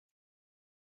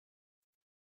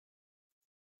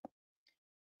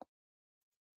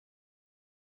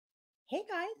Hey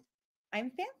guys,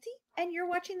 I'm Fancy, and you're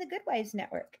watching the Good Wives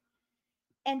Network.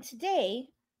 And today,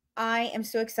 I am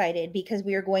so excited because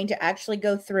we are going to actually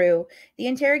go through the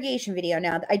interrogation video.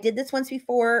 Now, I did this once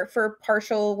before for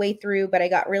partial way through, but I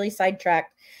got really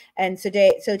sidetracked. And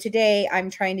today I'm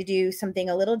trying to do something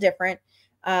a little different.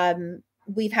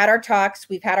 We've had our talks,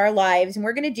 we've had our lives, and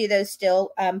we're going to do those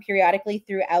still periodically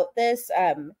throughout this,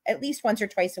 at least once or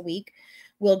twice a week.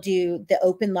 We'll do the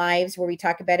open lives where we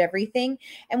talk about everything.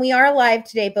 And we are live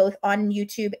today, both on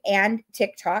YouTube and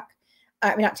TikTok.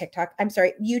 Not TikTok, I'm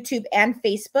sorry, YouTube and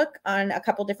Facebook, on a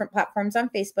couple different platforms on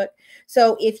Facebook.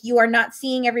 So if you are not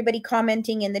seeing everybody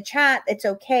commenting in the chat, it's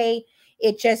okay.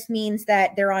 It just means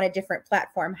that they're on a different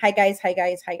platform. Hi guys, hi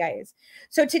guys, hi guys.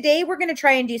 So today we're going to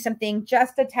try and do something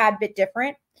just a tad bit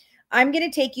different. I'm going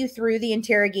to take you through the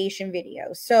interrogation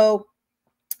video. So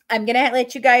I'm going to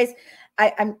let you guys,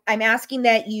 I'm asking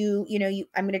that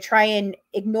I'm going to try and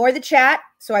ignore the chat.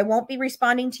 So I won't be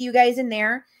responding to you guys in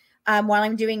there while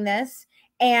I'm doing this.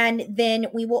 And then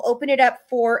we will open it up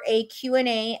for a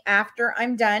Q&A after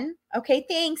I'm done. Okay,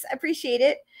 thanks. I appreciate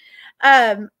it.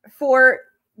 For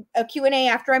a Q&A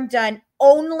after I'm done,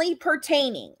 only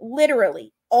pertaining,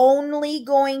 literally, only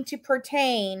going to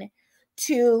pertain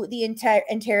to the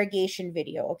interrogation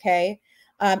video, okay?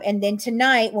 And then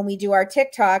tonight, when we do our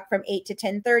TikTok from 8 to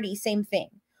 10:30, same thing.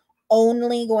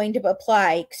 Only going to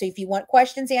apply. So if you want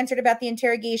questions answered about the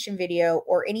interrogation video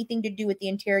or anything to do with the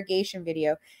interrogation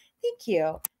video, thank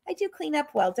you. I do clean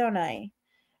up well, don't I?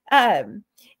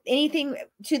 Anything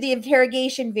to the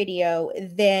interrogation video,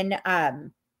 then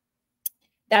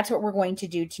that's what we're going to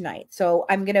do tonight. So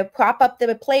I'm going to pop up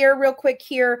the player real quick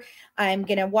here. I'm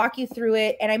going to walk you through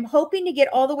it, and I'm hoping to get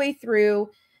all the way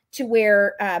through to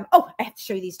where, oh, I have to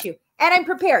show you these two. And I'm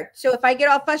prepared. So if I get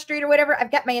all frustrated or whatever, I've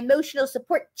got my emotional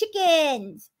support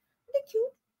chickens. They're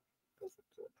cute.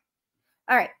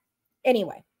 All right.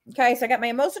 Anyway, okay, so I got my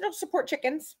emotional support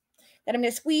chickens that I'm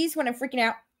going to squeeze when I'm freaking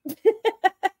out.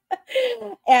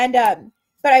 And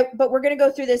but we're going to go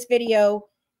through this video,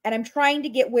 and I'm trying to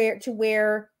get where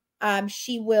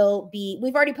she will be.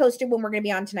 We've already posted when we're going to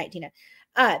be on tonight, Tina.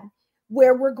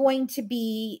 Where we're going to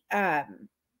be,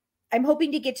 I'm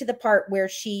hoping to get to the part where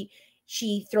she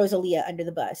throws Aaliyah under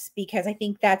the bus, because I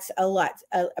think that's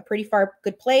a pretty far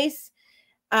good place.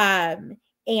 And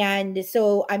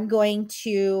so I'm going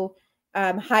to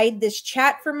hide this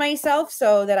chat for myself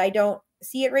so that I don't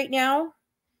see it right now.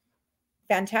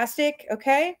 Fantastic.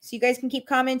 Okay. So you guys can keep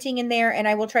commenting in there, and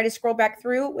I will try to scroll back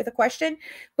through with a question.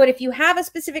 But if you have a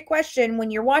specific question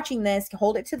when you're watching this,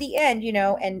 hold it to the end,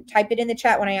 and type it in the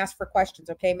chat when I ask for questions.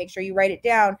 Okay. Make sure you write it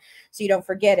down so you don't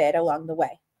forget it along the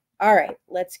way. All right,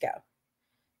 let's go.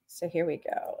 So here we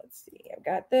go. Let's see. I've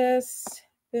got this.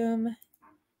 Boom.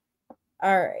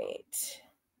 All right.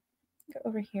 Go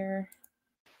over here.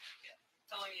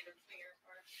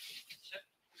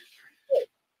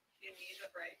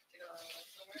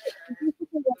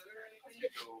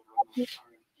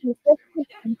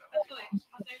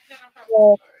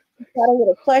 Got a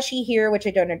little plushie here, which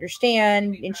I don't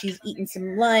understand, and she's eating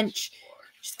some lunch.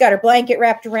 She's got her blanket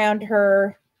wrapped around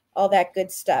her, all that good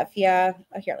stuff. Yeah.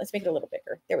 Oh, here, let's make it a little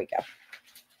bigger. There we go.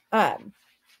 And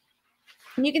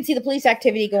you can see the police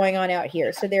activity going on out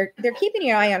here. So they're keeping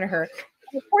an eye on her.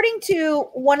 According to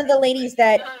one of the ladies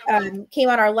that came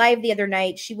on our live the other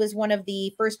night, she was one of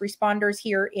the first responders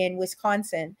here in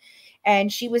Wisconsin.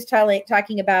 And she was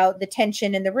talking about the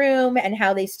tension in the room and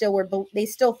how they still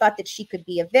thought that she could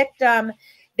be a victim.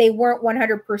 They weren't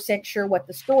 100% sure what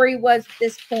the story was at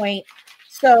this point.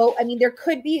 So, I mean, there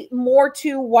could be more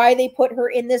to why they put her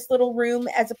in this little room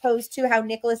as opposed to how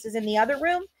Nicholas is in the other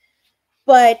room.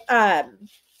 But I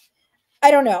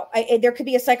don't know. There could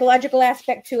be a psychological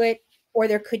aspect to it, or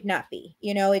there could not be.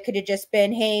 It could have just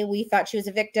been, hey, we thought she was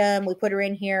a victim, we put her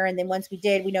in here, and then once we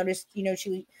did, we noticed,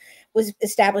 she was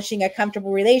establishing a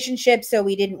comfortable relationship, so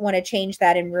we didn't want to change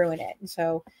that and ruin it. And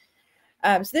so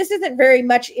this isn't very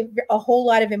much a whole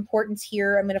lot of importance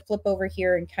here. I'm going to flip over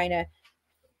here and kind of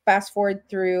fast forward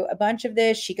through a bunch of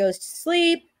this. She goes to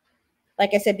sleep,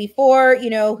 like I said before.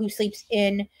 Who sleeps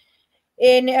in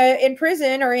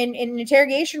prison or in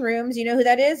interrogation rooms? You know who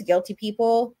that is? Guilty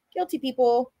people.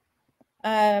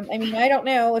 I mean, I don't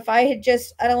know. If I had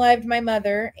just unalived my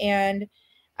mother and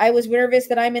I was nervous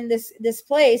that I'm in this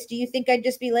place, do you think I'd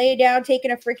just be laying down taking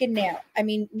a freaking nap? I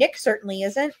mean, Nick certainly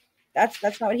isn't. That's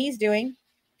not what he's doing.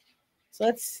 So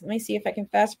let me see if I can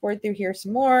fast forward through here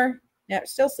some more. No,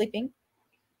 still sleeping.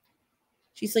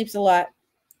 She sleeps a lot.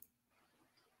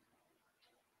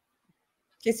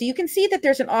 Okay, so you can see that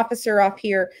there's an officer off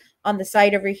here on the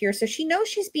side over here. So she knows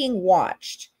she's being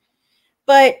watched.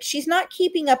 but she's not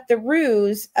keeping up the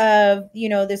ruse of, you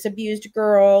know, this abused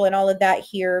girl and all of that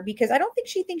here, because I don't think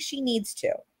she thinks she needs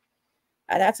to.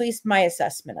 That's at least my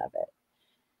assessment of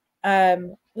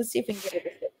it. Let's see if we can get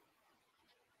it.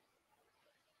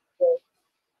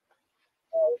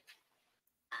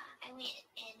 I went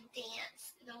and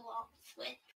danced the waltz with.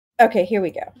 Okay, here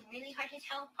we go. Really hard to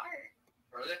tell apart.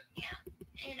 Really? Yeah.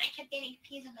 And I kept getting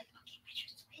confused. I'm like, okay, which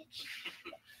was which?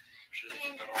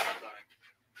 And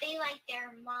they like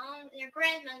their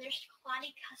grandmother's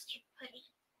clotted custard pudding.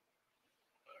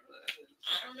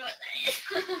 I don't know what that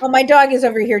is. Well, my dog is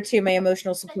over here too, my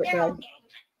emotional support dog.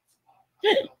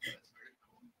 And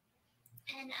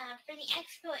for the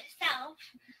expo itself,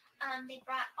 they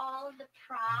brought all of the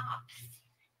props,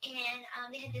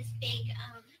 and they had this big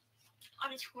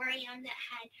auditorium that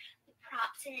had the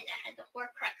props in it, that had the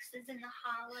Horcruxes and the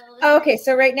hollows. Oh, okay,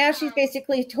 so right now she's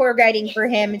basically tour guiding for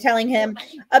him and telling him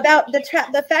about the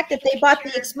fact that they bought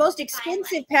the most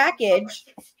expensive package.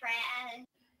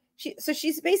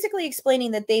 She's basically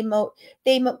explaining that they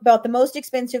bought the most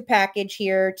expensive package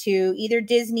here to either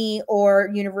Disney or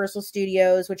Universal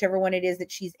Studios, whichever one it is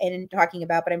that she's talking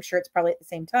about, but I'm sure it's probably at the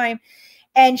same time.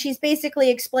 And she's basically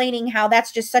explaining how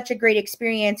that's just such a great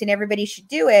experience and everybody should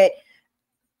do it.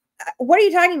 What are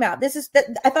you talking about?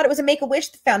 I thought it was a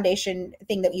Make-A-Wish Foundation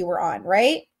thing that you were on,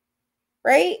 right?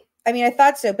 Right? I mean, I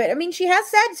thought so, but I mean, she has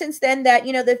said since then that,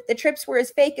 you know, the trips were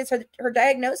as fake as her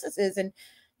diagnosis is. And,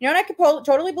 you know, and I could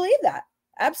totally believe that.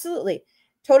 Absolutely.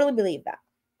 Totally believe that.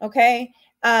 Okay.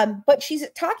 But she's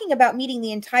talking about meeting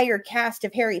the entire cast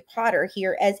of Harry Potter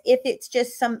here as if it's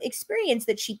just some experience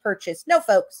that she purchased. No,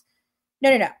 folks.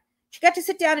 No. She got to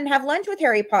sit down and have lunch with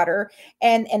Harry Potter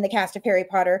and the cast of Harry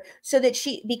Potter so that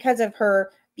because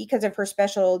of her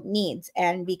special needs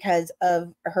and because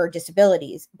of her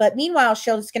disabilities. But meanwhile,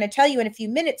 she's going to tell you in a few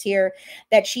minutes here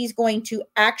that she's going to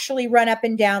actually run up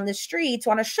and down the streets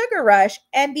on a sugar rush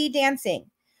and be dancing.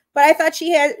 But I thought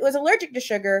she was allergic to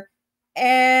sugar,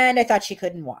 and I thought she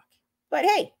couldn't walk. But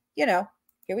hey, you know,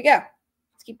 here we go.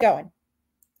 Let's keep going.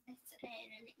 And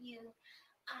you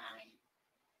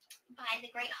by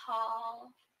the Great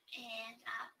Hall, and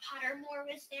Pottermore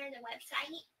was there, the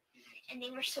website, and they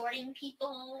were sorting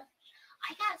people.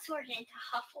 I got sorted into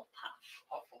Hufflepuff.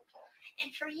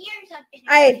 And for years I've been.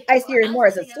 I see her more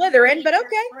as a Slytherin, but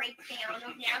okay. Breakdown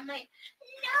over there. I'm like,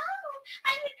 no,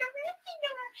 I'm a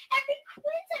Gryffindor. Every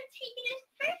quiz I'm taking is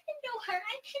Gryffindor.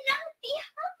 I cannot be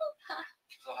Hufflepuff.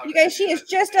 You guys, she has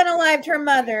just unalived her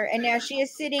mother, and now she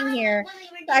is sitting here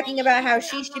talking about how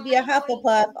she should be a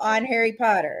Hufflepuff on Harry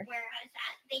Potter. Where I was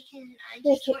at, they can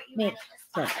just sort you out of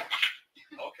the spot.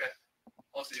 Okay.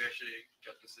 Also, you actually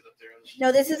got to sit up there.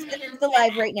 No, this is the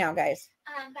live right now, guys.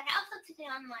 But I also took an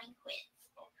online quiz.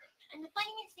 Okay. And the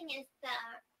funniest thing is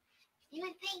you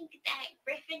would think that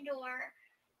Gryffindor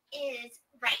is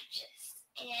righteous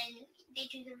and they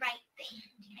do the right thing,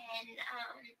 and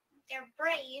they're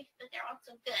brave, but they're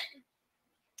also good.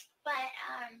 But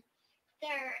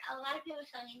a lot of people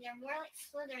tell me they're more like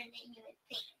Slytherin than you would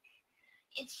think.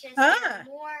 It's just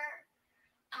more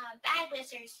bad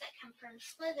wizards that come from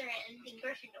Slytherin than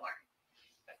Gryffindor.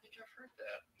 I think I've heard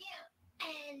that. Yeah,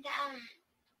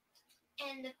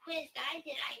 and the quiz that I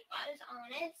did, I was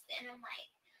honest, and I'm like,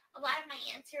 a lot of my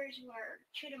answers were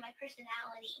true to my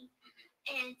personality,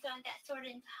 and so I got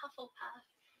sorted into Hufflepuff.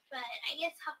 But I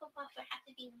guess Hufflepuff would have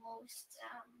to be the most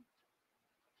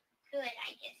good,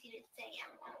 I guess you would say.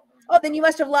 I don't know. Oh, then you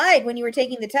must have lied when you were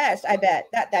taking the test. I bet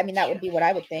that would be what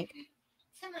I would think.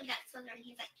 Someone got Slytherin.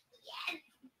 He's like, yes.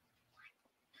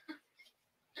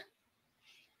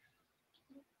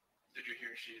 Did you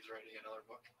hear she's writing another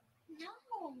book? No.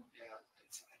 Yeah,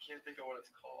 I can't think of what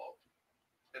it's called.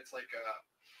 It's like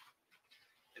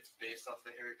it's based off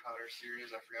the Harry Potter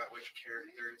series. I forgot which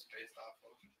character it's based off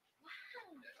of.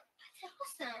 Wow, yeah. That's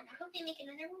awesome. I hope they make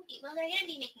another movie. Well, they're going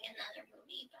to be making another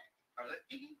movie, but... Are they?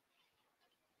 Mm-hmm.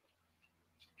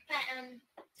 But,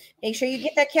 make sure you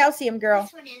get that calcium, girl.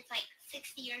 This one is like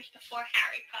 60 years before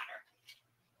Harry Potter.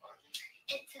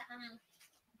 It's,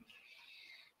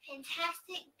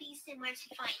 Fantastic Beasts and Where to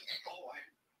Find Them. Oh,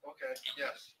 okay.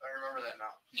 Yes, I remember that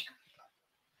now. Yeah.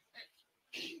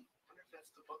 I wonder if that's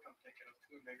the book I'm thinking of,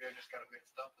 too. Maybe I just got it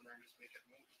mixed up and they're just making a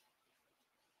movie.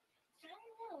 I don't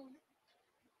know.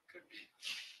 Could be.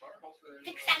 Or hopefully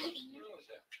it's exciting.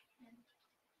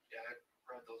 Yeah, I've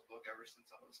read those books ever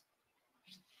since I was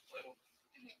little.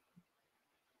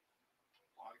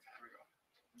 Long time ago.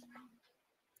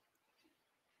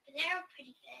 But they're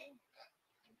pretty good. Yeah,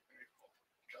 very cool.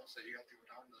 Jealous that you got to go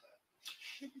down to that.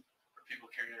 For people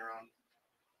carrying around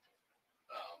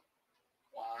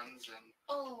wands and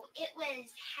Oh, it was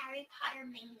Harry Potter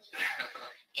mania.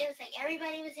 It was like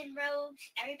everybody was in robes,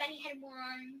 everybody had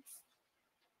wands.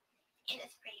 It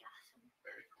was pretty awesome.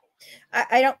 Very cool.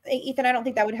 I don't, Ethan, I don't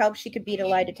think that would help. She could beat a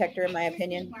lie detector, in my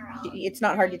opinion. It's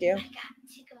not hard to do. I got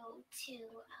to go to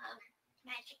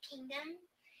Magic Kingdom,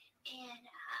 and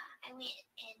I went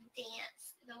and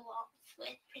danced the waltz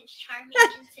with Prince Charming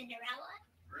and Cinderella.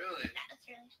 Really? That was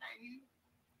really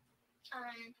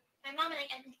fun. My mom and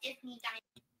I got to Disney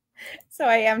dining. So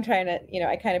I am trying to,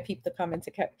 I kind of peeped the comments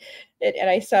and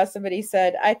I saw somebody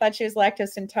said, I thought she was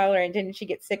lactose intolerant. Didn't she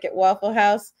get sick at Waffle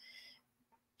House?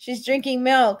 She's drinking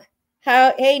milk.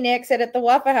 Hey, Nick said at the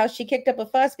Waffle House, she kicked up a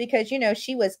fuss because,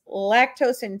 she was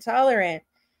lactose intolerant.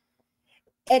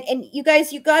 And you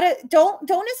guys, you gotta don't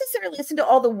necessarily listen to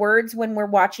all the words when we're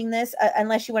watching this,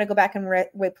 unless you want to go back and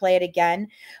replay it again.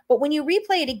 But when you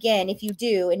replay it again, if you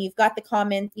do, and you've got the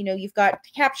comment, you've got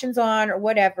captions on or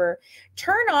whatever,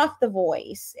 turn off the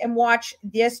voice and watch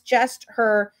just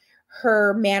her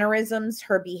mannerisms,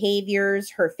 her behaviors,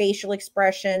 her facial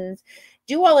expressions.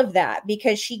 Do all of that,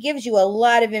 because she gives you a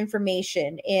lot of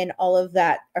information in all of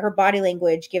that. Her body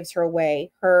language gives her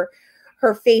away. Her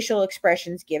facial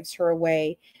expressions gives her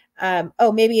away.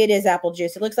 Oh, maybe it is apple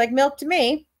juice. It looks like milk to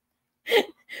me.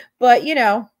 But,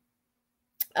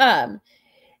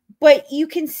 but you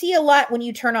can see a lot when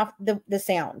you turn off the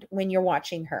sound when you're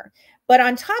watching her. But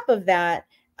on top of that,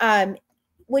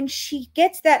 when she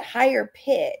gets that higher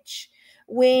pitch,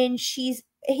 when she's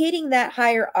hitting that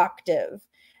higher octave,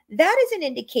 that is an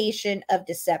indication of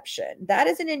deception. That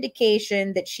is an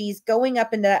indication that she's going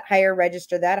up into that higher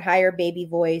register, that higher baby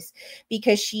voice,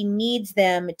 because she needs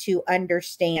them to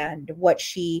understand what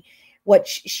she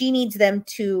needs them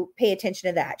to pay attention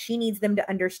to that. She needs them to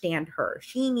understand her.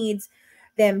 She needs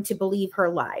them to believe her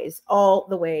lies all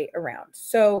the way around.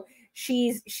 So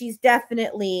she's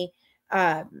definitely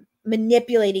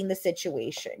manipulating the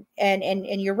situation. And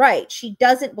you're right. She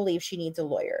doesn't believe she needs a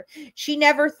lawyer. She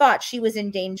never thought she was in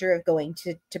danger of going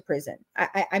to prison.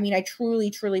 I mean, I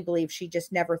truly, truly believe she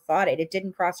just never thought it. It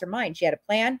didn't cross her mind. She had a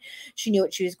plan. She knew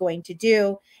what she was going to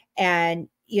do. And,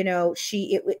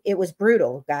 it was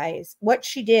brutal, guys. What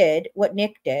she did, what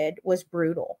Nick did, was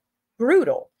brutal.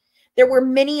 Brutal. There were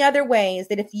many other ways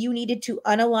that if you needed to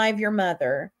unalive your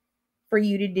mother, for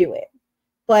you to do it.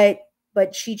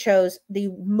 But she chose the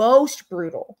most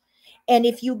brutal. And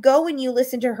if you go and you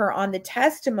listen to her on the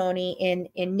testimony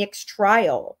in Nick's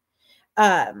trial,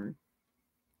 if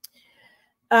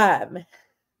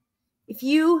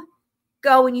you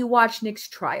go and you watch Nick's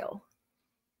trial,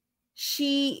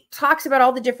 she talks about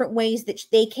all the different ways that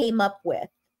they came up with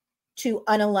to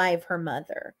unalive her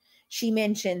mother. She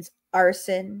mentions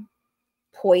arson,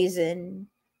 poison.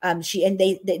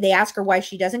 They ask her why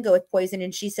she doesn't go with poison,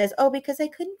 and she says, "Oh, because I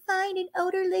couldn't find an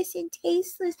odorless and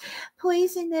tasteless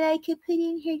poison that I could put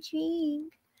in her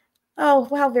drink." Oh,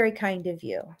 wow, very kind of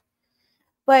you.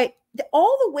 But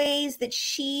all the ways that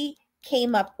she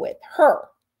came up with her.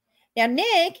 Now,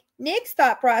 Nick's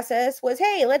thought process was,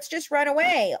 "Hey, let's just run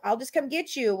away. I'll just come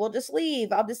get you. We'll just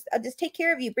leave. I'll just take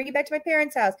care of you. Bring you back to my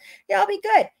parents' house. Yeah, I'll be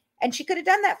good." And she could have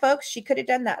done that, folks. She could have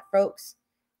done that, folks.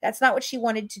 That's not what she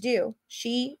wanted to do.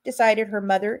 She decided her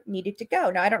mother needed to go.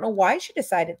 Now, I don't know why she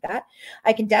decided that.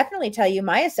 I can definitely tell you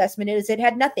my assessment is it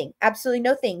had nothing, absolutely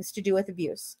no things to do with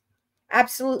abuse.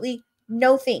 Absolutely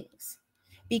no things.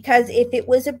 Because if it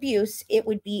was abuse, it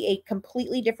would be a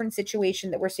completely different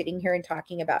situation that we're sitting here and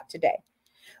talking about today.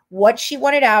 What she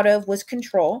wanted out of was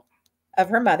control of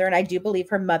her mother, and I do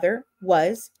believe her mother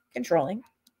was controlling.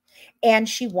 And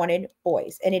she wanted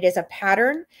boys, and it is a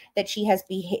pattern that she has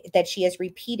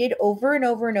repeated over and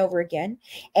over and over again.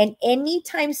 And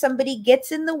anytime somebody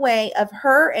gets in the way of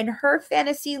her and her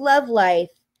fantasy love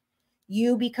life,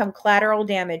 you become collateral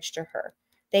damage to her.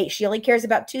 She only cares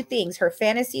about two things: her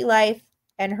fantasy life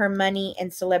and her money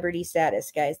and celebrity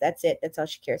status, guys. That's it. That's all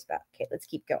she cares about. Okay, let's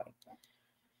keep going.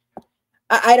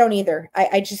 I don't either.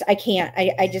 I can't.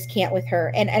 I just can't with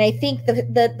her. And I think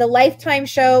the Lifetime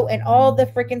show and all the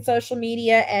freaking social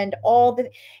media and all the,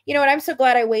 and I'm so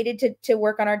glad I waited to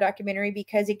work on our documentary,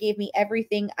 because it gave me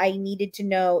everything I needed to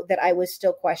know that I was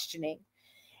still questioning,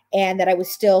 and that I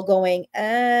was still going,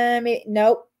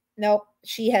 nope.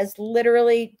 She has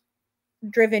literally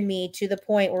driven me to the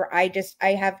point where I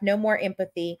have no more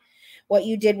empathy. What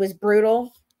you did was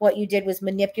brutal. What you did was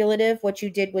manipulative. What you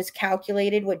did was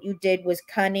calculated. What you did was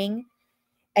cunning.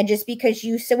 And just because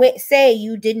you say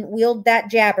you didn't wield that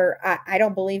jabber, I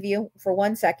don't believe you for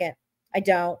 1 second. I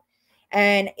don't.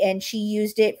 And she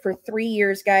used it for 3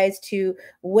 years, guys, to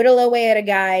whittle away at a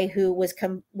guy who was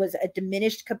a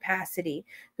diminished capacity,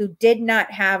 who did not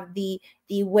have the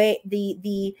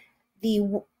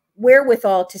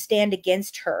wherewithal to stand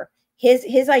against her.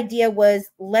 His idea was,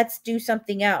 let's do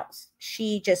something else.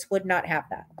 She just would not have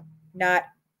that. Not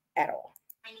at all.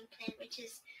 Which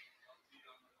is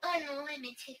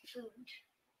unlimited food.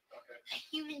 Okay. A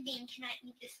human being cannot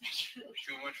eat this much food.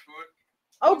 Too much food?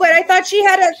 Oh, but I thought she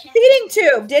had a feeding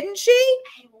tube, didn't she?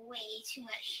 I had way too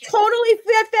much sugar. Totally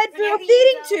fed through a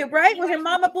feeding tube, right? Was her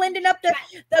mama blending up the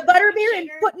butterbeer and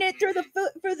putting it through the food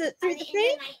through the thing?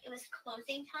 It was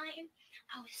closing time.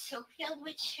 I was so filled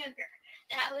with sugar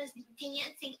that I was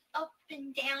dancing up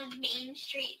and down Main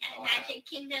Street at Magic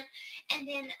Kingdom. And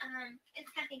then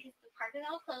it's funny because the park was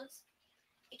all closed.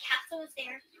 The castle was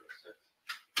there.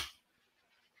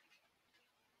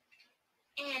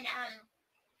 And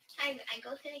I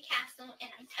go through the castle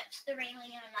and I touch the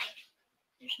railing and I'm like,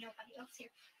 there's nobody else here.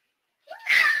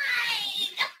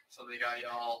 So they got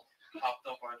y'all hopped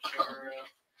up on sugar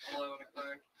at 11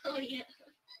 o'clock? Oh, yeah.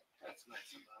 That's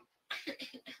nice of them.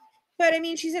 But I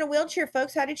mean, she's in a wheelchair,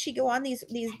 folks. How did she go on these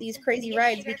crazy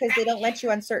rides? Because they don't let you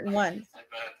on certain ones. I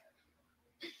bet.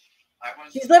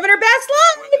 She's living her best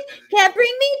life. Can't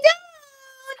bring me down.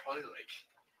 Probably like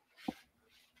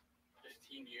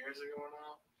 15 years ago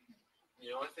now.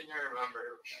 The only thing I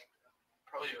remember,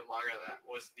 probably even longer than that,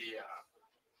 was the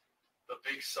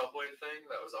big subway thing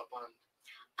that was up on.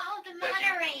 Oh, the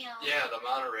monorail. Yeah, the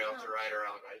monorail to ride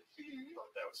around. I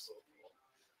thought that was so cool.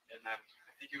 And then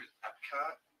I think it was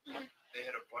Epcot. Mm-hmm. They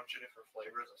had a bunch of different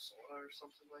flavors of soda or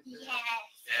something like that. Yes.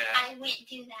 Yeah. I went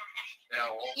through that. Yeah.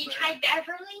 You tried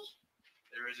Beverly?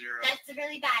 There was your. That's a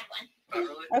really bad one.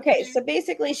 Beverly? Okay, so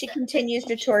basically she continues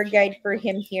to tour guide for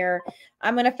him here.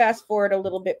 I'm going to fast forward a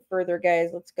little bit further, guys.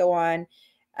 Let's go on.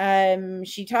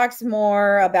 She talks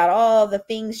more about all the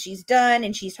things she's done,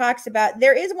 and she talks about,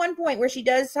 there is one point where she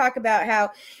does talk about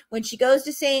how when she goes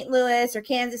to St. Louis or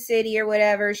Kansas City or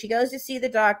whatever, she goes to see the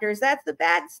doctors. That's the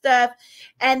bad stuff.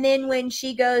 And then when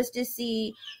she goes to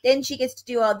see, then she gets to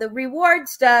do all the reward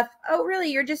stuff. Oh, really?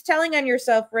 You're just telling on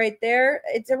yourself right there.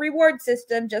 It's a reward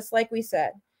system, just like we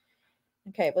said.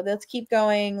 Okay, but let's keep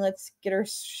going. Let's get her.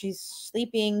 She's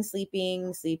sleeping.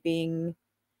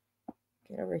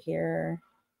 Get over here.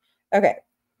 Okay,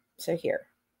 so here.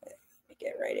 Let me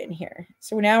get right in here.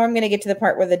 So now I'm going to get to the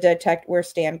part where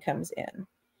Stan comes in.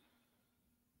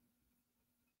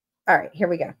 All right, here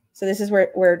we go. So this is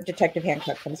where Detective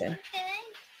Hancock comes in.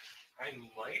 I'm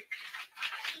Mike,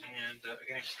 and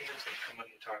again, Stan's going to come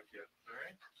in and talk to you. All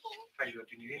right? How you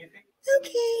doing? Do you need anything?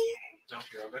 Okay. No,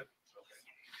 you're all good? Okay.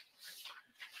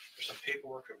 There's some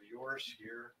paperwork of yours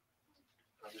here.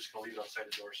 I'm just going to leave it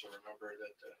outside the door, so remember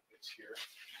that it's here.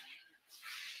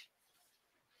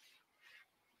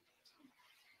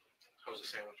 How was the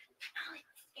sandwich? Oh,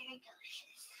 it's very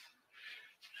delicious.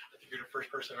 I think you're the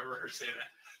first person I've ever heard say that.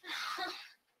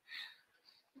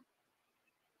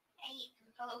 I eat them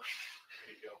both.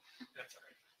 There you go. That's all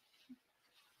right.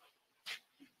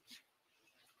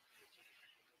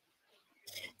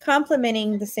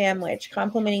 Complimenting the sandwich,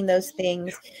 complimenting those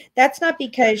things. That's not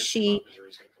because she's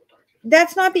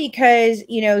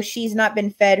not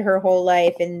been fed her whole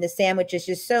life and the sandwich is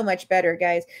just so much better,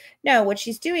 guys. No, what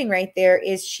she's doing right there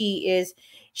is she's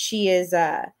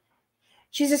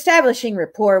establishing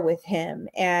rapport with him.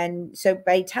 And so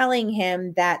by telling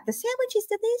him that the sandwich is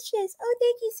delicious, oh,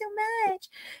 thank you so much,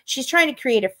 she's trying to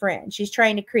create a friend. She's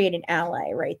trying to create an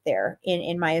ally right there,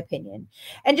 in my opinion.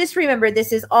 And just remember,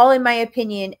 this is all, in my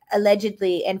opinion,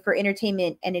 allegedly and for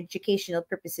entertainment and educational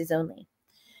purposes only.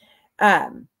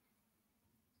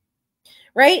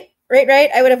 Right.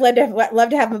 I would have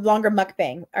loved to have a longer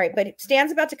mukbang. All right, but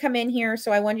Stan's about to come in here,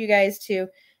 so I want you guys to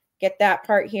get that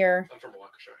part here. I'm from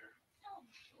Waukesha here.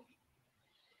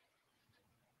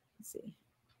 Let's see.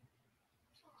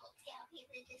 Yeah, we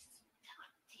would just talk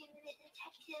to the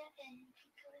detective and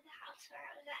go to the house where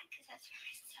I was at because that's where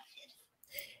my stuff is.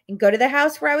 And go to the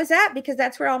house where I was at because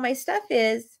that's where all my stuff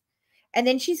is. And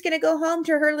then she's going to go home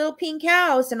to her little pink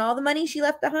house and all the money she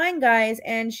left behind, guys.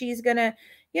 And she's going to,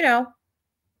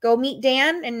 go meet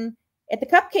Dan and at the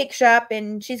cupcake shop,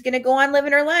 and she's going to go on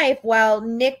living her life while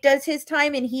Nick does his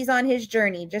time and he's on his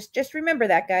journey. Just remember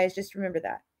that, guys. Just remember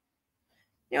that.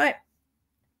 You know what?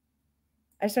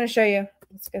 I just want to show you.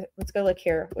 Let's go look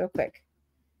here real quick.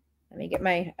 Let me get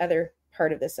my other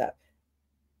part of this up.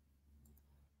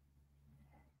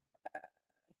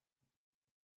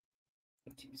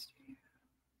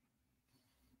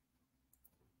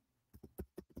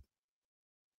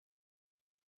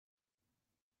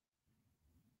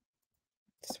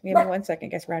 Just give me 1 second,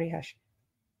 guys. Rowdy, hush.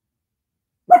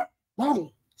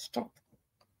 Rowdy, stop.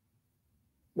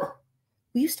 Will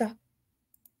you stop,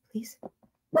 please?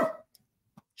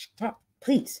 Stop,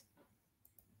 please.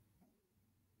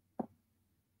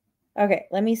 Okay,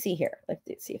 let me see here.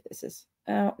 Let's see if this is,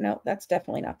 oh, no, that's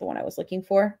definitely not the one I was looking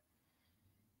for.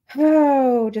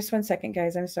 Oh, just one second,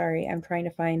 guys. I'm sorry. I'm trying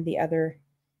to find the other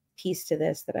piece to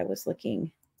this that I was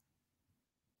looking.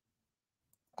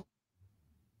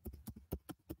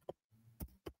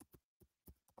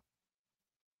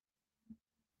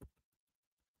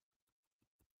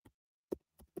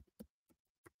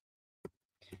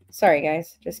 Sorry,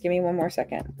 guys. Just give me one more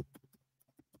second.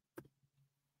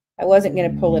 I wasn't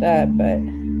going to pull it up, but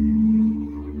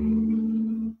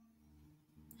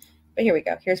here we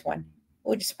go. Here's one.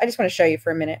 I just want to show you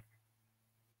for a minute.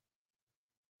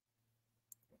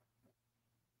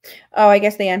 Oh, I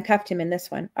guess they uncuffed him in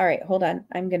this one. All right, hold on.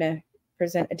 I'm going to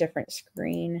present a different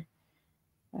screen.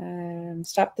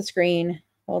 Stop the screen.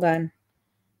 Hold on.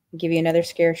 I'll give you another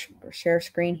share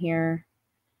screen here.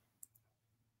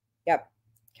 Yep.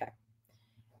 Okay.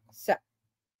 So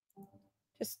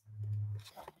just,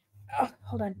 oh,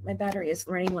 hold on. My battery is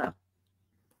running low.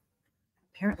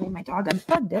 Apparently my dog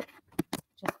unplugged it.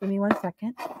 Just give me one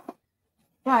second.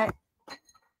 But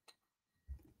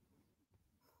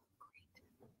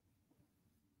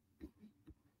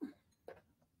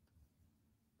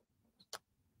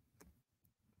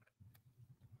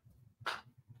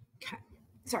okay.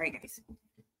 Sorry, guys.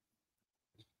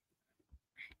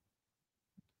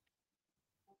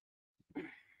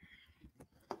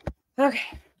 Okay.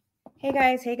 Hey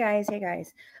guys, hey guys, hey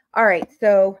guys. All right,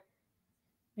 so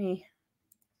let me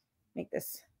make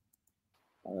this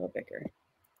a little bigger.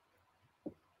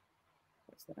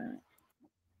 What's that?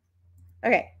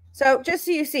 Okay, so just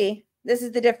so you see, this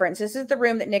is the difference. This is the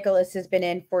room that Nicholas has been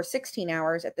in for 16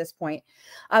 hours at this point.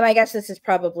 I guess this is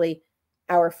probably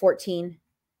hour 14,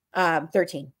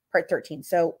 13, part 13.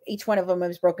 So each one of them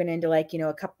was broken into like,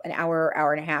 an hour,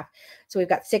 hour and a half. So we've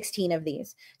got 16 of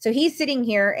these. So he's sitting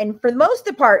here, and for most of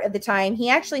the part of the time, he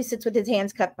actually sits with his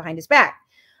hands cupped behind his back.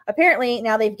 Apparently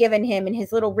now they've given him in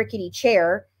his little rickety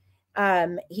chair.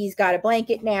 He's got a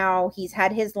blanket now. He's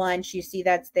had his lunch. You see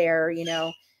that's there,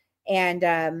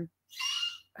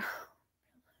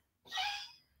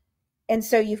 and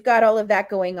so you've got all of that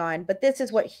going on, but this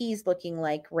is what he's looking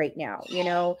like right now,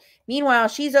 Meanwhile,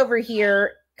 she's over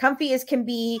here, comfy as can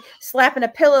be, slapping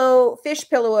a fish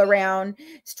pillow around.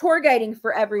 It's tour guiding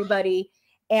for everybody.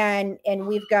 And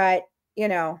we've got,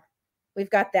 we've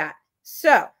got that.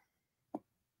 So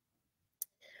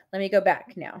let me go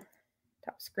back now.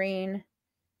 Top screen,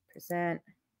 present,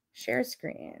 share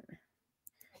screen.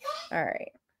 All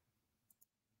right.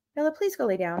 Bella, please go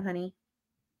lay down, honey.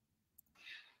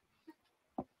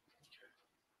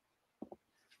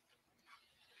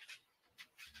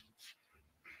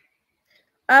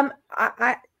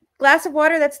 Glass of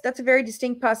water, that's a very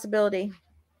distinct possibility.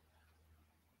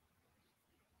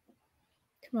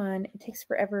 Come on, it takes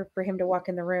forever for him to walk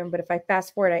in the room, but if I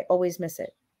fast forward, I always miss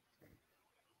it.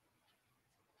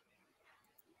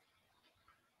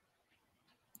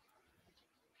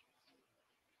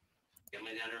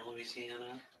 Family down in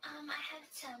Louisiana? I have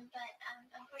some, but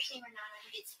unfortunately we're not on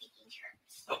good speaking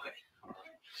terms. Okay. All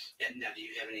right. And now, do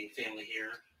you have any family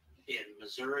here in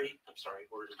Missouri? I'm sorry,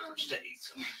 we're in a different state.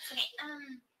 So. Okay.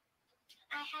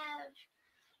 I have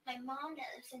my mom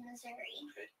that lives in Missouri.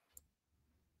 Okay.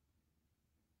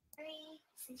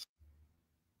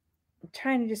 I'm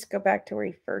trying to just go back to where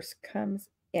he first comes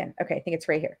in. Okay, I think it's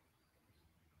right here.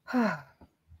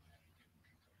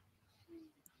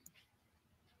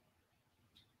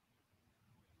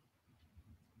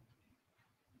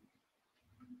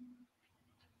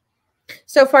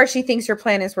 So far, she thinks her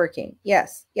plan is working.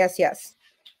 Yes, yes, yes.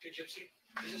 Hey, Gypsy,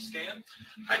 is this Stan?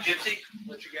 Hi, Gypsy.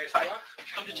 Let you guys talk.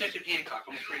 I'm Detective Hancock.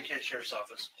 I'm with the County Sheriff's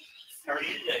Office. How are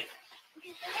you today?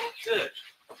 Good.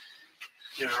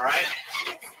 Doing all right?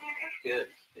 Good.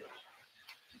 Good.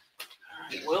 All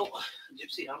right. Well,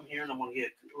 Gypsy, I'm here and I'm going to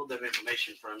get a little bit of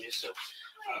information from you. So,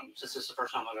 since this is the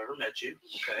first time I've ever met you,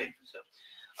 okay? So,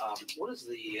 what is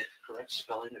the correct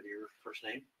spelling of your first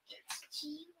name? It's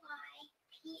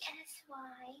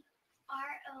GYPSYROSE.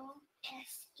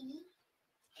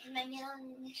 And my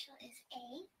middle initial is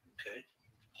A. Okay.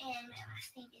 And my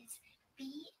last name is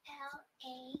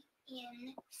BLANCHARD.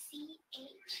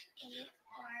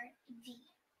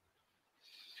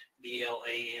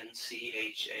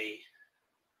 BLANCHA.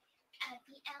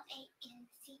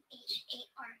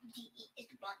 BLANCHARD is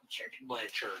Blanchard.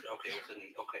 Blanchard. Okay, with an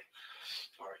E. Okay.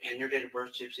 All right. And your date of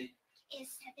birth, Gypsy?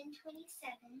 Is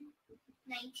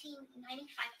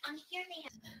 7/27/1995. On here they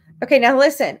have. Okay, now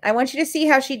listen. I want you to see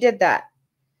how she did that.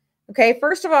 Okay,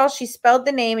 first of all, she spelled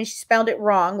the name and she spelled it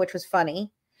wrong, which was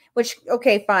funny. Which,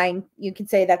 okay, fine. You can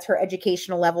say that's her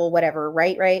educational level, whatever,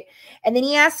 right? And then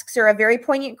he asks her a very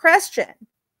poignant question.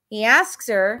 He asks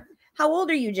her, How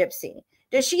old are you, Gypsy?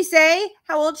 Does she say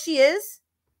how old she is?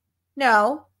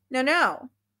 No.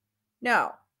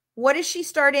 What does she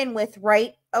start in with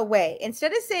right away?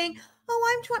 Instead of saying,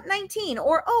 oh, I'm 19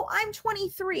 or, oh, I'm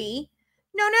 23.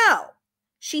 No.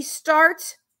 She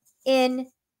starts in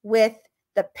with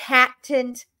the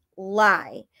patent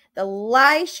lie. The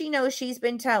lie she knows she's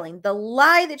been telling. The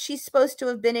lie that she's supposed to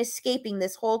have been escaping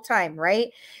this whole time, right?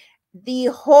 The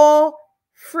whole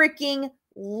freaking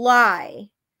lie.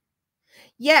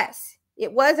 Yes,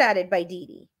 it was added by Dee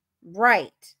Dee.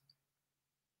 Right.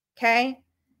 Okay?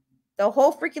 The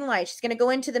whole freaking lie. She's going to go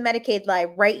into the Medicaid lie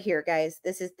right here, guys.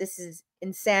 This is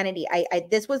insanity.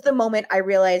 This was the moment I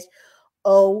realized,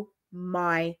 oh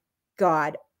my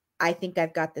God, I think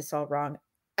I've got this all wrong.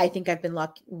 I think I've been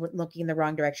looking in the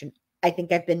wrong direction. I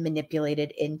think I've been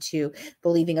manipulated into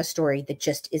believing a story that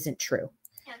just isn't true.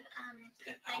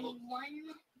 I need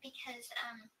one because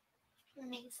let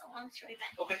me make this a long story,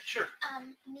 but okay, sure.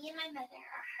 Me and my mother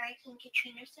are Hurricane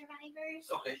Katrina survivors.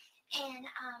 Okay. And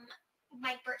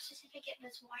my birth certificate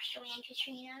was washed away in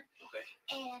Katrina. Okay.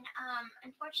 And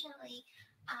unfortunately,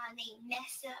 they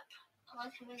messed up. A long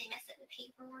time ago, they messed up the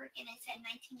paperwork, and it said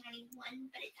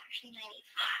 1991, but it's actually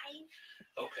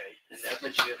 95. Okay. And that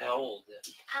puts you at how old then?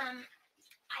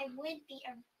 I would be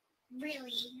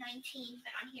really 19,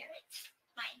 but on here it's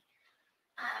my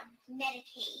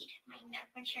Medicaid. My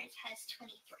medical insurance has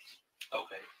 23.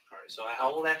 Okay. All right. So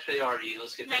how old actually are you?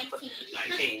 Let's get that. 19.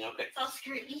 19. Okay. It's all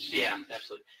screwed. Yeah,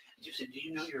 absolutely. Do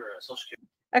you know your social security?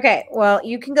 Okay, well,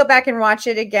 you can go back and watch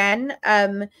it again.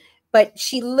 But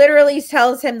she literally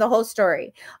tells him the whole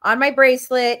story. On my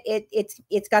bracelet,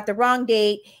 it's got the wrong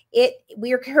date.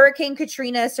 We are Hurricane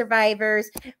Katrina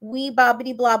survivors. We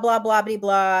bobbity blah blah blah blah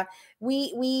blah.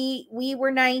 We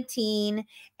were 19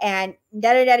 and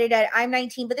I'm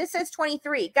 19, but this says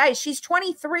 23. Guys, she's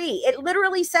 23. It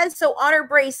literally says so on her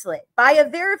bracelet by a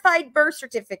verified birth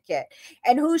certificate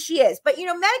and who she is. But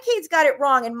Medicaid's got it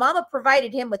wrong, and Mama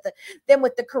provided him with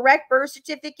the correct birth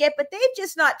certificate, but they've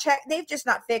just not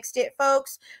fixed it,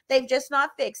 folks. They've just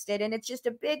not fixed it, and it's just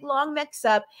a big long mix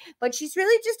up. But she's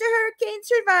really just a hurricane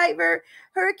survivor,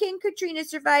 Hurricane Katrina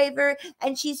survivor,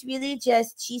 and she's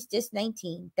just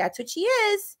 19. That's what she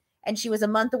is. And she was a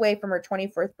month away from her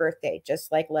 24th birthday,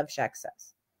 just like Love Shack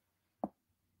says.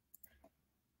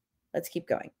 Let's keep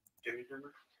going. Do you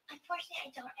remember? Unfortunately, I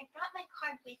don't. I brought my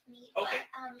card with me, Okay.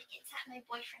 but it's at my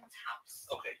boyfriend's house.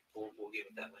 Okay, we'll give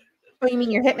it that later then. Oh, you mean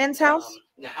your hitman's house?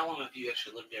 Now, how long have you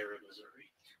actually lived there in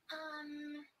Missouri?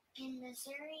 In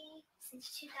Missouri since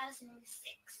 2006.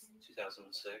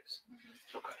 2006?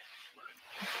 Mm-hmm. Okay.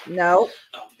 No,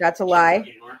 that's a lie.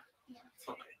 You weren't? No.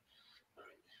 Okay. All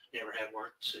right. Never had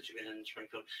work since you've been in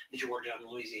Springfield. Did you work down in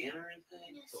Louisiana or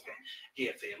anything? Yes, okay. sir. Do you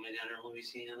have family down in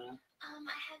Louisiana?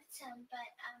 I have some,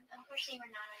 but unfortunately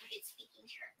we're not on good speaking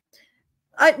terms.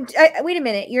 Wait a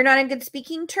minute. You're not in good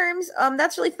speaking terms.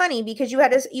 That's really funny because you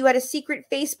had a secret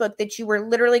Facebook that you were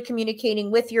literally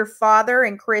communicating with your father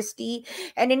and Christy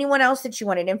and anyone else that you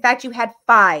wanted. In fact, you had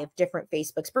 5 different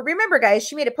Facebooks. But remember, guys,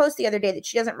 she made a post the other day that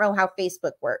she doesn't know how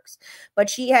Facebook works, but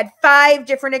she had 5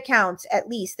 different accounts at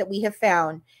least that we have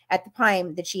found at the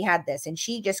time that she had this, and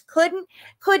she just couldn't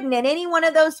in any one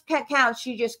of those accounts.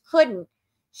 She just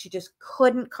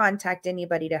couldn't contact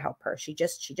anybody to help her. She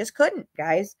just couldn't,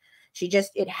 guys.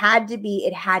 It had to be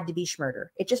Schmurder.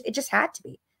 It just had to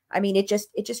be. I mean, it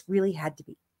just really had to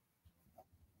be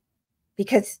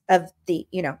because of the,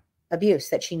 abuse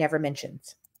that she never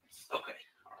mentions. Okay.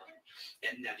 All right.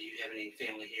 And now, do you have any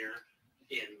family here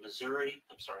in Missouri?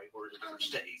 I'm sorry, we're in a different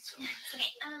state. So. Okay.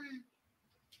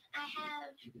 I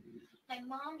have my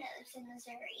mom that lives in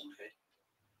Missouri. Okay.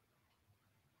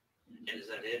 And is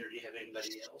that it, or do you have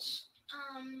anybody else?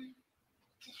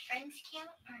 Does friends count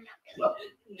or not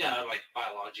really? No, like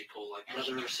biological, like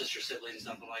brother or sister, siblings,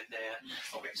 something like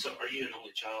that. Okay, so are you an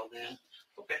only child then?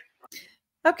 Okay.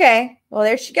 Okay, well,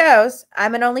 there she goes.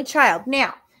 I'm an only child.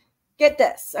 Now, get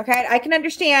this, okay? I can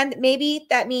understand maybe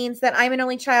that means that I'm an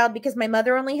only child because my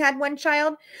mother only had one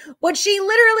child, but she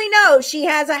literally knows she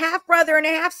has a half brother and a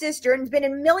half sister and has been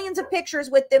in millions of pictures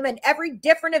with them and every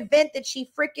different event that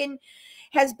she freaking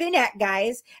has been at,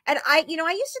 guys. And I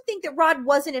used to think that Rod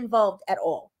wasn't involved at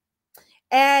all.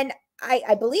 And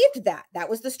I believed that. That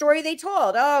was the story they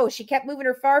told. Oh, she kept moving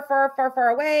her far, far, far, far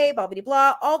away, blah, blah,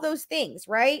 blah, all those things,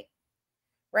 right?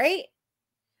 Right?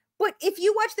 But if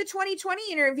you watch the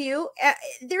 2020 interview,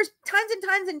 there's tons and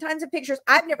tons and tons of pictures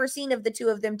I've never seen of the two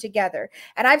of them together.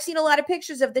 And I've seen a lot of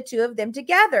pictures of the two of them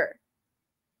together.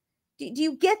 Do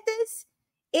you get this?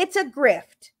 It's a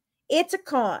grift. It's a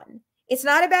con. It's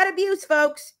not about abuse,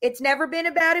 folks. It's never been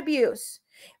about abuse.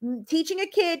 Teaching a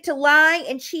kid to lie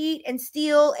and cheat and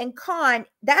steal and con,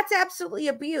 that's absolutely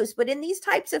abuse. But in these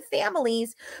types of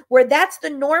families where that's the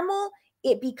normal,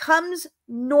 it becomes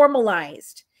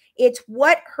normalized. It's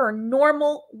what her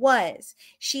normal was.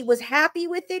 She was happy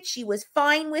with it. She was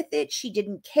fine with it. She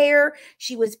didn't care.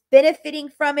 She was benefiting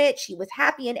from it. She was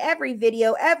happy in every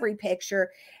video, every picture.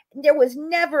 There was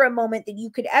never a moment that you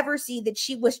could ever see that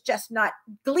she was just not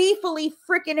gleefully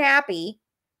freaking happy.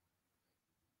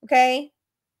 Okay?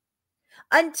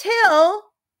 Until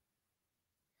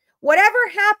whatever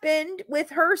happened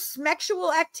with her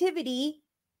sexual activity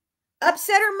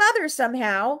upset her mother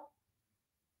somehow.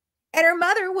 And her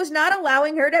mother was not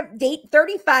allowing her to date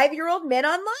 35-year-old men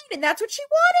online. And that's what she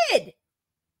wanted.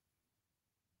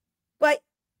 But,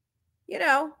 you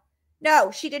know,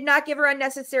 no, she did not give her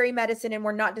unnecessary medicine. And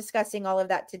we're not discussing all of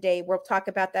that today. We'll talk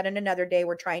about that in another day.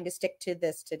 We're trying to stick to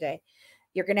this today.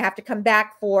 You're going to have to come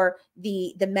back for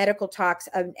the medical talks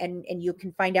and you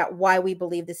can find out why we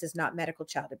believe this is not medical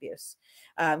child abuse.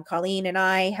 Colleen and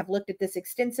I have looked at this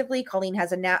extensively. Colleen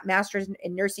has a master's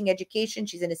in nursing education.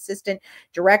 She's an assistant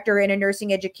director in a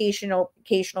nursing educational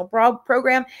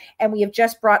program. And we have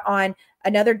just brought on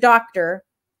another doctor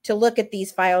to look at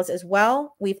these files as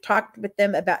well. We've talked with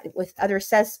them with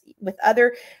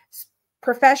other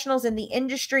professionals in the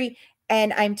industry.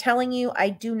 And I'm telling you, I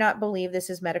do not believe this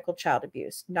is medical child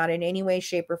abuse, not in any way,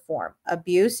 shape, or form.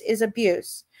 Abuse is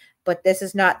abuse, but this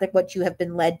is not what you have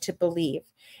been led to believe.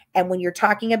 And when you're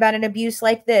talking about an abuse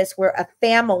like this, where a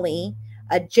family,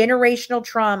 a generational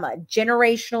trauma,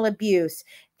 generational abuse,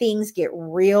 things get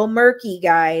real murky,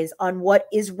 guys, on what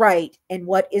is right and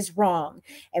what is wrong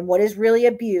and what is really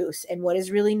abuse and what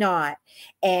is really not.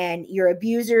 And your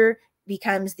abuser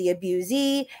becomes the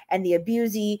abusee and the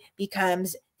abusee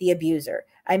becomes the abuser.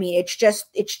 I mean, it's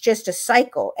just a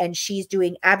cycle, and she's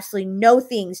doing absolutely no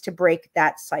things to break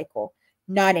that cycle.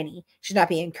 Not any. She's not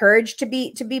being encouraged to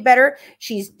be better.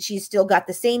 She's still got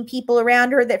the same people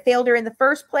around her that failed her in the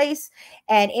first place.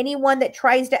 And anyone that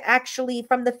tries to actually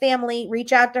from the family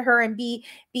reach out to her and be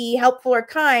helpful or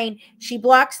kind, she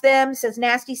blocks them, says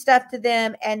nasty stuff to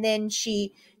them, and then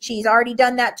she's already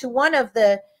done that to one of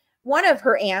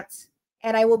her aunts.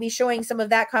 And I will be showing some of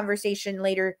that conversation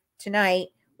later tonight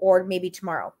or maybe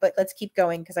tomorrow. But let's keep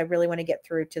going because I really want to get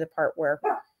through to the part where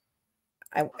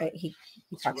he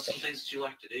So what things do you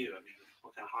like to do? I mean,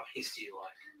 what kind of hobbies do you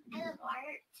like? I love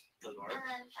art. Love art?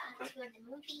 I love to go to the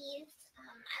movies.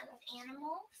 I love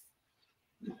animals.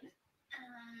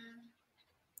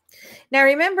 Now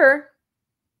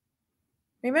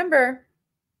remember,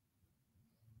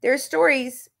 there's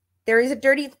stories. There is a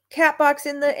dirty cat box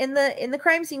in the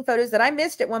crime scene photos that I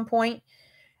missed at one point.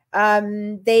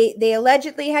 They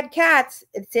allegedly had cats.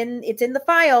 It's in the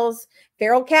files,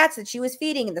 feral cats that she was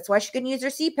feeding, and that's why she couldn't use her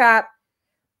CPAP.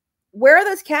 Where are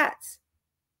those cats?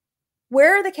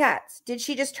 Where are the cats? Did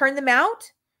she just turn them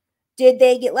out? Did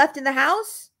they get left in the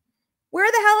house?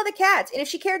 Where the hell are the cats? And if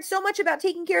she cared so much about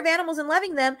taking care of animals and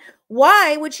loving them,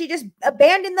 why would she just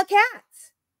abandon the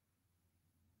cats?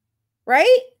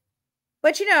 Right?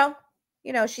 But you know,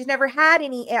 she's never had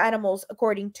any animals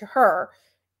according to her.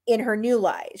 In her new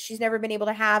life, she's never been able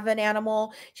to have an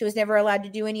animal. She was never allowed to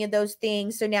do any of those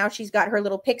things. So now she's got her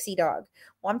little pixie dog.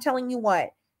 Well, I'm telling you what,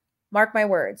 mark my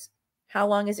words. How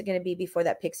long is it going to be before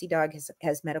that pixie dog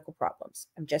has medical problems?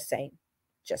 I'm just saying.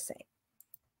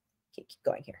 Okay, keep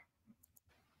going here.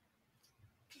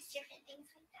 Just different things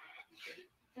like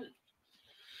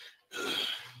that.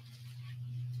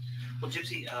 Well,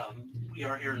 Gypsy, we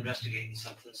are here investigating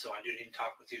something, so I do need to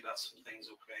talk with you about some things,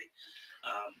 okay?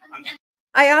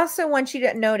 I also want you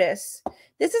to notice,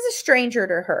 this is a stranger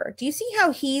to her. Do you see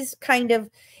how he's kind of,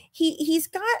 he's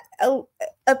got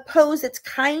a pose that's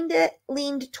kind of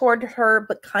leaned toward her,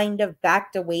 but kind of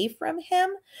backed away from him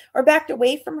or backed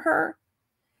away from her?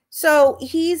 So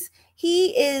he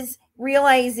is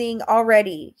realizing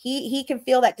already, he can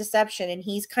feel that deception and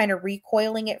he's kind of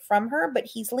recoiling it from her, but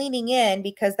he's leaning in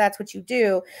because that's what you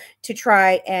do to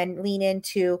try and lean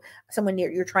into someone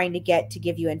you're trying to get to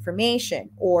give you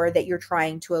information or that you're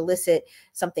trying to elicit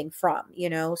something from,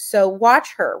 So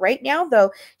watch her right now,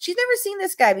 though. She's never seen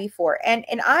this guy before. And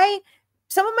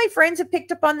some of my friends have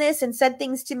picked up on this and said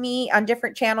things to me on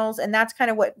different channels. And that's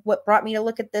kind of what brought me to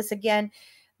look at this again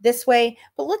this way.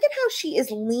 But look at how she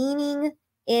is leaning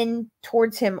in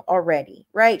towards him already,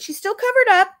 right? She's still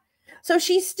covered up. So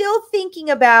she's still thinking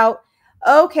about,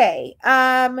 okay,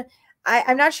 I'm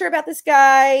not sure about this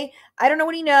guy. I don't know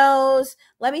what he knows.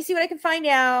 Let me see what I can find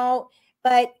out.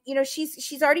 But,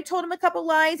 she's already told him a couple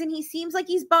lies and he seems like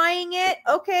he's buying it.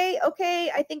 Okay.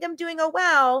 I think I'm doing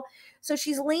well. So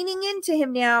she's leaning into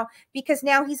him now because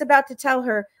now he's about to tell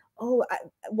her, oh,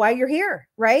 why you're here,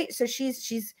 right? So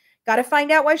she's got to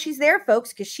find out why she's there, folks,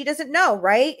 because she doesn't know,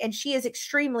 right? And she is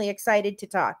extremely excited to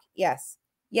talk. Yes.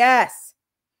 Yes.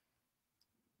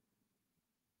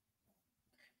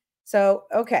 So,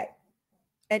 okay.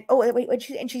 And oh, wait,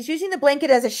 and she's using the blanket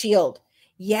as a shield.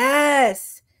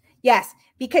 Yes. Yes.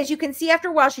 Because you can see after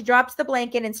a while, she drops the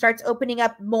blanket and starts opening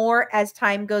up more as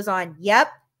time goes on. Yep.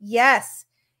 Yes.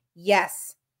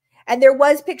 Yes. And there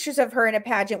was pictures of her in a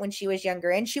pageant when she was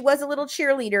younger. And she was a little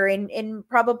cheerleader in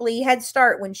probably Head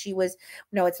Start when she was,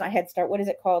 no, it's not Head Start. What is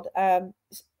it called?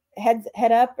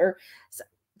 Head Up or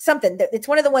something. It's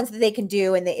one of the ones that they can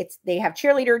do. And they have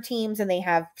cheerleader teams and they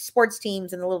have sports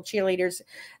teams, and the little cheerleaders,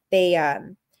 they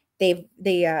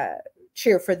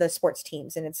cheer for the sports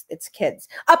teams, and it's kids.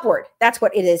 Upward, that's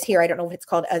what it is here. I don't know what it's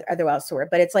called otherwise,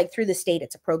 but it's like through the state.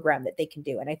 It's a program that they can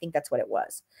do, and I think that's what it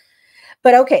was.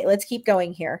 But okay, let's keep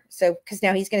going here. So, because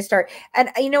now he's going to start. And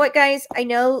you know what, guys? I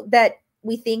know that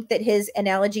we think that his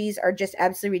analogies are just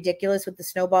absolutely ridiculous with the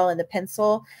snowball and the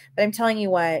pencil. But I'm telling you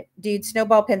what, dude,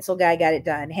 snowball pencil guy got it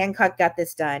done. Hancock got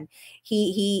this done.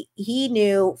 He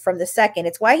knew from the second.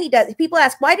 It's why he does. People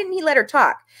ask, why didn't he let her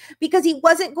talk? Because he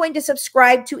wasn't going to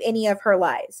subscribe to any of her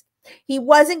lies. He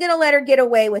wasn't going to let her get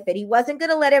away with it. He wasn't going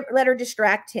to let her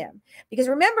distract him. Because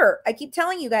remember, I keep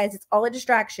telling you guys, it's all a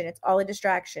distraction. It's all a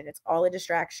distraction. It's all a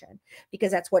distraction.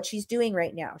 Because that's what she's doing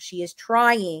right now. She is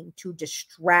trying to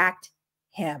distract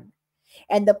him.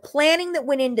 And the planning that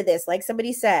went into this, like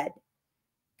somebody said,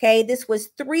 okay, this was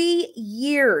 3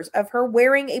 years of her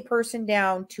wearing a person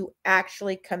down to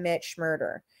actually commit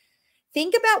murder.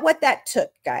 Think about what that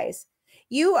took, guys.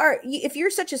 If you're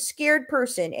such a scared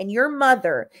person and your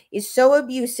mother is so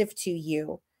abusive to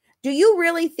you, do you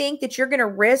really think that you're going to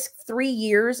risk 3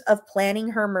 years of planning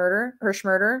her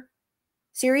murder?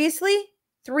 Seriously?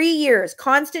 3 years,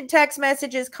 constant text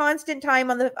messages, constant time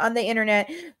on the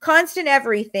internet, constant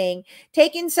everything,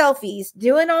 taking selfies,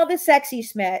 doing all the sexy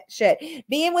shit,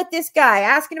 being with this guy,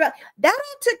 asking about that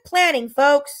all took planning,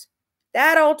 folks.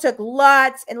 That all took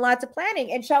lots and lots of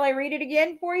planning. And shall I read it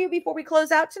again for you before we close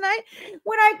out tonight?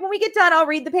 When we get done, I'll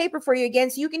read the paper for you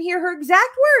again so you can hear her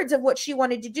exact words of what she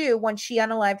wanted to do once she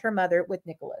unalived her mother with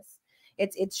Nicholas.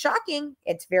 It's shocking.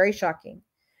 It's very shocking.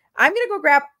 I'm going to go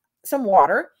grab some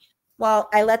water while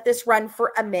I let this run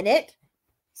for a minute.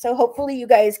 So hopefully you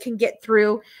guys can get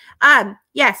through.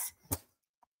 Yes.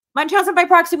 Munchausen by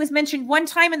proxy was mentioned one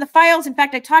time in the files. In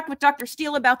fact, I talked with Dr.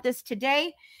 Steele about this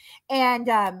today. And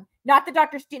not her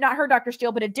Dr.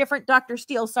 Steele, but a different Dr.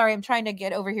 Steele. Sorry, I'm trying to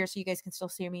get over here so you guys can still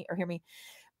see me or hear me.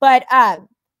 But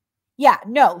yeah,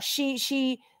 no,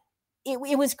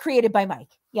 it was created by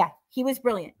Mike. Yeah, he was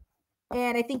brilliant.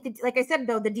 And I think that, like I said,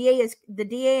 though, the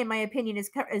DA, in my opinion,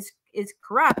 is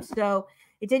corrupt. So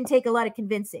it didn't take a lot of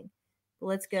convincing. But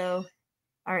let's go.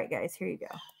 All right, guys, here you go.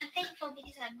 I'm thankful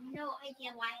because I have no idea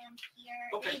why I'm here.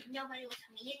 Okay. Nobody will tell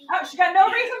me anything. Oh, she got no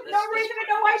reason to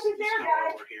know why she's there,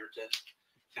 guys. We're here to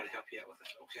kind of help you out with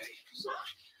that. Okay. So,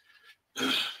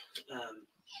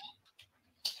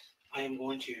 I am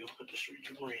going to just read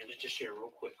to Miranda just here real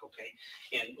quick, okay?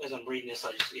 And as I'm reading this,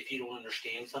 if you don't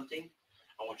understand something,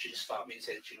 I want you to stop me and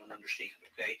say that you don't understand,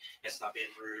 okay? It's not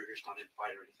being rude, it's not in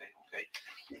fight or anything, okay?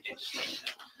 And just let me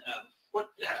know.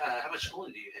 How much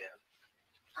schooling do you have?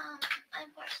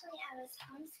 Unfortunately, I was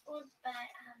homeschooled, but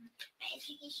my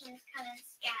education is kind of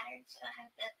scattered, so I have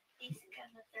the basic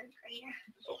of a third grader.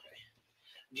 Okay.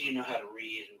 Do you know how to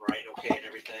read and write okay and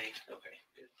everything? Okay,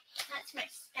 good. Not so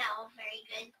much spell very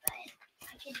good, but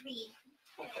I could read.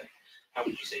 Okay. How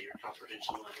would you say your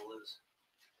comprehension level is?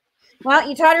 Well,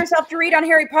 you taught herself to read on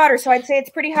Harry Potter, so I'd say it's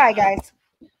pretty high, guys.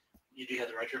 You do have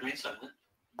the right to remain silent.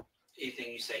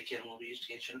 Anything you say can will be used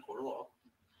against you in a court of law.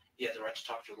 You have the right to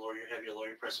talk to a lawyer, have your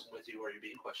lawyer present with you, or you're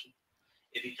being questioned.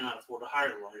 If you cannot afford to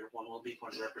hire a lawyer, one will be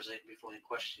going to represent you before any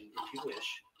question if you wish.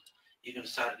 You can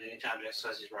decide at any time to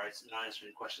exercise these rights and not answer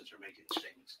any questions or make any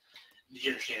statements. Did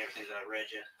you understand everything that I read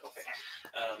you? Okay.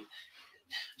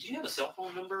 Do you have a cell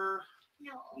phone number?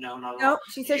 No. No, not at Nope,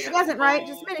 all. she says she doesn't, right?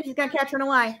 Just a minute, she's going to catch her in a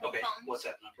lie. Okay, what's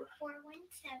that number?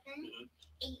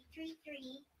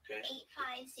 417-833-8501. Okay.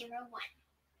 8501.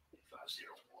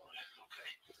 8501.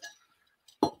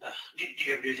 Okay. Do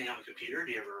you ever do anything on the computer?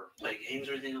 Do you ever play games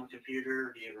or anything on the computer?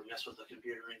 Do you ever mess with the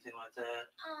computer or anything like that?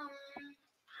 I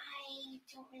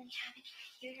don't really have a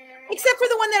computer. Except for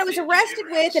the one that I was arrested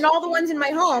with and all the ones in my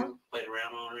home. Played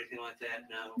around on or anything like that?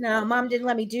 No. No, Mom didn't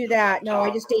let me do that. No, I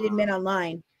just dated men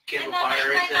online. Cable My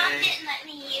fire or mom anything? didn't let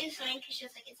me use one because she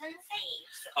was like, it's unsafe.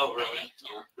 So Oh, really?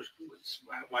 yeah.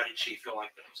 Why did she feel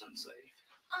like that was unsafe?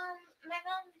 My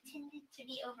mom tended to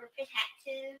be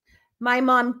overprotective. My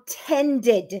mom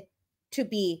tended to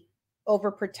be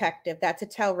Overprotective. That's a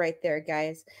tell right there,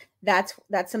 guys. That's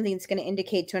something that's going to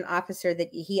indicate to an officer that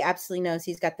he absolutely knows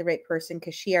he's got the right person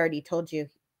because she already told you.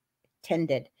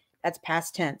 Tended. That's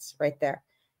past tense right there.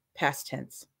 Past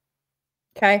tense.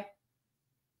 Okay.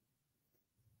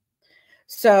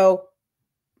 So,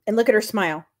 and look at her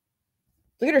smile.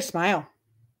 Look at her smile.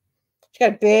 She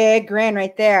got a big grin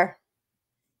right there.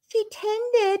 She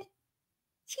tended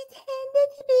to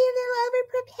be a little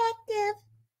overprotective.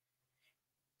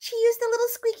 She used a little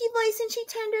squeaky voice and she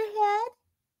turned her head.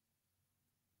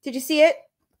 Did you see it?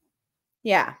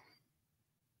 Yeah.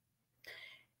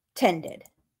 Tended.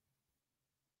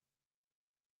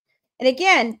 And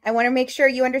again, I want to make sure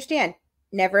you understand,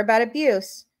 never about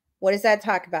abuse. What does that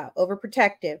talk about?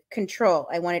 Overprotective, control.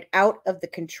 I want it out of the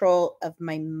control of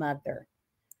my mother.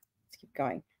 Let's keep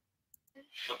going.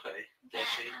 Okay.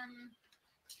 That's it.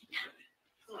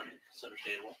 All right. That's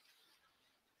understandable.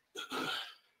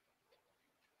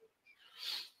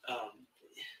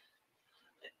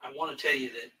 I want to tell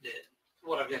you that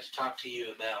what I've got to talk to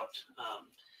you about,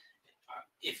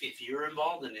 if you're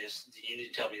involved in this, you need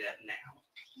to tell me that now.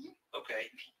 Okay?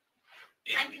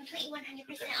 I'm completely 100%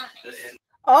 honest.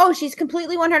 Oh, she's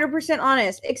completely 100%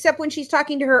 honest, except when she's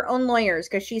talking to her own lawyers,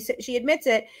 because she admits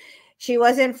it. She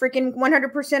wasn't freaking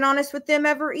 100% honest with them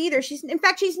ever either. In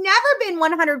fact, she's never been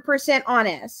 100%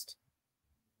 honest.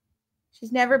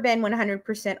 She's never been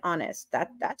 100% honest.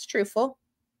 That's truthful.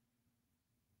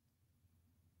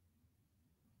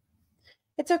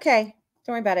 It's okay.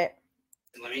 Don't worry about it.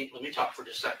 Let me talk for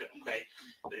just a second, okay?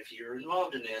 But if you're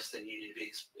involved in this, then you need to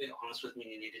be honest with me.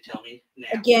 You need to tell me now.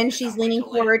 Again, she's leaning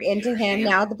forward into him.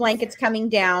 Now the blanket's coming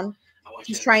down.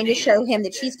 She's trying to show him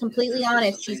that she's completely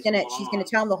honest. She's gonna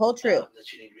tell him the whole truth.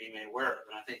 That you need to be made aware of,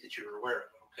 and I think that you're aware of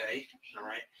it. Okay, all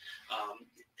right.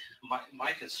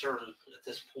 My concern at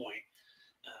this point.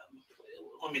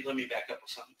 Let me back up with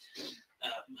something.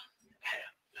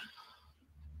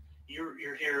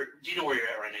 You're here. Do you know where you're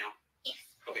at right now? Yes.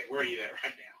 Okay, where are you at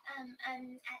right now?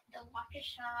 I'm at the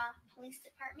Waukesha Police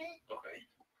Department. Okay.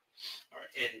 All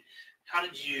right. And how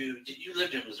did you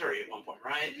lived in Missouri at one point,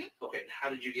 right? Mm-hmm. Okay. And how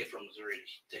did you get from Missouri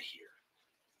to here?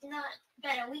 Not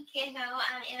about a week ago.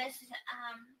 It was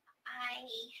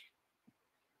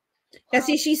Now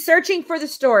see, she's searching for the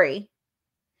story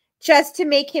just to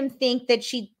make him think that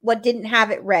she didn't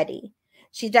have it ready.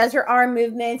 She does her arm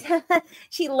movements.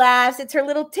 She laughs. It's her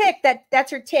little tick.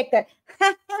 That's her tick. That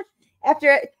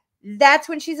after that's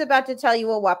when she's about to tell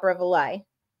you a whopper of a lie.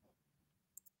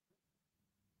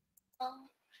 Well,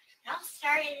 it all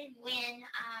started when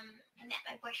I met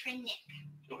my boyfriend Nick.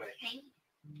 Okay.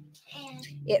 And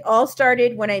it all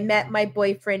started when I met my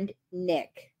boyfriend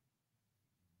Nick.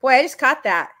 Boy, I just caught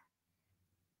that.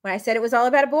 When I said it was all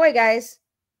about a boy, guys.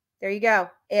 There you go.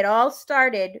 It all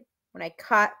started when I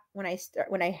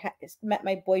met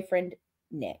my boyfriend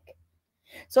Nick.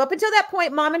 So up until that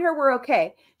point, mom and her were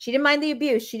okay. She didn't mind the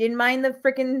abuse. She didn't mind the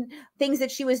freaking things that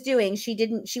she was doing.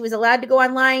 She was allowed to go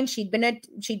online. She'd been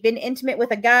intimate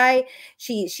with a guy.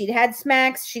 She'd had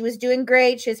smacks. She was doing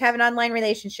great. She was having online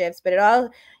relationships. But it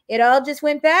all just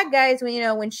went bad, guys.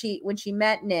 When she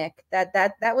met Nick,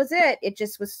 that was it. It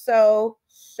just was so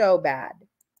bad.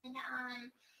 And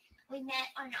we met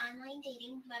on an online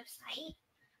dating website.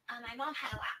 My mom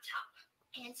had a laptop,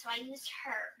 and so I used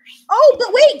hers. Oh, but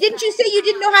wait, didn't you say you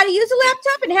didn't know how to use a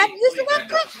laptop and hadn't used a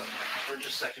laptop? For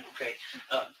just a second, okay.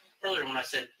 Earlier when I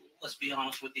said, let's be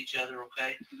honest with each other,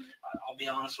 okay? I'll be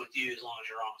honest with you as long as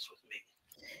you're honest with me.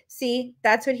 See,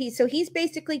 that's what he's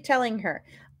basically telling her.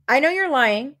 I know you're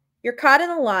lying. You're caught in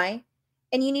a lie,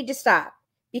 and you need to stop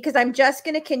because I'm just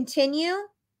going to continue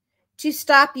to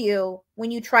stop you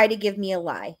when you try to give me a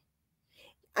lie.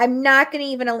 I'm not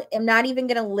even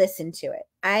going to listen to it.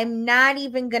 I'm not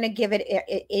even going to give it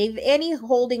any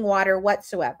holding water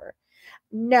whatsoever.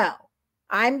 No,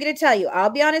 I'm going to tell you, I'll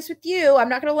be honest with you. I'm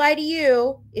not going to lie to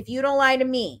you if you don't lie to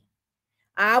me.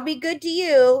 I'll be good to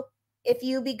you if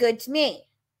you be good to me.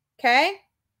 Okay?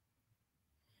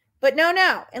 But no.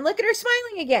 And look at her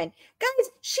smiling again. Guys,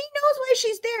 she knows why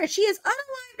she's there. She has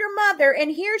unalived her mother,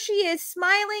 and here she is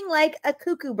smiling like a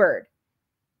cuckoo bird.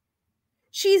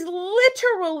 She's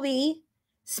literally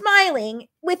smiling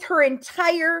with her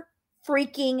entire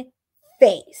freaking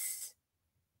face.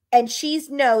 And she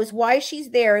knows why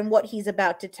she's there and what he's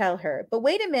about to tell her. But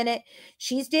wait a minute.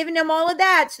 She's giving him all of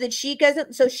that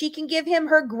so she can give him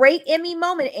her great Emmy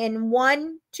moment in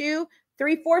 1, 2,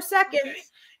 3, 4 seconds. Okay.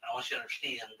 I want you to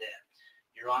understand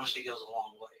that your honesty goes a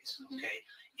long ways. Okay.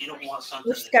 You don't want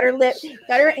something. She's got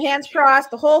her hands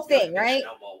crossed, the whole thing, right?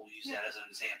 We'll use that as an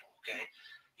example. Okay.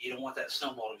 you don't want that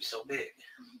snowball to be so big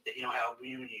that you know how when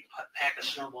you pack a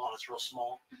snowball and it's real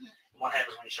small, what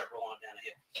happens when you start rolling it down a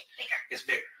hill? It's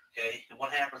bigger, okay? And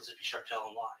what happens if you start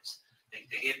telling lies? They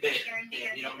get big.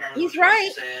 And you don't remember He's which ones right.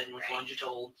 you said and which ones you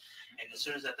told. And as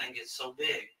soon as that thing gets so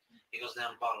big, it goes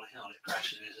down the bottom of the hill and it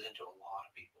crashes into a lot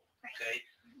of people, okay?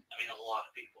 I mean, a lot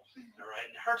of people, all right?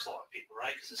 And it hurts a lot of people,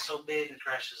 right? Because it's so big and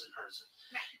crashes and hurts it.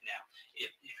 Now,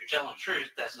 if you're telling the truth,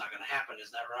 that's not going to happen.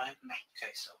 Isn't that right?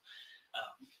 Okay, so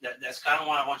that's kind of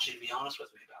why I want you to be honest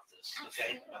with me about this,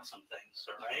 okay? About some things,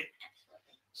 all right?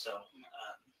 So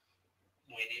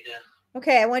we need to...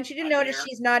 Okay, I want you to Right notice here.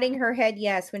 she's nodding her head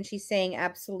yes when she's saying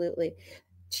absolutely.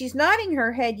 She's nodding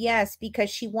her head yes because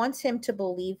she wants him to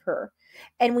believe her.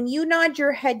 And when you nod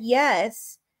your head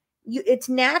yes, it's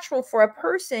natural for a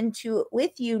person to,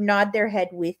 with you, nod their head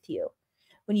with you.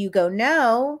 When you go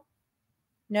no,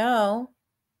 no,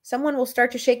 someone will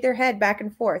start to shake their head back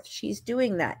and forth. She's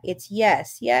doing that. It's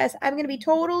yes, yes. I'm going to be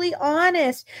totally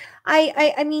honest.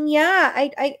 I mean, yeah.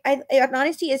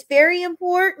 Honesty is very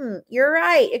important. You're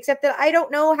right. Except that I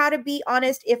don't know how to be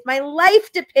honest if my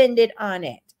life depended on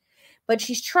it. But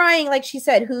she's trying, like she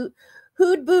said,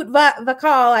 Hood Boot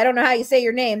Vakal. I don't know how you say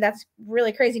your name. That's a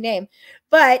really crazy name.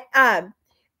 But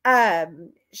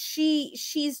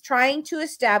she's trying to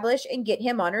establish and get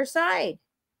him on her side.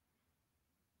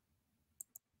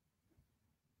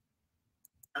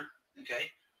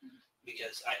 Okay,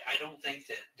 because I don't think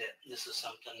that this is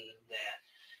something that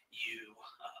you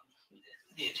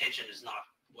the intention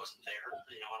wasn't there.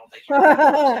 You know, I don't think you're a good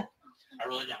person. I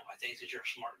really don't. I think that you're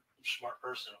a smart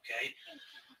person. Okay,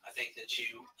 I think that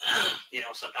you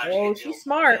sometimes you get she's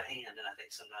smart. Hand, and I think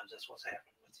sometimes that's what's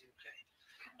happening with you. Okay,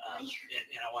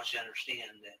 and I want you to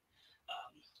understand that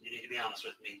you need to be honest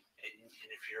with me, and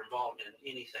if you're involved in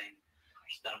anything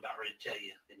that I'm about ready to tell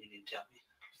you, then you need to tell me.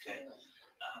 Okay.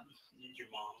 Your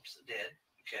mom's dead.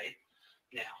 Okay.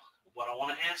 Now, what I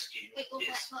want to ask you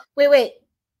is...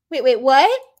 Wait,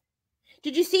 what?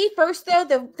 Did you see first, though,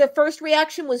 the first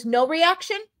reaction was no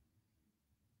reaction?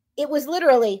 It was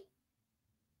literally.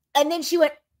 And then she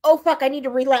went, oh, fuck, I need to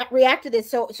react to this.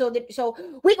 So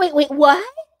wait, what?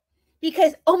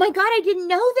 Because, oh, my God, I didn't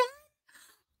know that.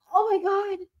 Oh, my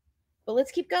God. But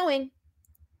let's keep going.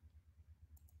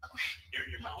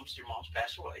 Your mom's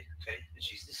passed away. Okay. And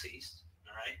she's deceased.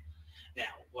 All right.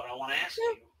 Now, what I want to ask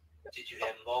you, did you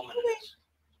have involvement in this?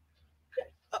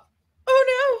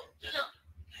 Oh, no.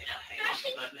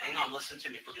 Hang on. Listen to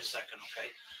me for just a second,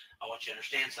 okay? I want you to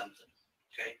understand something,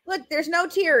 okay? Look, there's no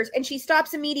tears, and she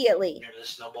stops immediately. Remember the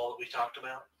snowball that we talked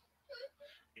about?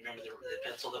 You remember the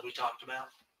pencil that we talked about?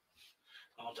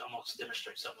 I'm going to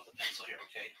demonstrate something with a pencil here,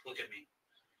 okay? Look at me.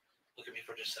 Look at me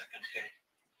for just a second, okay?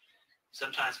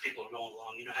 Sometimes people are going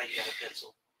along. You know how you got a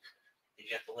pencil? You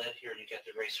got the lead here, and you got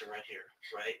the eraser right here,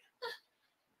 right?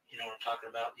 You know what I'm talking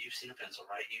about? You've seen a pencil,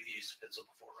 right? You've used a pencil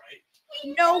before, right?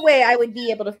 No way I would be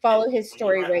able to follow his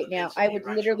story right now. I would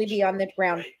literally be on the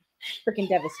ground, freaking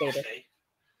devastated. Okay.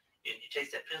 And you take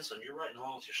that pencil and you're writing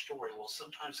along with your story. Well,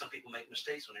 sometimes some people make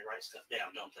mistakes when they write stuff down,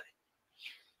 don't they?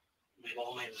 We've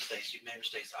all made mistakes. You've made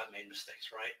mistakes. I've made mistakes,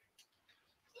 right?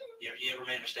 You ever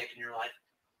made a mistake in your life?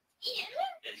 Yeah.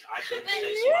 And I've made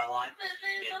mistakes in my life.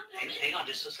 And hang on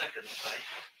just a second, okay?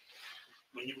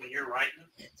 When you're writing.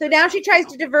 So now she tries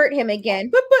to divert him again.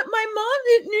 But my mom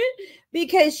didn't,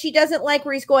 because she doesn't like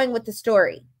where he's going with the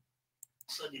story. All of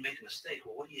a sudden you make a mistake.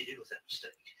 Well, what do you do with that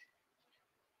mistake?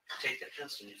 You take that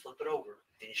pencil and you flip it over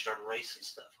and you start erasing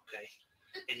stuff, okay?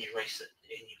 And you erase it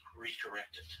and you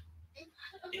recorrect it.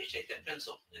 And you take that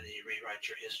pencil and then you rewrite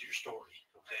your story,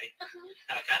 okay?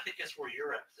 And I kind of think that's where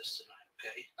you're at with this tonight,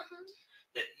 okay?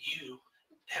 That you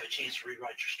have a chance to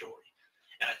rewrite your story.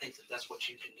 And I think that's what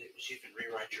you can do, is you can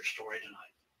rewrite your story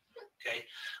tonight, okay?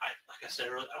 Like I said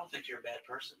earlier, I don't think you're a bad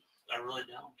person. I really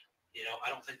don't. You know,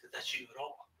 I don't think that that's you at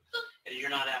all. And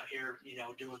you're not out here,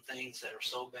 doing things that are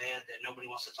so bad that nobody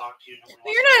wants to talk to you.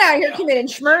 You're not out here committing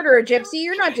murder, Gypsy.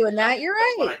 You're not doing that. You're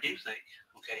right. What I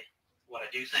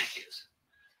do think, is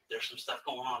there's some stuff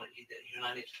going on that you and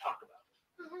I need to talk about.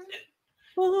 And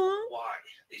why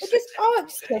these things happen,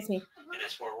 excuse me. And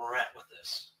that's where we're at with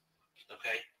this,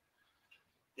 okay?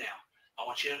 Now, I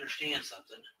want you to understand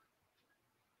something,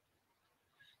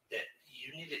 that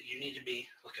you need to be,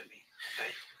 look at me,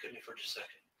 okay? Look at me for just a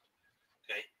second,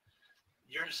 okay?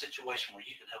 You're in a situation where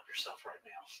you can help yourself right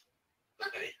now,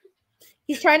 okay?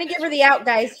 He's trying to give her the out,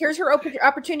 guys. Here's her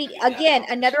opportunity. Again,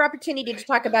 another opportunity to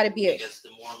talk about abuse. Because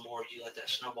the more and more you let that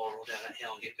snowball roll down that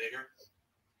hill and get bigger,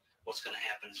 what's going to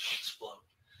happen is it's going to explode.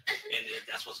 And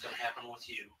that's what's going to happen with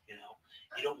you,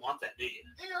 You don't want that, do you?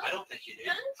 I don't think you do.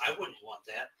 I wouldn't want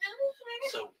that.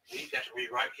 So we've got to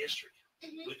rewrite history,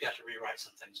 we've got to rewrite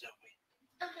some things, don't we?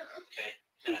 Uh-huh. Okay.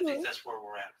 And I think that's where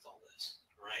we're at with all this,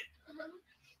 right? Uh-huh.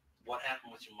 What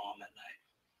happened with your mom that night?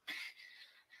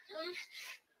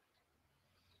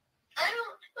 I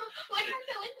don't know what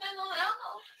happened with my mom at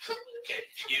all. Okay,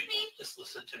 you just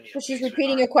listen to me. So she's okay,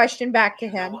 repeating a sweetheart? question back to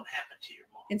You know him what happened to your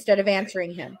mom instead of okay?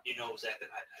 answering him. You know exactly.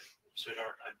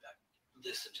 Sweetheart,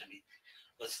 listen to me.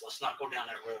 Let's not go down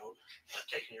that road of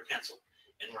taking your pencil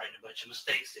and writing a bunch of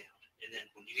mistakes down. And then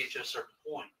when you get to a certain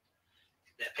point,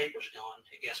 that paper's gone.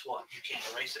 And guess what? You can't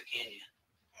erase it, can you?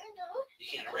 No. You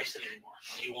can't erase it anymore.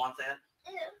 Do you want that?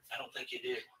 No. I don't think you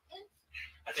do.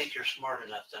 I think you're smart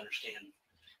enough to understand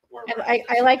where And we're I at with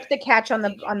this, like okay? the catch on I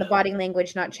the think you know. body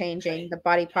language not changing, Okay. the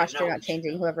body I posture know not that you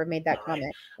changing. know. Whoever made that All right.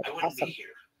 comment, I that's wouldn't awesome. be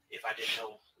here if I didn't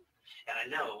know. And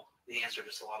I know the answer to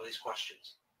a lot of these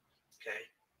questions. Okay.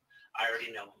 I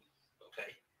already know them.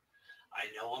 Okay. I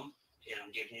know them, and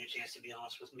I'm giving you a chance to be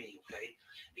honest with me. Okay.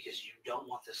 Because you don't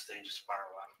want this thing to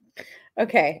spiral out.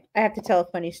 Okay, I have to tell a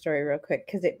funny story real quick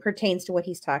because it pertains to what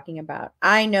he's talking about.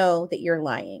 I know that you're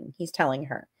lying. He's telling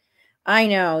her. I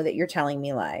know that you're telling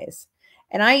me lies.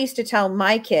 And I used to tell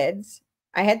my kids,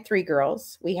 I had 3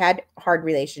 girls. We had hard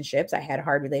relationships. I had a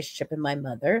hard relationship with my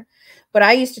mother. But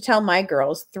I used to tell my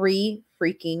girls 3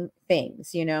 freaking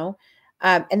things, you know?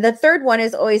 And the third one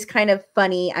is always kind of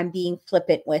funny. I'm being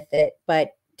flippant with it,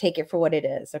 but take it for what it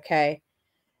is, okay?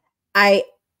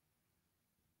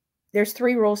 There's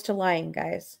 3 rules to lying,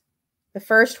 guys. The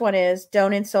first one is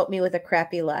don't insult me with a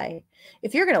crappy lie.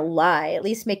 If you're going to lie, at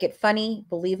least make it funny,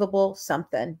 believable,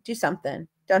 something. Do something.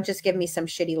 Don't just give me some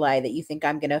shitty lie that you think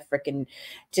I'm going to freaking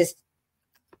just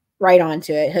right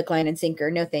onto it, hook, line, and sinker.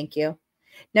 No, thank you.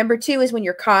 Number 2 is when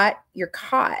you're caught,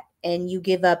 and you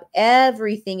give up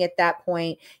everything at that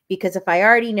point, because if I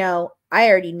already know, I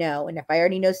already know. And if I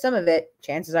already know some of it,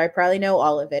 chances are I probably know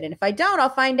all of it. And if I don't, I'll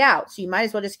find out. So you might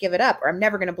as well just give it up, or I'm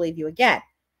never going to believe you again.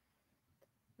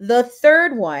 The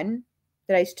third one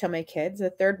that I used to tell my kids,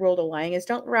 the third rule to lying is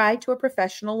don't lie to a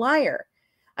professional liar.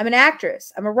 I'm an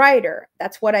actress. I'm a writer.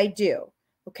 That's what I do.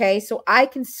 Okay. So I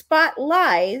can spot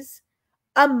lies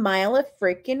a mile a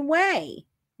freaking way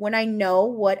when I know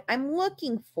what I'm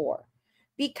looking for,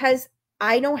 because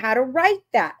I know how to write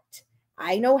that.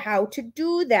 I know how to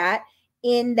do that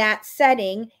in that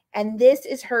setting. And this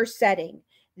is her setting.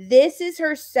 This is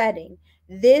her setting.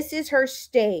 This is her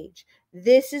stage.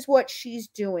 This is what she's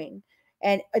doing.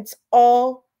 And it's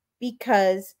all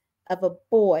because of a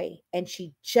boy. And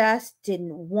she just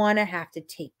didn't want to have to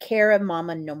take care of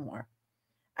mama no more.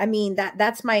 I mean,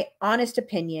 that's my honest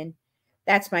opinion.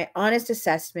 That's my honest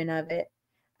assessment of it.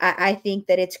 I think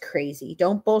that it's crazy.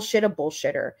 Don't bullshit a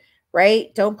bullshitter,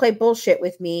 right? Don't play bullshit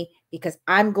with me because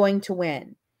I'm going to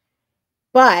win.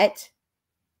 But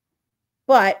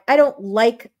I don't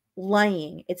like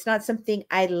lying. It's not something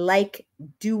I like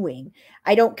doing.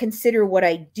 I don't consider what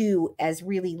I do as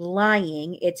really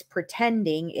lying. It's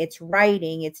pretending, it's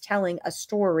writing, it's telling a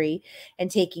story and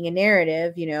taking a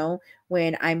narrative, you know,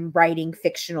 when I'm writing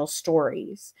fictional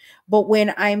stories. But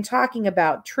when I'm talking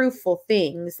about truthful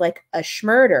things like a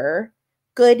schmurder,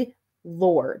 good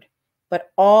Lord.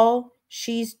 But all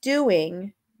she's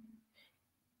doing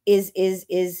is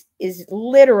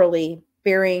literally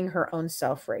burying her own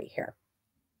self right here.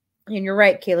 And you're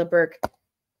right, Kayla Burke.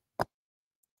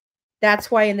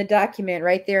 That's why in the document,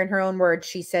 right there in her own words,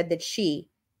 she said that she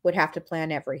would have to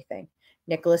plan everything.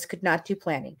 Nicholas could not do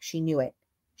planning. She knew it.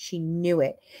 She knew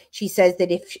it. She says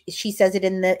that if she says it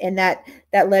in that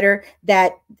letter,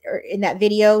 that, or in that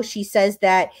video, she says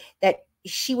that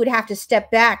she would have to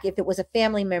step back if it was a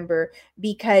family member,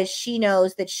 because she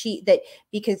knows that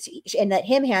and let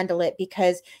him handle it,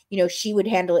 because, you know, she would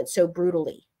handle it so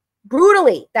brutally.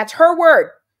 Brutally. That's her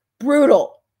word.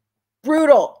 Brutal.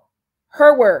 Brutal.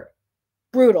 Her word.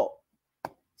 Brutal.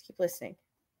 Let's keep listening.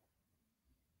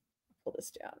 Pull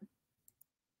this down.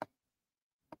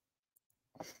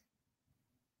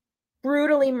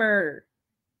 Brutally murdered.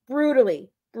 Brutally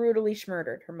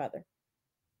murdered her mother.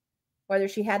 Whether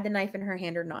she had the knife in her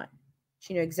hand or not.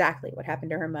 She knew exactly what happened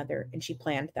to her mother, and she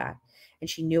planned that. And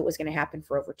she knew it was going to happen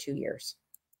for over 2 years.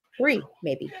 3,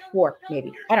 maybe. 4,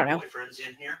 maybe. I don't know. Your boyfriend's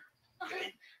in here.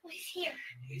 Okay. He's here.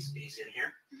 He's in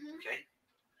here. Okay.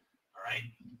 All right.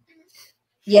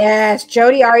 Yes,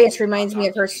 Jodi Arias reminds me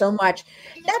of her so much.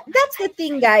 That's the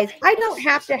thing, guys. I don't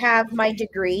have to have my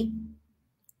degree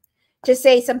to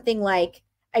say something like,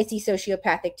 I see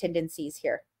sociopathic tendencies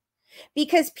here.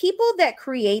 Because people that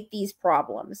create these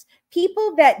problems,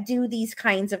 people that do these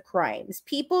kinds of crimes,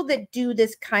 people that do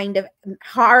this kind of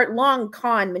hard, long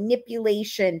con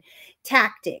manipulation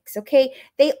tactics, okay,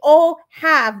 they all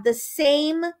have the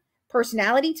same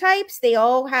personality types. They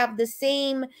all have the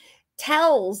same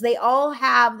tells. They all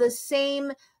have the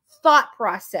same thought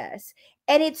process.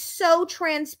 And it's so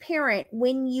transparent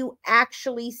when you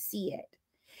actually see it.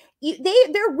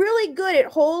 They're really good at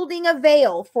holding a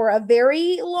veil for a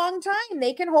very long time.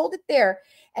 They can hold it there.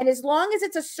 And as long as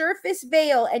it's a surface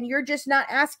veil and you're just not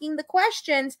asking the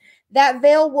questions, that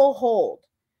veil will hold.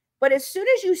 But as soon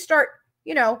as you start,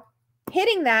 you know,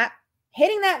 hitting that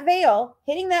veil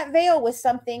with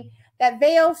something, that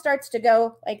veil starts to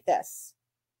go like this,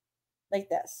 like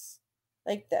this,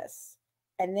 like this.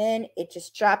 And then it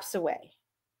just drops away.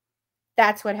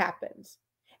 That's what happens.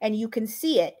 And you can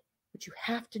see it, but you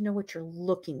have to know what you're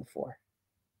looking for.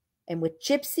 And with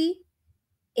Gypsy,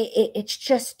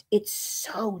 it's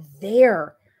so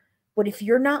there. But if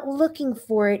you're not looking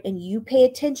for it and you pay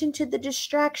attention to the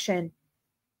distraction,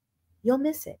 you'll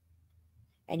miss it.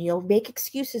 And you'll make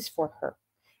excuses for her,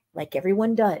 like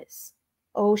everyone does.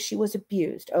 Oh, she was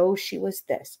abused. Oh, she was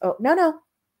this. Oh, no.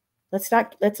 Let's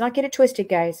not get it twisted,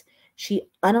 guys. She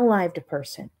unalived a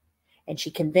person, and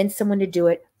she convinced someone to do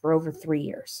it for over 3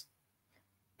 years.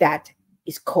 That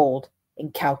is cold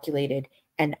and calculated,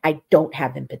 and I don't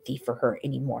have empathy for her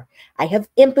anymore. I have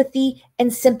empathy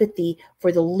and sympathy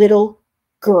for the little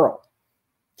girl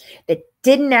that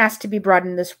didn't ask to be brought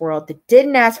in this world, that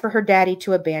didn't ask for her daddy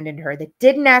to abandon her, that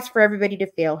didn't ask for everybody to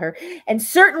fail her, and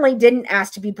certainly didn't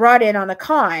ask to be brought in on a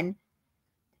con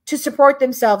to support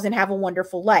themselves and have a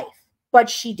wonderful life. But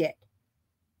she did.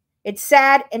 It's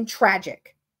sad and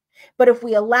tragic. But if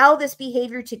we allow this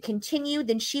behavior to continue,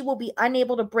 then she will be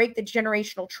unable to break the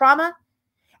generational trauma,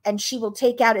 and she will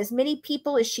take out as many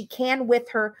people as she can with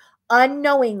her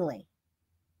unknowingly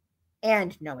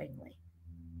and knowingly.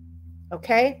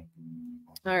 Okay?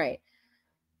 All right.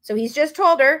 So he's just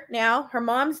told her now her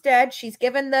mom's dead. She's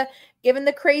given the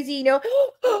crazy, you know,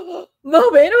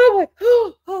 moment.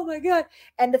 Oh my God.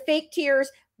 And the fake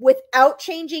tears without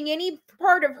changing any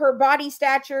part of her body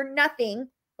stature, nothing.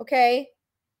 Okay.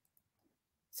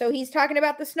 So he's talking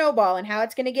about the snowball and how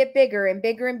it's going to get bigger and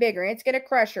bigger and bigger. And it's going to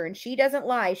crush her. And she doesn't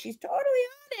lie. She's totally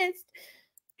honest.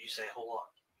 You say a whole lot.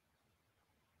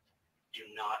 Do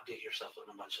not dig yourself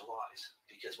in a bunch of lies,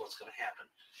 because what's going to happen,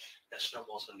 that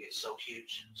snowball's going to get so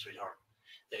huge, sweetheart,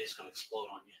 that it's going to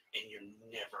explode on you, and you're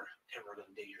never, ever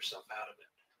going to dig yourself out of it.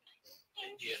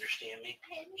 Do you understand me?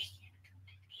 I understand.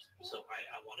 So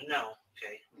I want to know,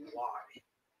 okay, why?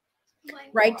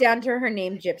 Write down to her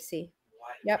name, Gypsy.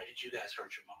 Why did you guys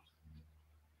hurt your mom?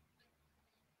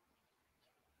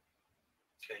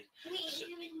 Okay. So,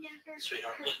 You would never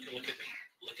sweetheart, hurt look at me.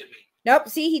 Look at me. Nope.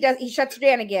 See, he shuts her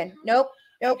down again. Nope.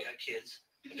 I got kids.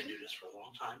 I've been doing this for a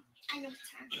long time. I know, sir.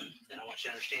 And I want you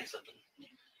to understand something.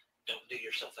 Don't dig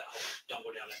yourself that hole. Don't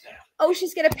go down that path. Oh,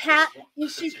 she's going to pat.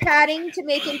 She's patting to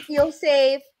make him feel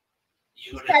safe.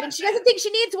 She's patting. She doesn't think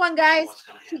she needs one, guys.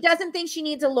 She doesn't think she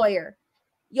needs a lawyer.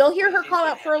 You'll hear her call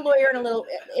out for a lawyer in a little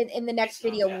in the next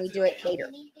video when we do it later.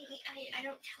 I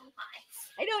don't tell lies.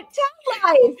 I don't tell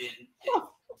lies.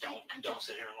 Don't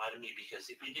sit here and lie to me, because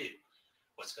if you do,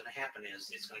 what's going to happen is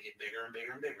it's going to get bigger and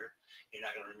bigger and bigger. You're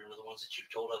not going to remember the ones that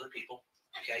you've told other people,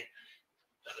 okay?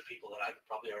 Other people that I've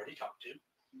probably already talked to.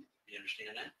 You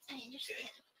understand that? I understand.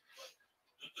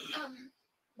 Okay.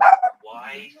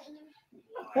 Why?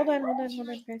 Hold on, guys.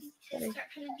 Sorry.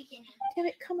 Start from the beginning. Damn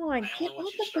it, come on. Get off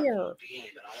of here.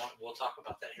 We'll talk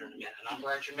about that here in a minute. And I'm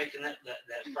glad you're making that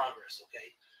progress, okay?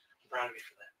 I'm proud of you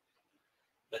for that.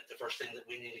 But the first thing that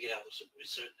we need to get out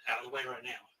of the way right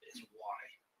now is why.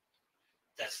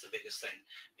 That's the biggest thing.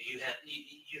 You've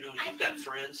got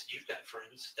friends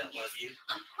that love you.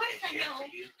 Of course and care I know.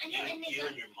 for you. I know. You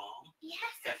and your mom Yes.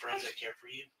 have friends that care for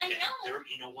you. I know.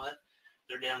 You know what?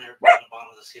 They're down there on the bottom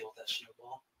of this hill with that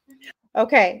snowball.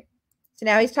 Okay. So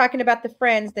now he's talking about the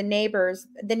friends, the neighbors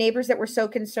that were so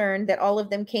concerned that all of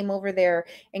them came over there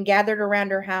and gathered around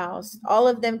her house. All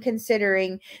of them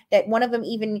considering that one of them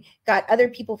even got other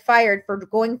people fired for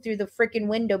going through the freaking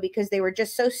window because they were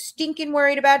just so stinking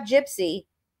worried about Gypsy.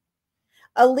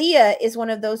 Aaliyah is one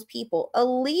of those people.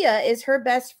 Aaliyah is her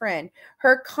best friend,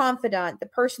 her confidant, the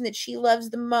person that she loves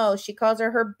the most. She calls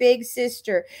her big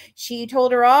sister. She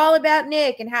told her all about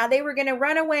Nick and how they were going to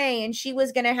run away and she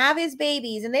was going to have his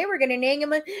babies and they were going to name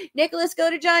him Nicholas Go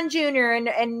to John Jr.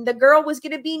 And the girl was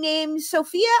going to be named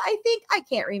Sophia, I think. I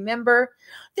can't remember.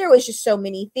 There was just so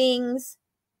many things.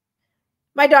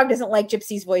 My dog doesn't like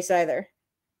Gypsy's voice either.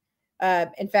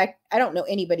 In fact, I don't know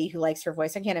anybody who likes her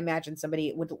voice. I can't imagine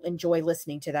somebody would enjoy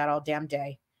listening to that all damn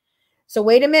day. So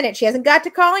wait a minute. She hasn't got to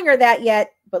calling her that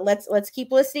yet, but let's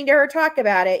keep listening to her talk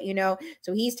about it, you know.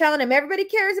 So he's telling him, everybody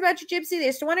cares about you, Gypsy. They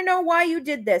just want to know why you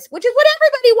did this, which is what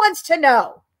everybody wants to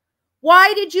know.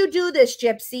 Why did you do this,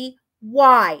 Gypsy?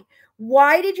 Why?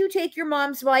 Why did you take your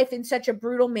mom's life in such a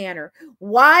brutal manner?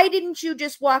 Why didn't you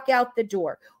just walk out the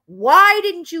door? Why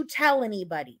didn't you tell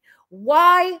anybody?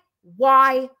 Why?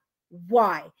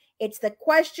 It's the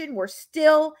question we're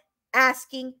still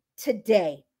asking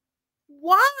today.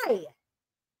 Why?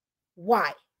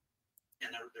 Why?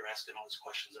 And they're asking all these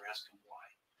questions. They're asking why.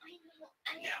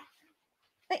 Yeah.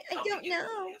 I don't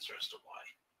know. An answer as to why.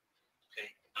 Okay.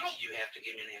 You have to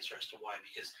give me an answer as to why,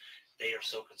 because they are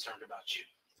so concerned about you.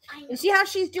 You see how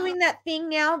she's doing that thing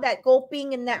now, that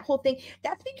gulping and that whole thing?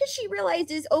 That's because she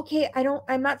realizes, okay,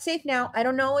 I'm not safe now. I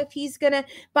don't know if he's gonna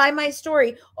buy my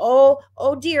story. Oh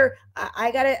dear,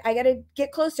 I gotta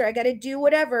get closer. I gotta do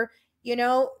whatever. You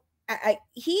know,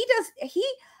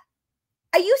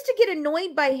 I used to get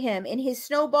annoyed by him and his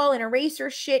snowball and eraser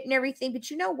shit and everything.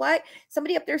 But you know what?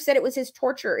 Somebody up there said it was his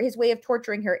way of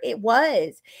torturing her. It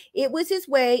was his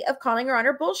way of calling her on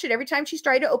her bullshit. Every time she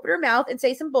tried to open her mouth and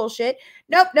say some bullshit.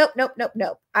 Nope.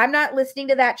 I'm not listening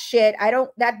to that shit.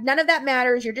 None of that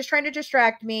matters. You're just trying to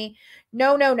distract me.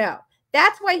 No.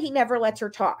 That's why he never lets her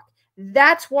talk.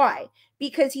 That's why,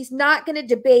 because he's not going to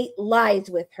debate lies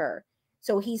with her.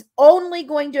 So he's only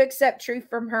going to accept truth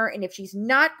from her. And if she's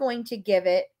not going to give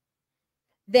it,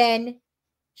 then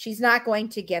she's not going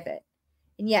to give it.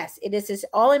 And yes, it is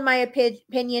all in my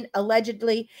opinion,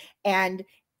 allegedly, and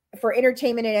for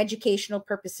entertainment and educational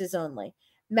purposes only.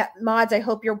 Mods, I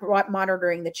hope you're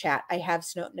monitoring the chat. I have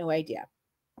no idea.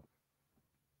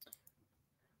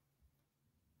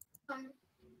 I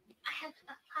have a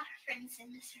lot of friends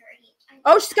in Missouri.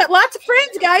 Oh, she's got lots of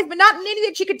friends, guys, but not any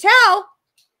that she could tell.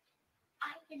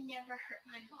 I would never hurt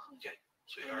my mom. Okay,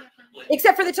 sweetheart.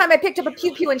 Except for the time I picked up a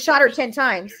pew and shot her 10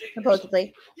 times,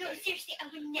 supposedly. No, seriously, I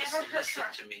would never hurt her.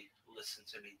 Listen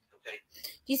to me, okay?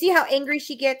 Do you see how angry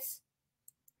she gets?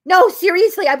 No,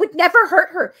 seriously, I would never hurt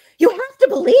her. You have to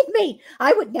believe me.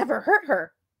 I would never hurt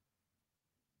her.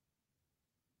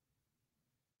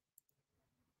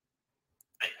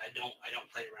 I don't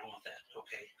play around with that,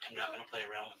 okay? I'm not going to play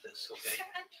around with this, okay? Sir,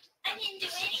 I didn't do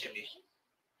anything.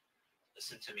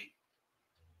 Listen to me.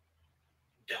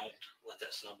 Don't let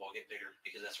that snowball get bigger,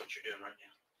 because that's what you're doing right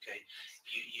now, okay?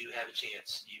 You have a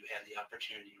chance. You have the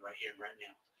opportunity right here, right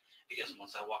now. Because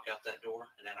once I walk out that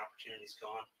door and that opportunity's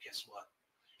gone, guess what?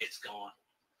 It's gone.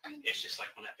 It's just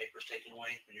like when that paper's taken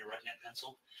away, when you're writing that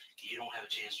pencil, you don't have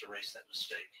a chance to erase that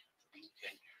mistake,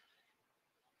 okay?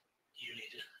 You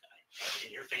need to,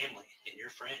 in your family, in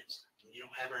your friends, you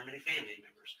don't have very many family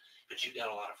members, but you've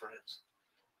got a lot of friends.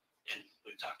 And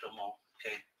we've talked to them all,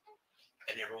 okay?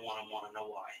 And every one of them want to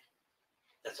know why.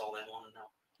 That's all they want to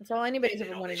know. That's all anybody's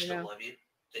ever wanted to know. They still love you.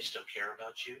 They still care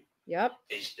about you. Yep.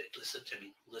 Listen to me.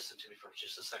 Listen to me for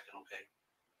just a second, okay?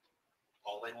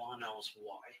 All they want to know is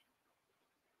why.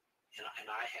 And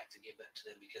I have to give that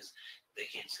to them because they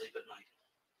can't sleep at night.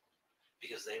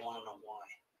 Because they want to know why.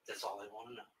 That's all they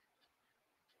want to know.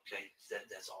 Okay?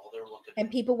 That's all they're looking for. And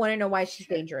people want to know why she's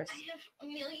dangerous. I have a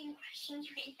million questions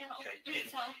right now. Okay. And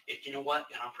if you know what?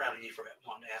 And I'm proud of you for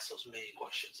wanting to ask those million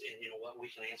questions. And you know what? We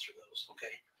can answer those,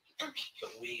 okay? Okay.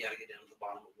 But we got to get down to the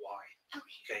bottom of why.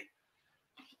 Okay.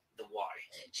 The why.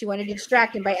 She wanted to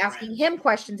distract him by asking him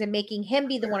questions and making him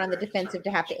be the one on the defensive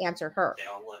to have to answer her. They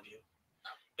all love you.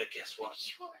 But guess what?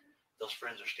 Sure. Those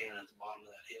friends are standing at the bottom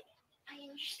of that hill. I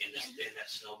understand. And that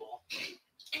snowball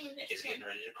I understand. is getting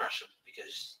ready to crush them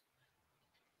because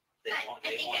they want to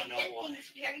know why. I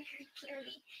think very, very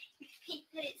clearly. You think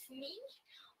that it's me?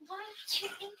 Why would you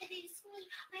think that it's me?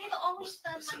 I have always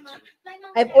loved my mom.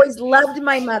 I've always loved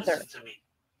my mother, Listen to me.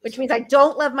 which means I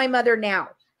don't love my mother now.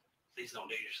 Please don't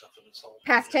dig yourself in this hole.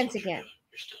 Past tense again.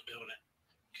 You're still doing it.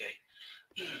 Okay.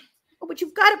 Oh, but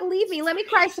you've got to believe me. Let me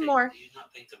cry some more. Do you not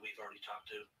think that we've already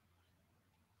talked to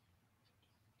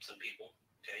some people?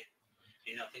 Okay.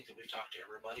 Do you not think that we've talked to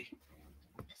everybody?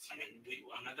 I mean,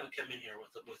 I'm not going to come in here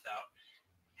without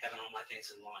having all my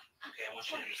things in line. Okay, I want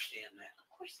you to understand that. Of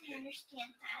course, I understand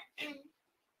that. And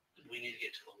we need to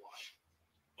get to the why.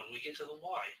 When we get to the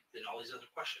why, then all these other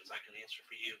questions I can answer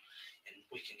for you, and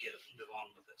we can move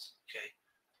on with this. Okay.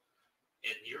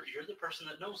 And you're the person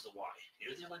that knows the why.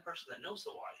 You're the only person that knows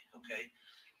the why, okay?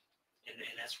 And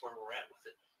that's where we're at with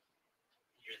it.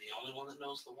 You're the only one that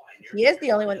knows the why. He is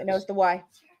the only one that knows the why.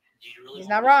 Do you really He's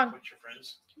want not wrong. To support your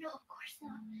friends? no, of course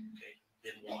not. Okay,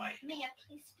 then why? May I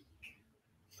please speak?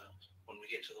 Well, when we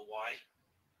get to the why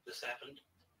this happened?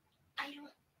 I don't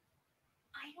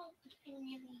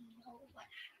even really know what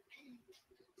happened.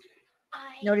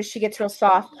 Notice she gets real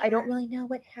soft. I don't really know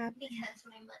what happened. Because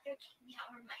my mother kicked me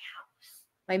out of my house.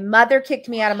 My mother kicked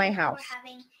me out of my house. We're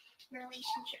having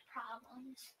relationship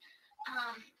problems.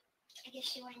 guess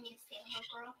she wanted me to stay a little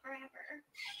girl forever.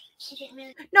 She didn't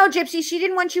really. No, Gypsy, she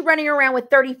didn't want you running around with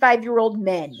 35-year-old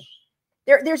men.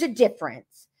 There's a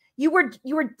difference. You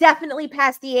were definitely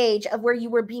past the age of where you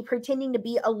were pretending to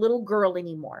be a little girl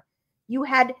anymore. You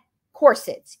had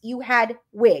corsets, you had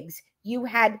wigs, you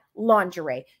had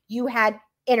lingerie, you had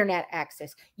internet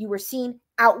access. You were seen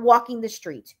out walking the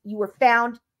streets. You were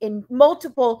found in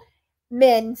multiple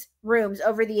men's rooms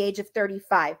over the age of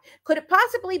 35. Could it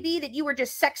possibly be that you were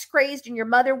just sex crazed and your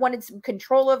mother wanted some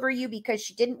control over you because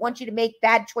she didn't want you to make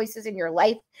bad choices in your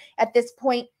life at this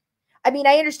point? I mean,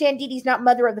 I understand Dee Dee's not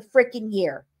mother of the freaking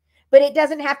year, but it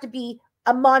doesn't have to be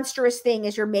a monstrous thing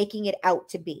as you're making it out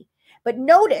to be. But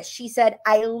notice she said,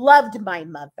 I loved my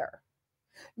mother.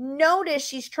 Notice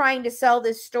she's trying to sell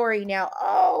this story now.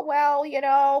 Oh, well,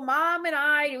 mom and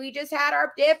I, we just had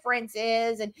our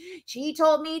differences and she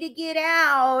told me to get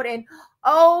out and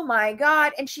oh my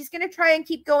God. And she's going to try and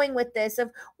keep going with this of,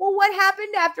 well, what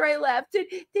happened after I left?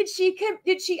 Did she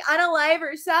unalive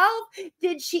herself?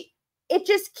 It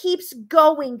just keeps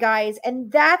going, guys.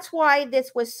 And that's why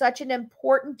this was such an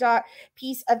important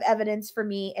piece of evidence for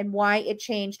me and why it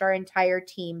changed our entire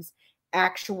team's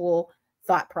actual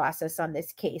thought process on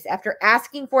this case. After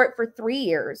asking for it for 3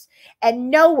 years and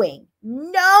knowing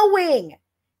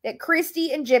that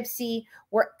Christy and Gypsy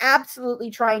were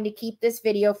absolutely trying to keep this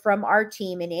video from our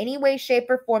team in any way, shape,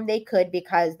 or form they could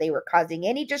because they were causing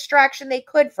any distraction they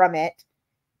could from it,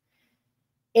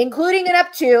 including it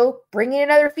up to bringing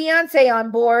another fiance on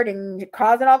board and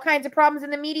causing all kinds of problems in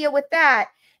the media with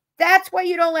that. That's why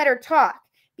you don't let her talk.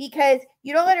 Because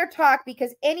you don't let her talk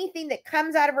because anything that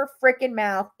comes out of her freaking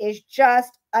mouth is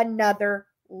just another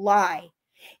lie.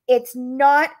 It's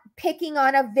not picking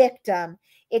on a victim.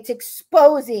 It's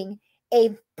exposing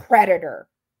a predator.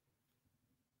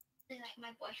 Like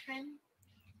my boyfriend.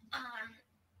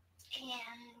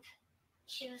 And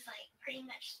she was like pretty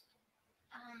much,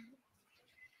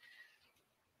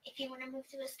 if you want to move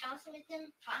to Wisconsin with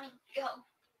him, fine, go.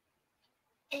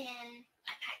 And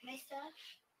I packed my stuff.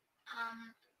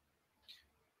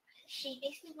 She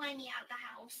basically wanted me out of the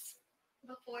house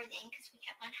before then because we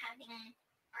kept on having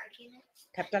arguments.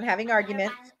 I'm not a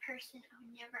violent person. I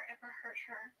would never ever hurt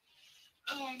her.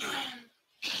 And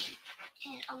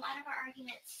a lot of our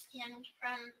arguments stemmed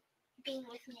from being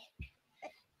with Nick.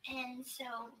 And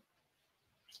so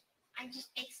I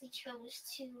just basically chose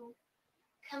to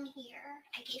come here.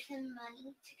 I gave him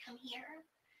money to come here.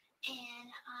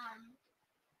 And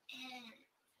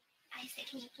I said,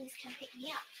 can you please come pick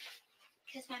me up?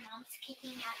 Because my mom's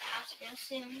kicking me out of the house real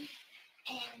soon.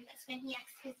 And that's when he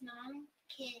asked his mom,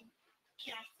 can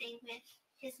I stay with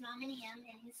his mom and him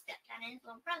and his stepdad and his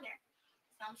little brother?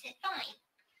 His mom said, fine.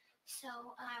 So,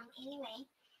 anyway,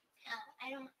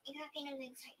 I don't exactly know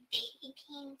the exact date he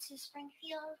came to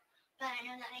Springfield, but I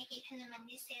know that I gave him the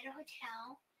money to stay at a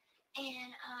hotel.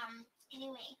 And,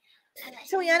 anyway.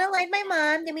 So we unaligned my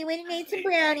mom, then we went and made some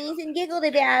brownies and giggled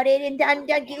about it and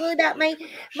giggled about my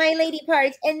lady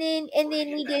parts, and then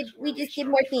we just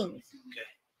did more things. Okay.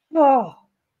 Oh.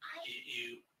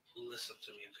 You listen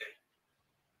to me, okay?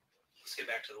 Let's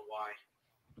get back to the why.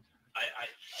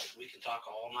 We can talk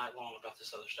all night long about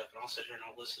this other stuff, and I'll sit here and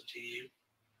I'll listen to you,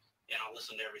 and I'll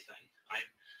listen to everything.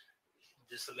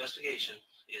 This investigation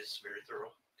is very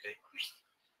thorough, okay?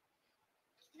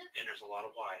 And there's a lot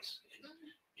of whys. And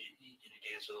you need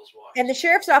to answer those whys. And the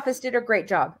sheriff's office did a great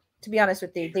job, to be honest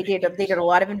with you. They did a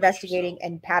lot of investigating,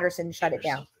 and Patterson shut it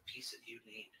down. The peace that you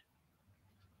need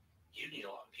a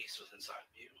lot of peace within inside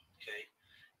of you, okay?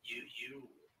 You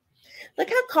look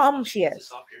how calm she is.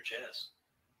 This off your chest.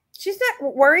 She's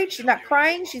not worried. She's not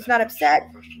crying. She's not upset.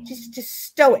 She's just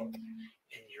stoic. And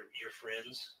your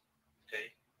friends,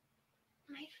 okay?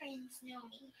 My friends know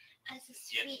me as a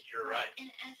sweet you're right. And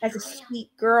as a sweet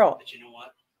girl. But you know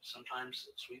what? Sometimes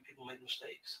sweet people make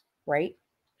mistakes. Right.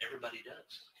 Everybody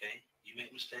does, okay? You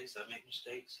make mistakes, I make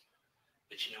mistakes.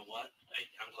 But you know what?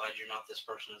 I'm glad you're not this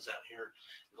person that's out here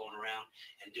going around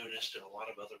and doing this to a lot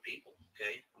of other people,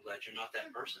 okay? I'm glad you're not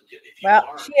that person. If you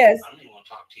are, she is. I don't even want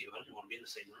to talk to you. I don't want to be in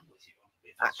the same room with you.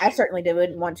 I certainly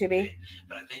wouldn't want to be. Okay?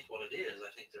 But I think what it is,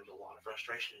 I think there's a lot of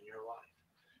frustration in your life.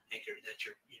 I think that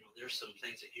there's some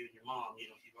things that you and your mom,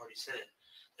 you've already said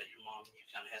that your mom, you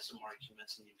kind of had some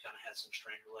arguments and you kind of had some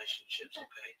strained relationships,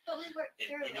 okay? But we worked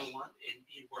through it. You know what? And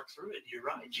you work through it. You're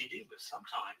right, you do. But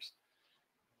sometimes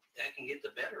that can get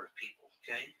the better of people,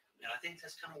 okay? And I think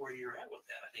that's kind of where you're at with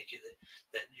that. I think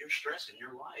that you're stressing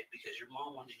your life because your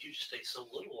mom wanted you to stay so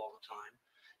little all the time.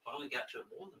 Finally got to a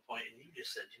boiling point, and you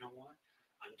just said, you know what?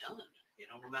 I'm done.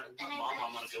 No matter what, Mom,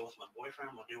 I'm going to go with my boyfriend.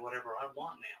 I'm going to do whatever I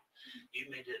want now. You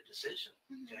made that decision,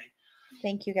 okay?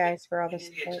 Thank you guys for all we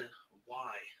this need to get to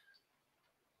why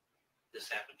this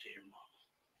happened to your mom.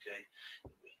 Okay.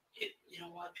 You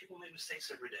know what? People make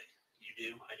mistakes every day. You do,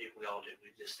 I do, we all do.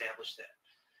 We've established that.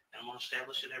 And I'm going to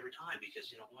establish it every time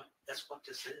because you know what? That's what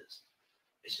this is.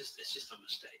 It's just a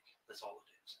mistake. That's all it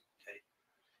is. Okay.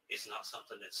 It's not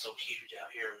something that's so huge out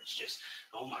here. It's just,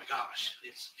 oh my gosh,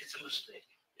 it's a mistake.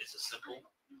 It's a simple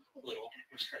little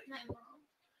mistake.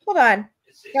 Hold on,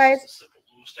 It's guys. just a simple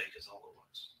mistake is all it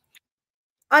was.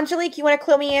 Angelique, you want to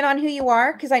clue me in on who you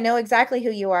are? Because I know exactly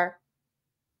who you are.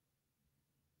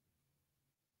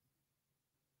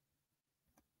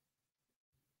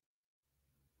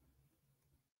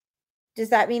 Does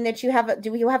that mean that you have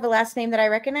do you have a last name that I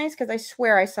recognize? Because I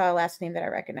swear I saw a last name that I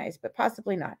recognize, but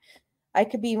possibly not. I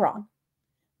could be wrong.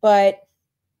 But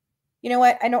you know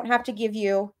what? I don't have to give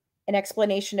you an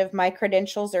explanation of my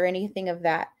credentials or anything of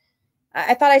that.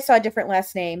 I thought I saw a different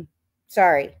last name.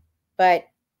 Sorry. But,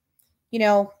 you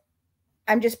know,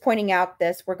 I'm just pointing out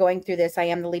this. We're going through this. I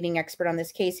am the leading expert on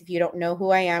this case. If you don't know who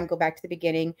I am, go back to the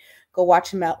beginning. Go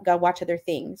watch them out. Go watch other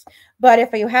things. But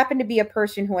if you happen to be a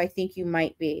person who I think you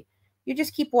might be, you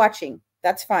just keep watching.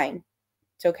 That's fine.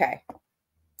 It's okay.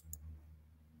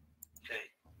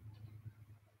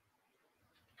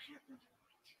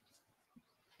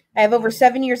 I have over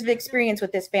 7 years of experience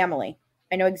with this family.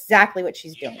 I know exactly what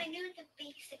she's doing. I know the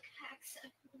basic facts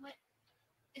of what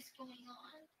is going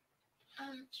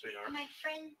on. Sweetheart. My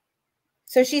friend.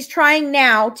 So she's trying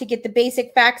now to get the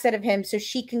basic facts out of him so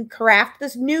she can craft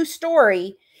this new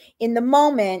story in the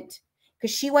moment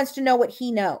because she wants to know what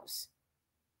he knows.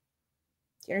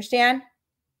 Do you understand?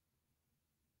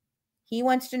 He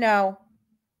wants to know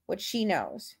what she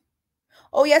knows.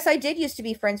 Oh, yes, I did used to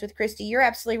be friends with Christy. You're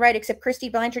absolutely right, except Christy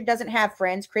Blanchard doesn't have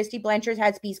friends. Christy Blanchard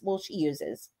has people she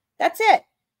uses. That's it.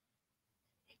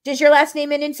 Does your last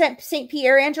name end in St.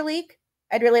 Pierre, Angelique?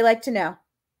 I'd really like to know.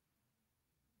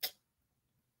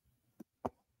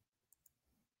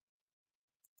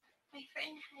 My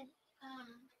friend had,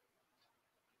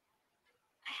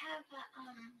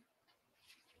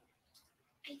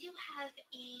 I do have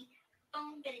a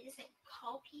phone, but it doesn't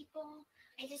call people.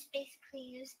 I just basically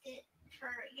used it for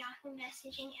Yahoo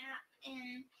messaging app,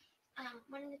 and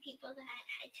one of the people that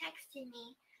had texted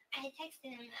me, I had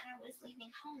texted him that I was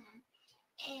leaving home,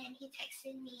 and he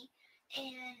texted me,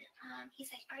 and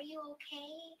he's like, "Are you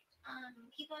okay?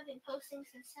 People have been posting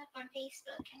some stuff on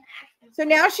Facebook," and I asked him. So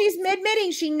now she's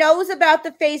admitting she knows about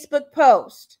the Facebook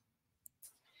post.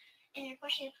 And of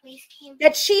course, the police came.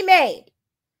 That she made.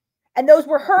 And those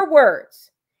were her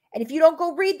words. And if you don't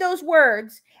go read those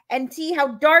words and see how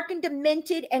dark and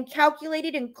demented and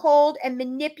calculated and cold and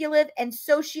manipulative and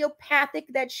sociopathic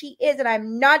that she is, and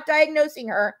I'm not diagnosing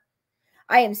her,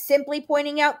 I am simply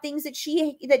pointing out things that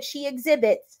she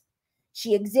exhibits.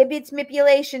 She exhibits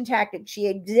manipulation tactics. She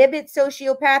exhibits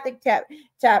sociopathic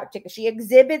tactics. She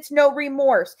exhibits no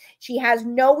remorse. She has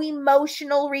no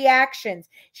emotional reactions.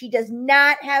 She does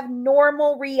not have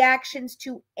normal reactions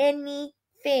to anything.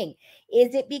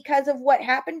 Is it because of what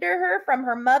happened to her from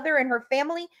her mother and her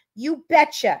family? You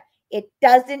betcha. It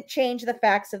doesn't change the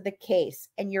facts of the case.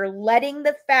 And you're letting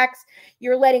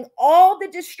all the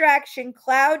distraction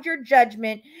cloud your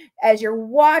judgment as you're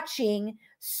watching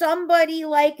somebody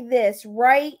like this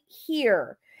right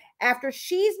here. After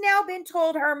she's now been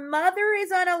told her mother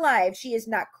is unalive, she is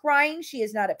not crying, she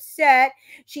is not upset,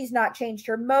 she's not changed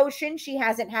her emotion, she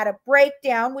hasn't had a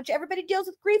breakdown, which everybody deals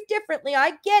with grief differently.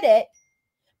 I get it.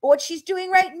 But what she's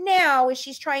doing right now is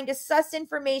she's trying to suss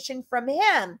information from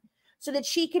him so that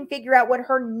she can figure out what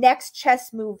her next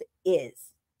chess move is.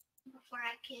 Before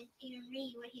I could even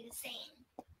read what he was saying.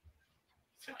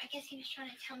 So I guess he was trying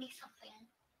to tell me something.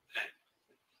 Okay.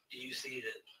 Do you see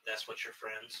that that's what your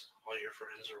friends, all your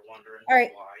friends are wondering all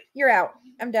right, why? You're out.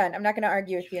 I'm done. I'm not going to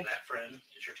argue with you. That friend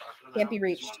that you're talking about can't be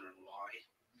reached. is wondering why.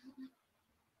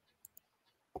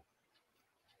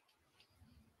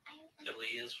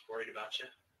 Aaliyah's worried about you?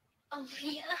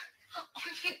 Aaliyah?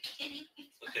 Are you kidding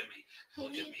me? Look at me.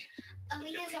 Look at me.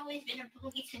 Aaliyah's always been a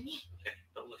bully to me. Okay,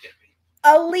 but look at me.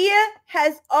 Aaliyah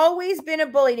has always been a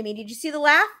bully to me. Did you see the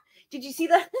laugh? Did you see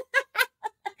the...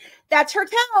 That's her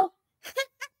towel.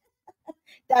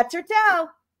 That's her towel.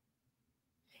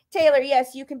 Taylor,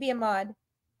 yes, you can be a mod.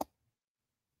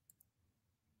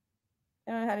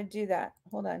 I don't know how to do that.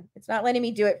 Hold on. It's not letting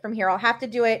me do it from here. I'll have to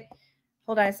do it.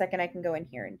 Hold on a second. I can go in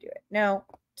here and do it. No.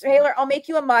 Taylor, I'll make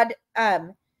you a mod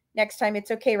next time.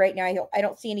 It's okay right now. I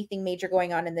don't see anything major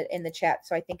going on in the chat,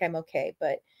 so I think I'm okay.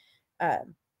 But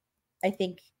I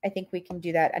think we can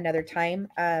do that another time.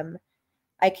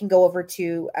 I can go over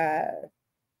to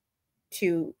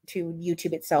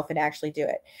YouTube itself and actually do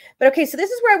it. But okay, so this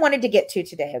is where I wanted to get to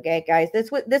today. Okay, guys,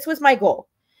 this was my goal.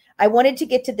 I wanted to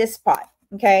get to this spot.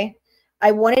 Okay,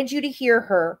 I wanted you to hear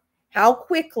her, how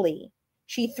quickly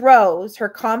she throws her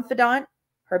confidant,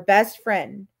 her best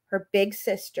friend, her big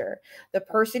sister, the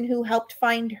person who helped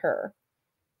find her,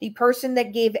 the person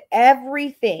that gave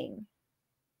everything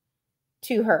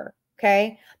to her,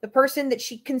 okay? The person that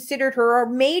she considered her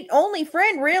only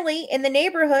friend really in the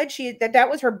neighborhood. That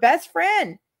was her best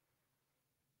friend.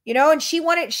 You know, and she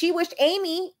wished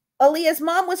Amy, Aaliyah's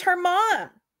mom, was her mom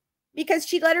because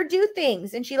she let her do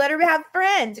things and she let her have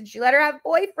friends and she let her have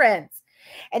boyfriends.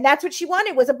 And that's what she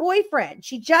wanted, was a boyfriend.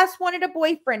 She just wanted a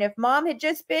boyfriend. If mom had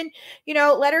just been,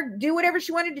 let her do whatever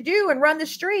she wanted to do and run the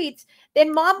streets,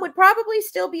 then mom would probably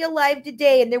still be alive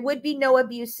today and there would be no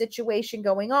abuse situation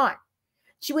going on.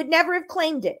 She would never have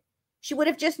claimed it. She would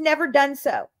have just never done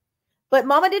so. But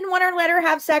mama didn't want to let her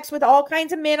have sex with all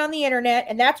kinds of men on the internet,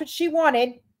 and that's what she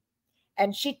wanted.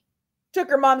 And she took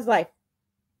her mom's life.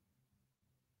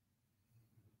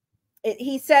 What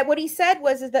he said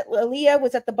was that Aaliyah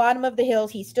was at the bottom of the hills.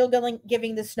 He's still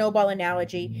giving the snowball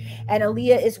analogy. And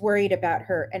Aaliyah is worried about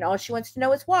her. And all she wants to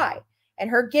know is why. And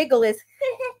her giggle is,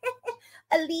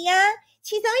 Aaliyah,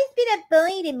 she's always been a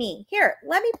bully to me. Here,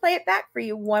 let me play it back for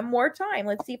you one more time.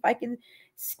 Let's see if I can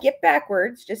skip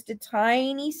backwards just a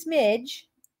tiny smidge.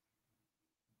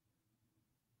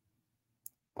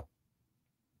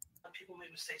 People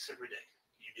make mistakes every day.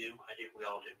 You do, I do, we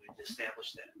all do. We've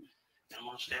established that. And I'm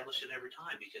going to establish it every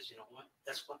time because you know what?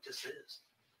 That's what this is.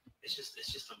 It's just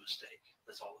a mistake.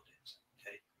 That's all it is.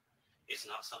 Okay? It's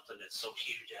not something that's so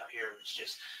huge out here. It's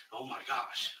just, oh my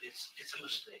gosh, it's a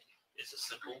mistake. It's a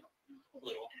simple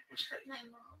little mistake.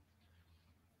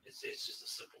 It's just a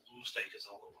simple mistake is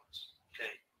all it was.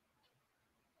 Okay?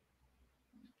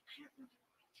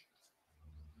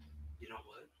 You know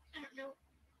what? I don't know.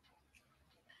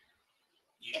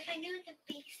 If I knew the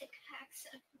basic facts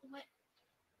of what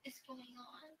is going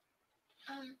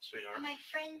on, Sweetheart. my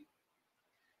friend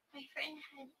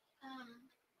had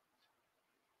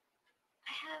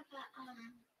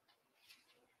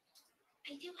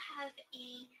I do have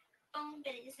a phone,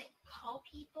 but it doesn't call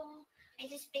people. I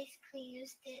just basically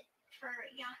used it for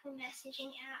Yahoo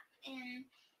messaging app, and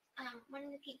one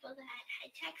of the people that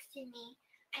had texted me,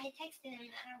 I had texted him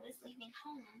that I was leaving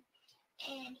home,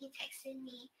 and he texted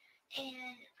me,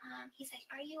 and he's like,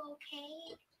 "Are you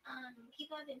okay?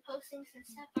 People have been posting some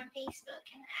stuff on Facebook,"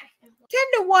 and I asked him.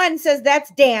 10-1 says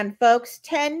that's Dan, folks.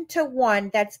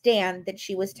 10-1, that's Dan that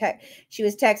she was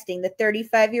texting, the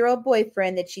 35-year-old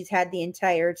boyfriend that she's had the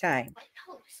entire time. What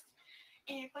post?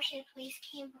 And of course, the police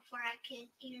came before I could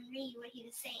even read what he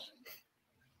was saying.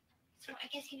 So I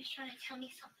guess he was trying to tell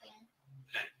me something.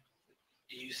 Okay.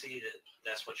 Do you see that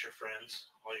that's what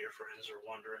all your friends are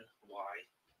wondering why?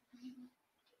 Mm-hmm.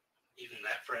 Even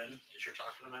that friend that you're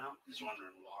talking about is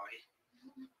wondering why.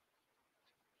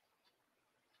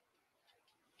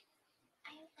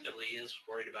 Aaliyah's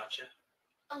worried about you.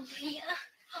 Aaliyah?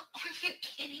 Are you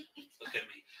kidding me? Look at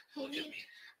me. Look at me.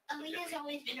 Aaliyah's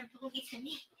always been a bully to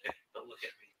me. Okay, but look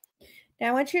at me. Now,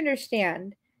 I want you to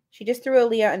understand, she just threw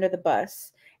Aaliyah under the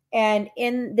bus. And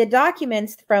in the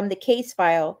documents from the case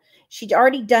file, she'd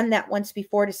already done that once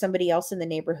before to somebody else in the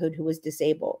neighborhood who was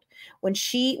disabled.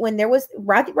 When there was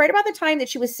right about the time that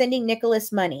she was sending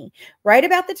Nicholas money, right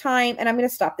about the time, and I'm going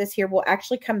to stop this here. We'll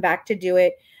actually come back to do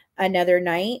it another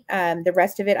night. The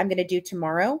rest of it I'm going to do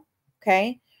tomorrow.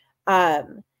 Okay.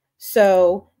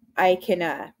 So I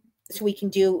can, so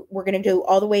we're going to do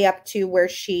all the way up to where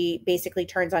she basically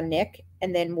turns on Nick,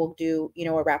 and then we'll do,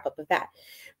 a wrap up of that.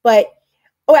 But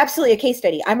oh, absolutely. A case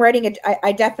study. I'm writing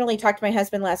I definitely talked to my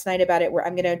husband last night about it, where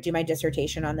I'm going to do my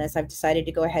dissertation on this. I've decided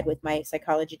to go ahead with my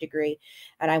psychology degree,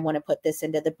 and I want to put this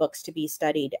into the books to be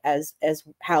studied as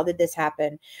how did this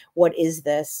happen? What is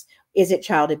this? Is it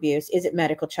child abuse? Is it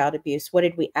medical child abuse? What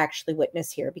did we actually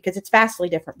witness here? Because it's vastly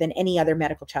different than any other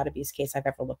medical child abuse case I've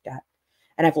ever looked at.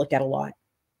 And I've looked at a lot.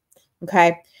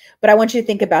 Okay. But I want you to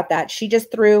think about that. She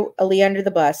just threw Aaliyah under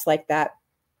the bus like that.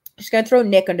 She's going to throw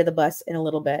Nick under the bus in a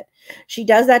little bit. She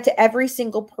does that to every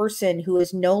single person who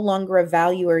is no longer of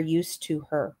value or use to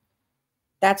her.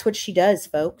 That's what she does,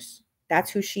 folks.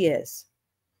 That's who she is.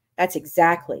 That's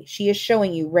exactly. She is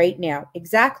showing you right now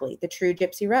exactly the true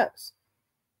Gypsy Rose.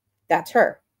 That's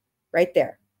her right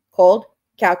there. Cold,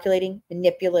 calculating,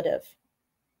 manipulative.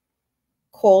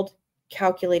 Cold,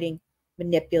 calculating,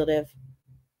 manipulative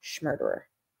schmurderer.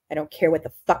 I don't care what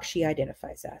the fuck she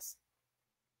identifies as.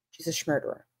 She's a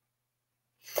schmurderer.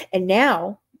 And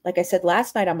now, like I said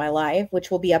last night on my live, which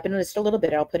will be up in just a little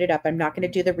bit, I'll put it up. I'm not going to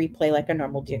do the replay like I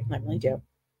normally do.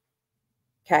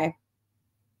 Okay.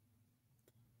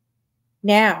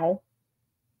 Now,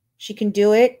 she can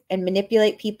do it and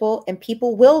manipulate people, and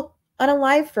people will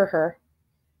unalive for her.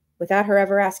 without her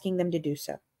ever asking them to do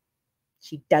so.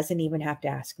 She doesn't even have to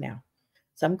ask now.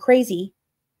 Some crazy,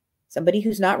 somebody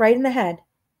who's not right in the head,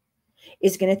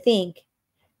 is going to think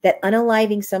that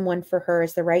unaliving someone for her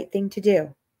is the right thing to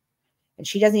do. And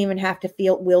she doesn't even have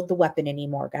to wield the weapon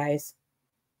anymore, guys.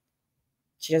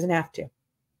 She doesn't have to.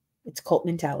 It's cult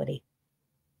mentality.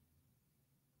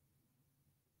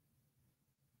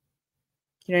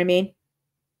 You know what I mean?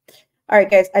 All right,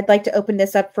 guys, I'd like to open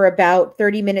this up for about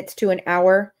 30 minutes to an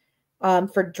hour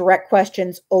for direct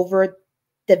questions over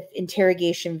the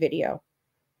interrogation video.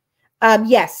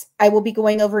 Yes, I will be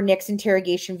going over Nick's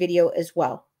interrogation video as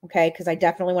well. Okay, because I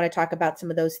definitely want to talk about some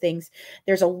of those things.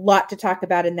 There's a lot to talk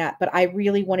about in that, but I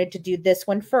really wanted to do this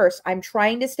one first. I'm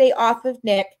trying to stay off of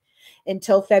Nick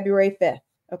until February 5th.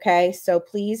 Okay, so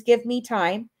please give me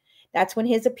time. That's when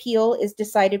his appeal is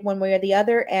decided one way or the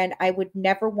other, and I would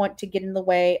never want to get in the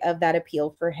way of that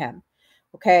appeal for him.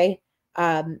 Okay,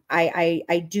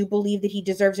 I do believe that he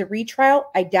deserves a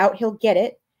retrial. I doubt he'll get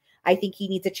it. I think he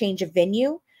needs a change of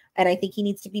venue, and I think he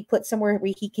needs to be put somewhere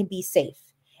where he can be safe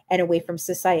and away from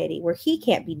society, where he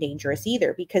can't be dangerous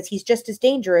either, because he's just as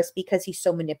dangerous because he's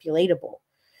so manipulatable.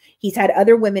 He's had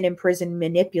other women in prison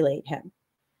manipulate him.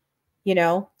 You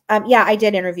know, yeah, I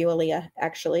did interview Aaliyah,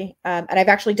 actually. And I've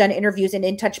actually done interviews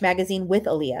in Touch magazine with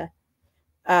Aaliyah.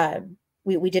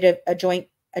 We did a joint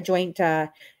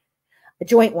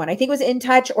one. I think it was In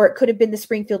Touch, or it could have been the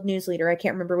Springfield News Leader. I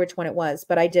can't remember which one it was,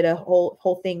 but I did a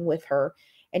whole thing with her,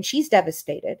 and she's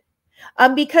devastated.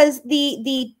 Because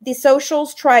the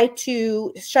socials try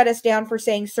to shut us down for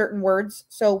saying certain words.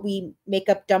 So we make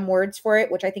up dumb words for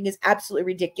it, which I think is absolutely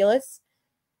ridiculous,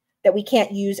 that we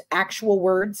can't use actual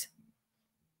words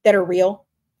that are real.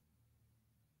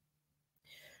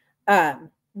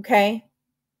 Okay.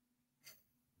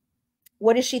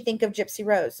 What does she think of Gypsy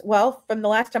Rose? Well, from the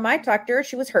last time I talked to her,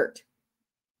 she was hurt.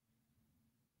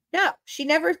 No, she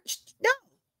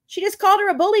just called her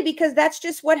a bully because that's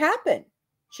just what happened.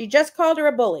 She just called her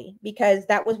a bully because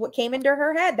that was what came into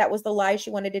her head. That was the lie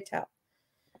she wanted to tell.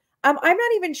 I'm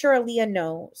not even sure Aaliyah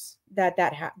knows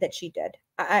that she did.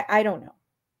 I don't know.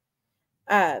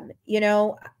 You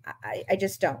know, I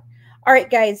just don't. All right,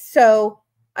 guys. So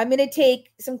I'm going to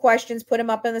take some questions, put them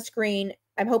up on the screen.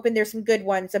 I'm hoping there's some good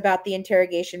ones about the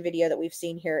interrogation video that we've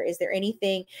seen here. Is there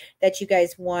anything that you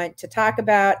guys want to talk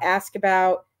about, ask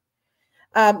about?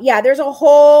 Yeah, there's a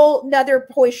whole nother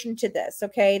portion to this.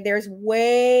 Okay. There's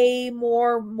way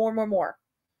more.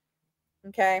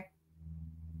 Okay.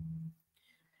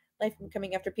 Life from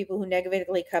coming after people who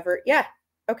negatively cover. Yeah.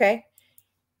 Okay.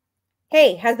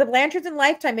 Hey, has the Blanchards in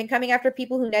Lifetime been coming after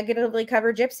people who negatively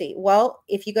cover Gypsy? Well,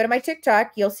 if you go to my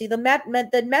TikTok, you'll see the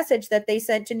message that they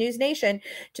sent to News Nation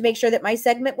to make sure that my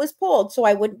segment was pulled, so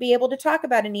I wouldn't be able to talk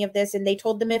about any of this. And they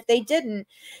told them if they didn't,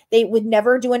 they would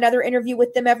never do another interview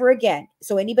with them ever again.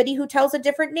 So anybody who tells a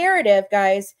different narrative,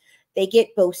 guys, they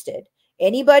get boasted.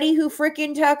 Anybody who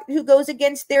who goes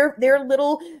against their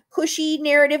little cushy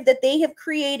narrative that they have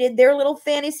created, their little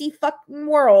fantasy fucking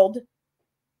world,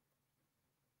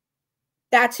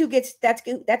 that's who gets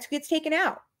taken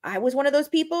out. I was one of those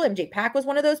people. MJ Pack was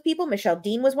one of those people. Michelle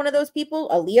Dean was one of those people.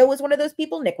 Aaliyah was one of those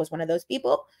people. Nick was one of those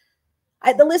people.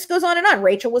 The list goes on and on.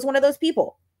 Rachel was one of those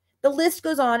people. The list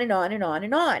goes on and on and on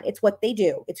and on. It's what they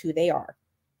do. It's who they are.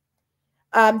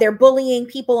 They're bullying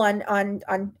people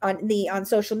on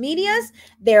social medias.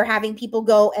 They're having people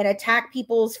go and attack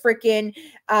people's freaking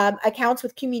accounts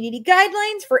with community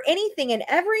guidelines for anything and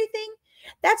everything.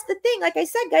 That's the thing. Like I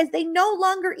said, guys, they no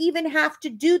longer even have to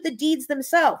do the deeds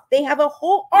themselves. They have a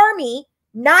whole army,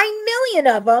 9 million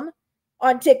of them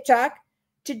on TikTok,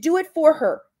 to do it for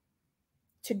her.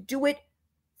 To do it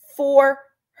for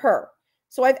her.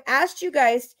 So I've asked you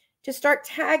guys to start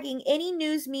tagging any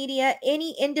news media,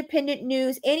 any independent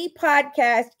news, any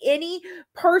podcast, any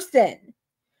person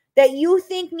that you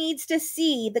think needs to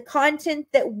see the content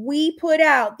that we put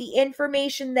out, the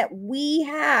information that we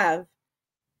have.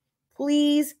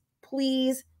 Please,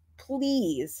 please,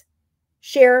 please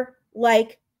share,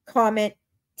 like, comment,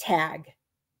 tag.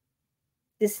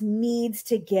 This needs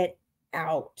to get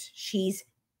out. She's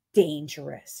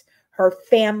dangerous. Her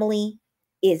family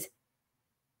is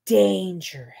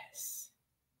dangerous.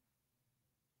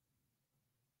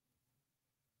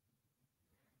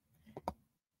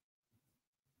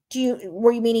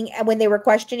 Were you meaning when they were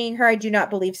questioning her? I do not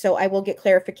believe so. I will get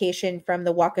clarification from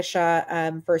the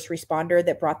Waukesha first responder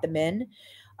that brought them in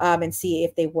and see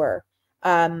if they were.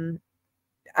 I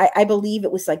believe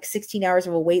it was like 16 hours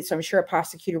of a wait, so I'm sure a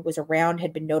prosecutor was around,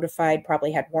 had been notified,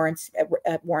 probably had warrants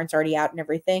already out and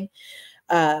everything.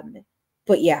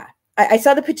 But yeah, I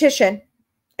saw the petition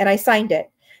and I signed it.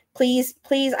 Please,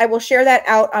 please, I will share that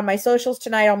out on my socials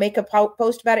tonight. I'll make a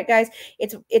post about it, guys.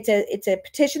 It's a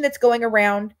petition that's going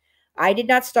around. I did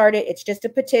not start it. It's just a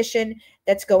petition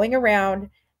that's going around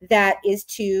that is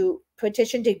to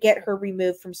petition to get her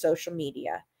removed from social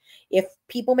media. If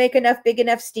people make enough big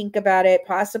enough stink about it,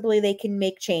 possibly they can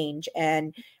make change.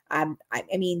 And I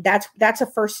mean, that's a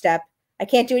first step. I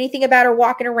can't do anything about her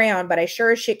walking around, but I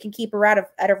sure as shit can keep her out of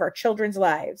our children's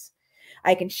lives.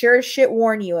 I can sure as shit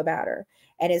warn you about her.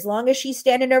 And as long as she's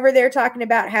standing over there talking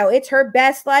about how it's her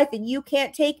best life and you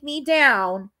can't take me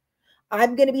down,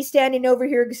 I'm going to be standing over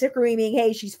here screaming,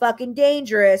 hey, she's fucking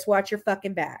dangerous. Watch your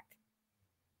fucking back.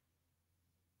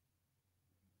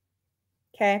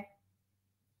 Okay.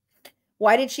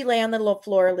 Why did she lay on the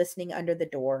floor listening under the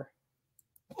door?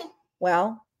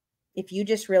 Well, if you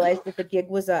just realized that the gig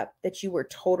was up, that you were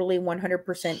totally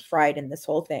 100% fried in this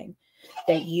whole thing,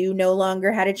 that you no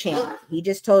longer had a chance. He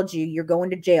just told you you're going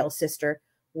to jail, sister.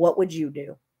 What would you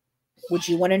do? Would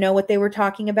you want to know what they were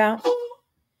talking about?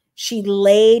 She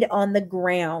laid on the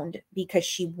ground because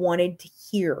she wanted to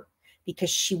hear, because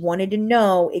she wanted to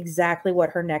know exactly what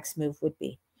her next move would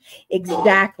be.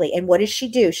 Exactly. And what does she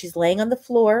do? She's laying on the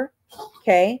floor.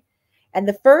 Okay. And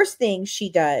the first thing she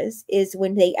does is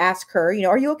when they ask her, you know,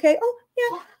 are you okay? Oh,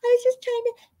 yeah, I was just trying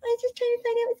to find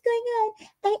out what's going on.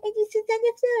 I just was on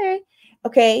the floor.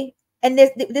 Okay. And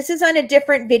this is on a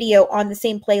different video on the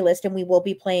same playlist, and we will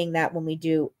be playing that when we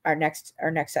do our next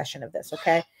session of this.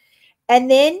 Okay. And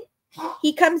then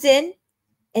he comes in,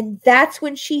 and that's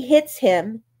when she hits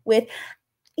him with,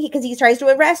 because he tries to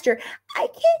arrest her. I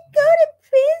can't go to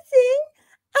prison.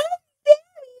 I'm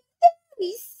very,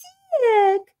 very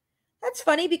sick. That's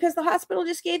funny because the hospital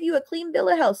just gave you a clean bill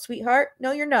of health, sweetheart.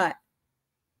 No, you're not.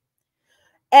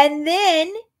 And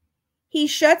then he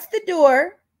shuts the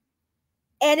door,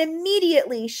 and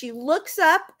immediately she looks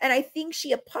up, and I think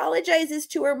she apologizes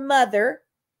to her mother.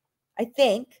 I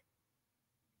think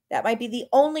that might be the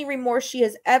only remorse she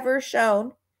has ever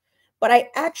shown. But I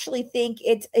actually think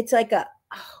it's like a,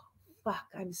 oh, fuck,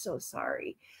 I'm so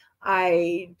sorry.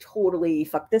 I totally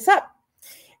fucked this up.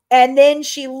 And then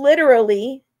she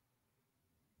literally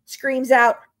screams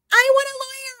out, I want a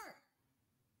lawyer.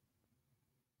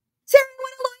 Sarah, I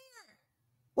want a lawyer.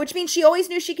 Which means she always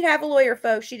knew she could have a lawyer,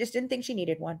 folks. She just didn't think she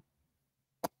needed one.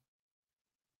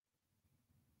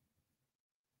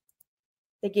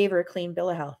 They gave her a clean bill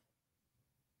of health.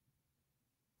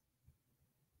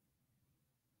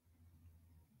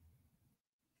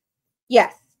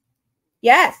 Yes.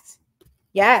 Yes.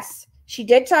 Yes. She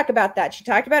did talk about that. She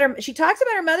talks about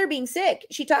her mother being sick.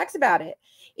 She talks about it.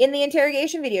 In the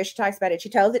interrogation video, she talks about it. She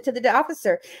tells it to the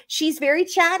officer. She's very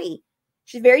chatty.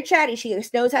 She's very chatty. She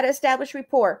knows how to establish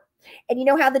rapport. And you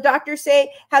know how the doctors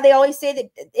say, how they always say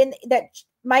that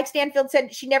Mike Stanfield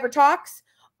said she never talks?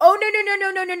 Oh,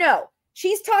 no.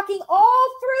 She's talking all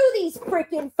through these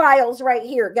freaking files right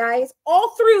here, guys.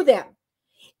 All through them.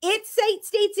 It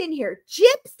states in here,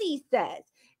 Gypsy says,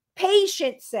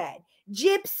 patient said,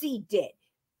 Gypsy did,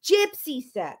 Gypsy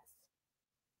says.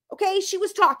 Okay, she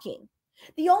was talking.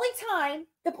 The only time,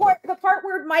 the part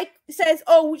where Mike says,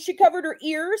 oh, she covered her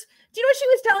ears. Do you know what she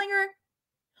was telling her?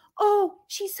 Oh,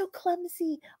 she's so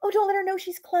clumsy. Oh, don't let her know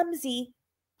she's clumsy.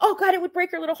 Oh, God, it would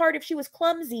break her little heart if she was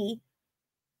clumsy.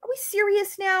 Are we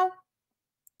serious now?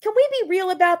 Can we be real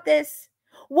about this?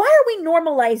 Why are we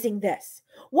normalizing this?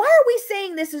 Why are we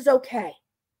saying this is okay?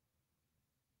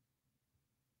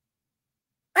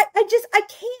 I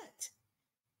can't.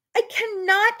 I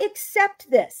cannot accept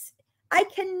this. I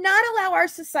cannot allow our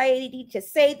society to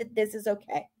say that this is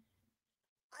okay.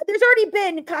 There's already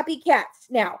been copycats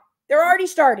now. They're already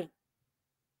starting.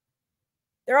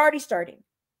 They're already starting.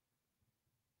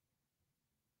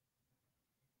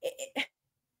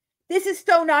 This is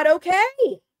so not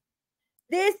okay.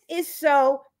 This is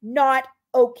so not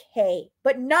okay.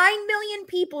 But 9 million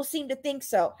people seem to think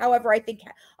so. However, I think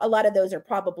a lot of those are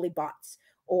probably bots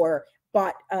or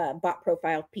bot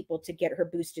profile people to get her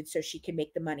boosted so she can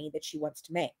make the money that she wants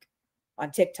to make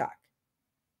on TikTok.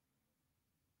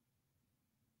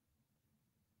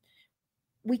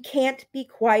 We can't be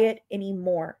quiet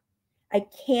anymore. I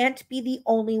can't be the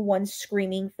only one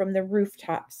screaming from the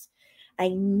rooftops. I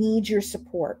need your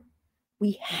support.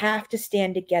 We have to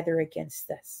stand together against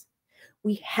this.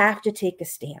 We have to take a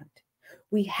stand.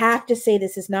 We have to say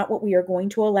this is not what we are going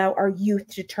to allow our youth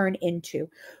to turn into.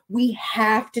 We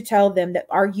have to tell them that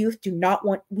our youth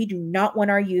we do not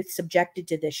want our youth subjected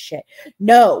to this shit.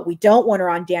 No, we don't want her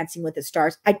on Dancing with the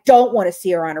Stars. I don't want to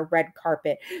see her on a red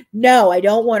carpet. No, I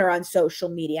don't want her on social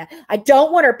media. I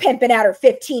don't want her pimping out her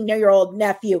 15-year-old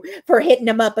nephew for hitting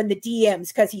him up in the DMs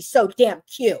because he's so damn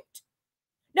cute.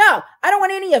 No, I don't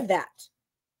want any of that.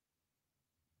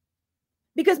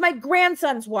 because my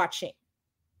grandson's watching.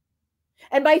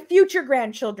 And my future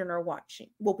grandchildren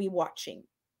will be watching.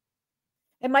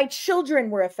 And my children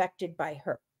were affected by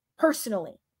her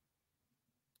personally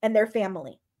and their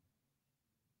family.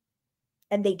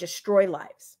 And they destroy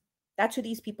lives. That's who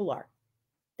these people are.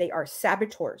 They are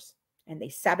saboteurs and they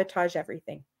sabotage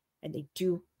everything and they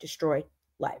do destroy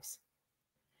lives.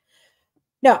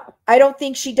 No, I don't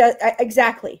think she does.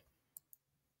 Exactly.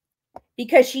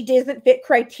 Because she doesn't fit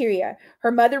criteria.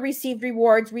 Her mother received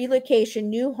rewards, relocation,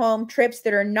 new home, trips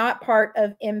that are not part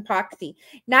of epoxy.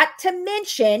 Not to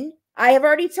mention, I have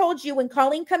already told you when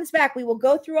Colleen comes back, we will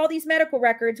go through all these medical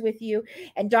records with you.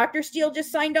 And Dr. Steele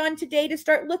just signed on today to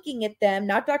start looking at them.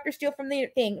 Not Dr. Steele from the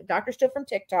thing, Dr. Steele from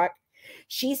TikTok.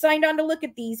 She signed on to look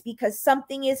at these because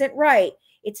something isn't right.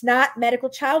 It's not medical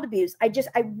child abuse. I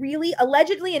really,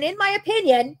 allegedly, and in my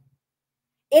opinion,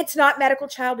 it's not medical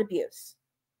child abuse.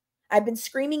 I've been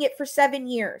screaming it for 7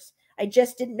 years. I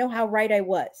just didn't know how right I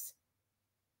was.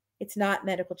 It's not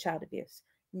medical child abuse.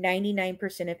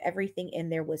 99% of everything in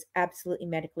there was absolutely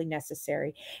medically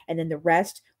necessary. And then the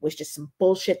rest was just some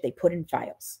bullshit they put in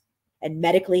files and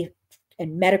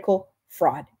medical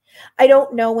fraud. I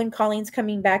don't know when Colleen's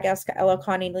coming back, ask Ella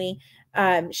Connolly.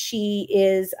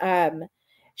 She's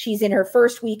in her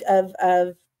first week of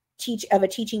a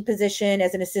teaching position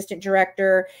as an assistant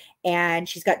director, and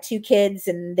she's got 2 kids,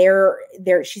 and they're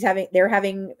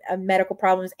having medical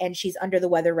problems, and she's under the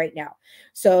weather right now.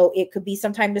 So it could be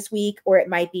sometime this week, or it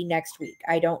might be next week.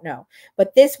 I don't know.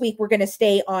 But this week we're going to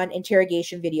stay on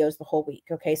interrogation videos the whole week.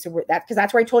 Okay, so because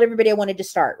that's where I told everybody I wanted to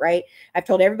start. Right? I've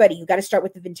told everybody you got to start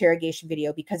with the interrogation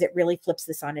video because it really flips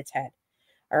this on its head.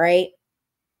 All right.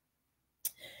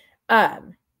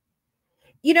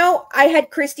 You know, I had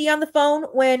Christy on the phone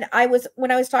when I was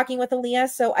talking with Aaliyah,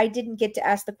 so I didn't get to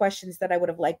ask the questions that I would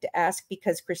have liked to ask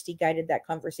because Christy guided that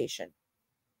conversation.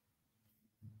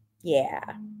 Yeah.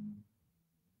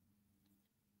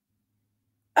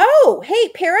 Oh, hey,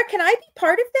 Para, can I be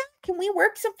part of that? Can we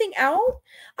work something out?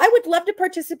 I would love to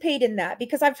participate in that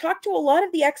because I've talked to a lot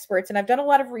of the experts and I've done a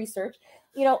lot of research.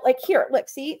 You know, like here, look,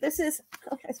 see, this is,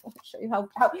 I just want to show you how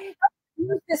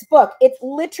this book. It's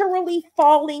literally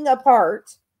falling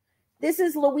apart. This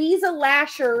is Louisa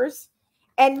Lasher's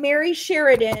and Mary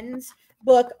Sheridan's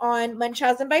book on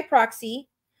Munchausen by proxy.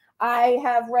 I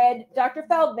have read Dr.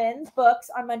 Feldman's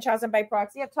books on Munchausen by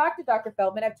proxy. I've talked to Dr.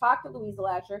 Feldman. I've talked to Louisa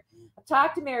Lasher. I've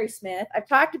talked to Mary Smith. I've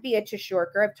talked to Beatrice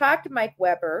Shorker. I've talked to Mike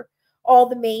Weber, all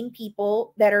the main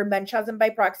people that are Munchausen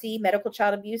by proxy, medical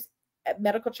child abuse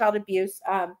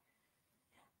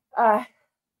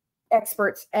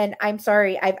experts. And I'm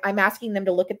sorry, I'm asking them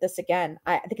to look at this again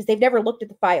because they've never looked at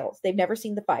the files. They've never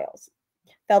seen the files.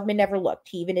 Feldman never looked.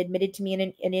 He even admitted to me in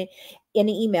an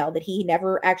email that he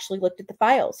never actually looked at the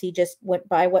files. He just went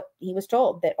by what he was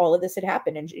told, that all of this had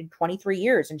happened in 23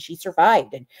 years and she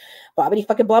survived and bobbity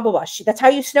fucking blah, blah, blah. That's how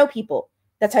you snow people.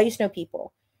 That's how you snow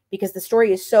people because the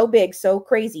story is so big, so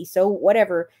crazy, so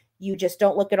whatever. You just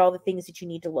don't look at all the things that you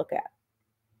need to look at,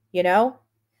 you know?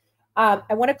 I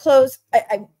want to close.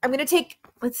 I'm going to take,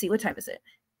 let's see, what time is it?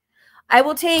 I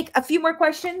will take a few more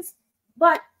questions,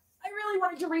 but I really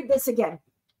wanted to read this again.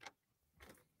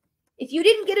 If you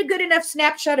didn't get a good enough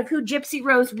snapshot of who Gypsy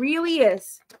Rose really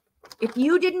is, if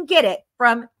you didn't get it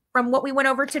from what we went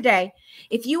over today,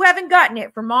 if you haven't gotten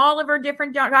it from all of our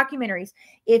different documentaries,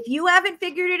 if you haven't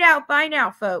figured it out by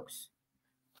now, folks,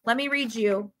 let me read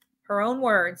you her own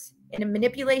words in a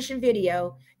manipulation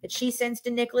video that she sends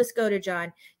to Nicholas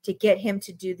Godejohn to get him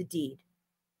to do the deed.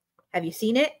 Have you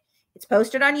seen it? It's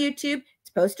posted on YouTube.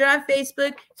 It's posted on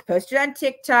Facebook. It's posted on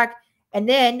TikTok. And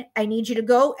then I need you to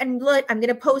go and look. I'm going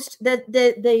to post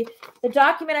the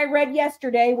document I read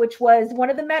yesterday, which was one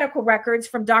of the medical records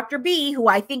from Dr. B, who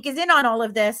I think is in on all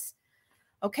of this.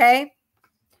 Okay?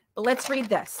 But let's read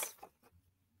this.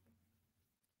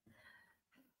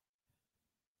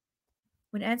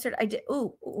 When answered, I did.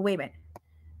 Oh, wait a minute.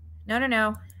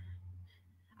 No.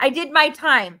 I did my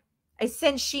time. I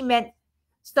said she meant,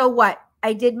 so what?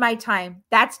 I did my time.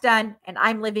 That's done. And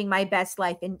I'm living my best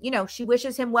life. And, you know, she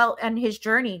wishes him well on his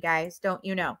journey, guys. Don't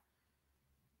you know?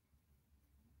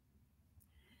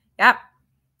 Yep.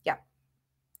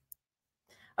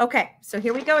 Okay. So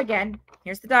here we go again.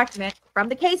 Here's the document from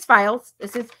the case files.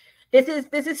 This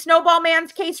is Snowball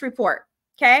Man's case report.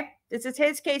 Okay. This is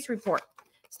his case report.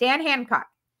 Stan Hancock.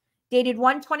 Dated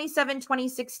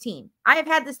 1/27/2016. I have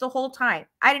had this the whole time.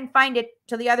 I didn't find it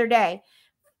till the other day.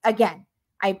 Again,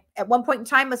 I at one point in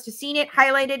time must have seen it,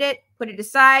 highlighted it, put it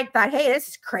aside, thought, hey, this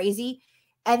is crazy.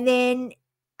 And then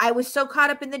I was so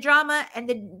caught up in the drama and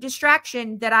the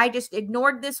distraction that I just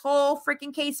ignored this whole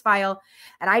freaking case file.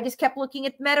 And I just kept looking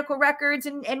at medical records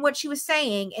and what she was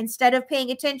saying instead of paying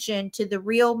attention to the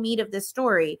real meat of this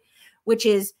story, which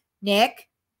is Nick,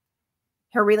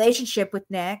 her relationship with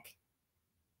Nick,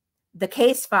 the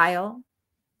case file,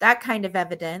 that kind of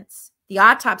evidence, the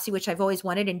autopsy, which I've always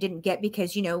wanted and didn't get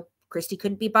because, you know, Christy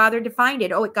couldn't be bothered to find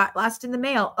it. Oh, it got lost in the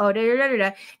mail. Oh,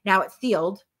 now it's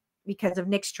sealed because of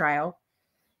Nick's trial.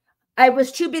 I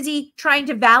was too busy trying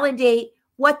to validate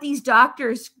what these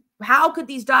doctors, how could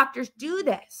these doctors do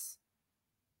this?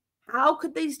 How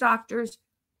could these doctors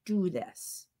do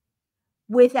this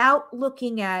without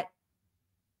looking at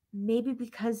maybe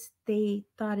because they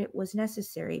thought it was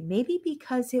necessary, maybe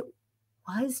because it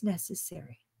was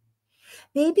necessary.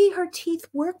 Maybe her teeth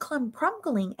were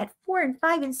crumbling at 4 and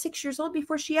 5 and 6 years old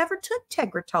before she ever took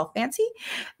Tegretol, Fancy.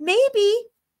 Maybe,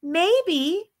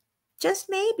 just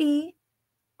maybe,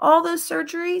 all those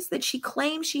surgeries that she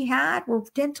claimed she had were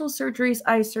dental surgeries,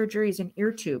 eye surgeries, and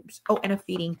ear tubes. Oh, and a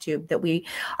feeding tube that we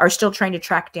are still trying to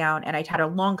track down. And I had a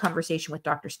long conversation with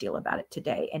Dr. Steele about it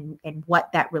today and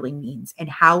what that really means and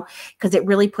how, because it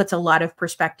really puts a lot of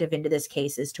perspective into this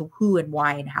case as to who and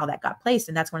why and how that got placed.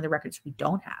 And that's one of the records we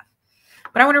don't have.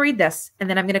 But I want to read this, and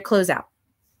then I'm going to close out.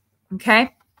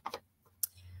 Okay?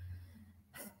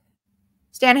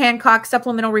 Stan Hancock,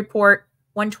 Supplemental Report,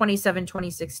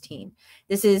 1/27/2016.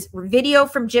 This is video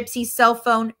from Gypsy's cell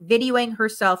phone videoing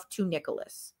herself to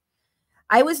Nicholas.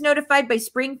 I was notified by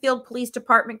Springfield Police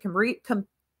Department. Let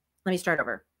me start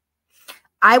over.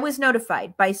 I was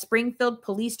notified by Springfield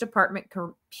Police Department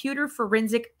computer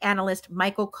forensic analyst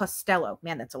Michael Costello.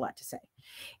 Man, that's a lot to say.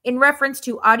 In reference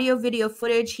to audio-video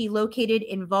footage he located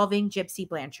involving Gypsy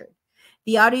Blanchard.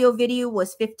 The audio video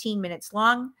was 15 minutes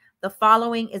long. The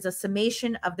following is a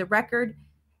summation of the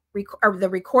the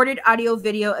recorded audio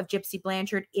video of Gypsy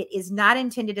Blanchard. It is not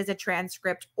intended as a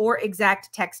transcript or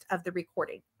exact text of the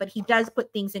recording, but he does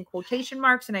put things in quotation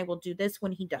marks, and I will do this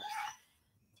when he does.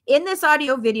 In this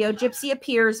audio video, Gypsy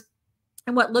appears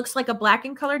in what looks like a black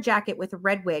and color jacket with a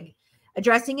red wig,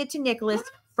 addressing it to Nicholas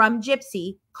from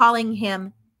Gypsy, calling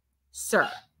him sir.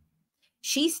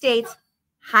 She states,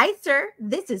 "Hi, sir,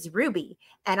 this is Ruby,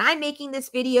 and I'm making this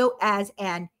video as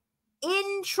an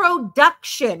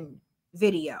introduction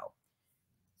video."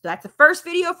 So that's the first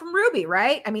video from Ruby,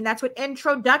 right? I mean, that's what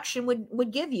introduction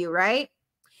would give you, right?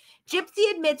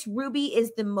 Gypsy admits Ruby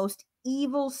is the most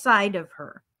evil side of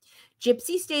her.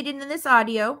 Gypsy stated in this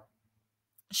audio,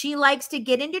 she likes to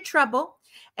get into trouble,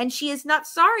 and she is not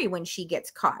sorry when she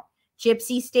gets caught.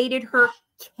 Gypsy stated her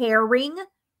caring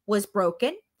was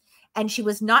broken, and she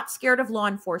was not scared of law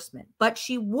enforcement, but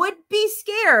she would be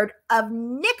scared of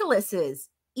Nicholas's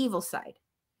evil side.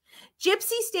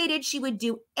 Gypsy stated she would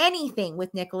do anything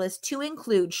with Nicholas to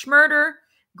include schmurder,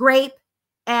 grape,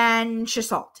 and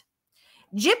assault.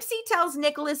 Gypsy tells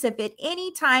Nicholas if at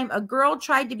any time a girl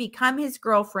tried to become his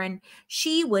girlfriend,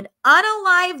 she would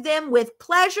unalive them with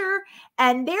pleasure,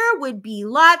 and there would be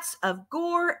lots of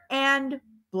gore and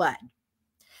blood.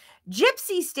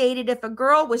 Gypsy stated if a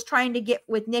girl was trying to get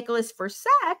with Nicholas for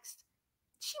sex,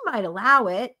 she might allow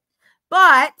it,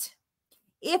 but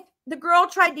if the girl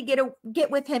tried to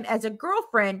get with him as a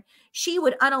girlfriend, she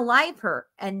would unalive her,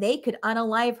 and they could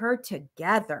unalive her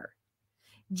together.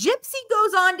 Gypsy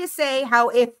goes on to say how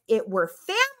if it were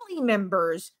family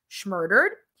members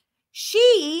murdered,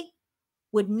 she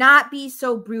would not be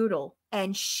so brutal,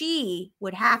 and she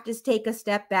would have to take a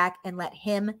step back and let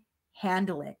him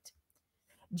handle it.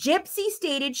 Gypsy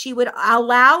stated she would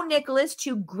allow Nicholas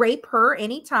to grape her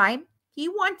anytime he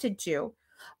wanted to,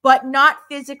 but not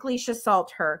physically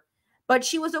assault her. But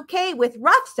she was okay with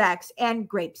rough sex and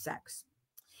grape sex.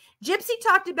 Gypsy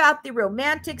talked about the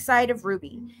romantic side of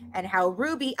Ruby and how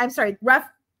rough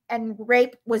and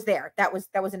rape was there. That was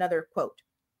another quote.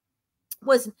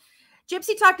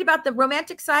 Gypsy talked about the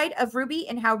romantic side of Ruby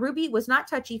and how Ruby was not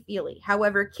touchy-feely.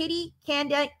 However, Kitty,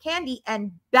 Candy,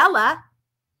 and Bella,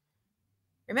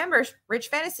 remember, Rich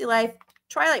Fantasy Life,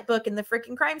 Twilight book, and the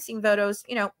freaking crime scene photos,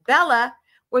 Bella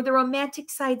were the romantic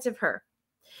sides of her.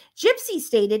 Gypsy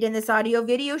stated in this audio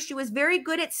video she was very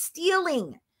good at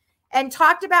stealing and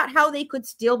talked about how they could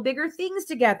steal bigger things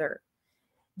together.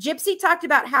 Gypsy talked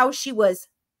about how she was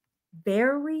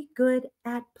very good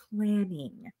at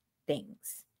planning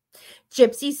things.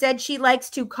 Gypsy said she likes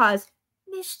to cause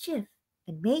mischief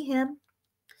and mayhem,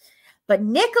 but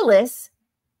Nicholas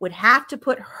would have to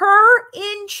put her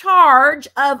in charge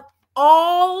of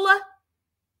all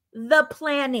the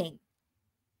planning.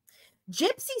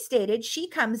 Gypsy stated she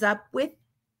comes up with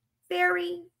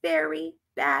very, very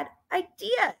bad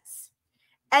ideas.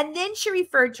 And then she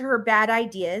referred to her bad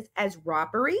ideas as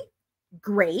robbery,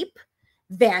 grape,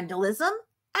 vandalism,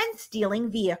 and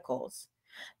stealing vehicles.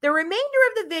 The remainder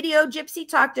of the video, Gypsy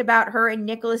talked about her and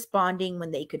Nicholas bonding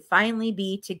when they could finally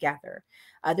be together.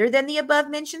 Other than the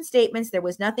above-mentioned statements, there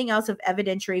was nothing else of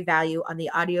evidentiary value on the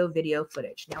audio-video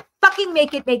footage. Now, fucking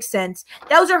make it make sense.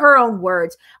 Those are her own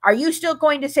words. Are you still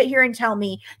going to sit here and tell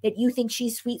me that you think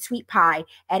she's sweet, sweet pie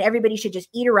and everybody should just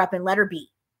eat her up and let her be?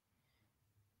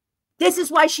 This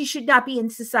is why she should not be in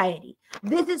society.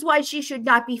 This is why she should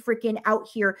not be freaking out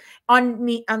here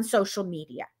on social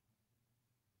media.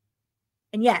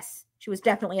 And yes, she was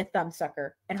definitely a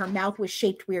thumbsucker, and her mouth was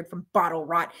shaped weird from bottle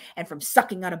rot and from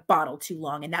sucking on a bottle too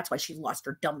long, and that's why she lost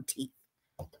her dumb teeth.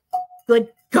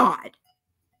 Good God.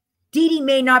 Dee Dee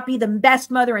may not be the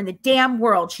best mother in the damn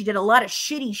world. She did a lot of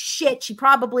shitty shit. She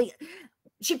probably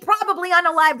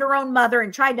unalived her own mother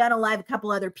and tried to unalive a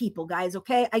couple other people, guys,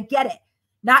 okay? I get it.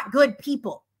 Not good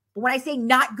people. But when I say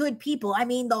not good people, I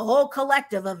mean the whole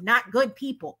collective of not good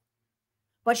people.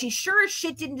 But she sure as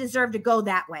shit didn't deserve to go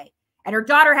that way. And her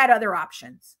daughter had other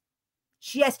options.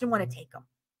 She just didn't want to take them.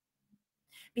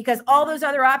 Because all those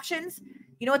other options,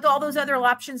 you know what all those other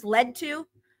options led to?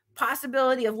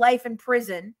 Possibility of life in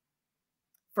prison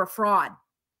for fraud.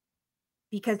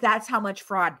 Because that's how much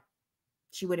fraud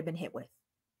she would have been hit with.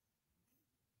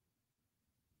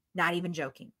 Not even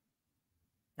joking.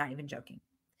 Not even joking.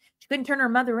 She couldn't turn her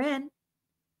mother in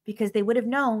because they would have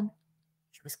known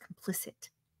she was complicit.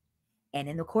 And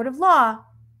in the court of law,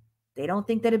 they don't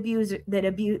think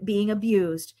that being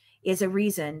abused is a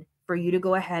reason for you to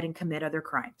go ahead and commit other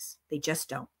crimes. They just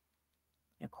don't.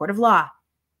 In a court of law,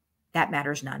 that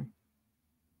matters none.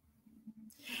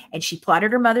 And she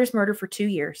plotted her mother's murder for 2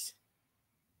 years.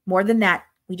 More than that,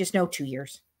 we just know 2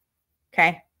 years.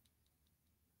 Okay?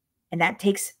 And that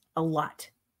takes a lot.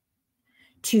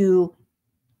 To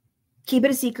keep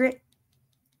it a secret,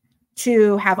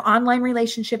 to have online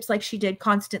relationships like she did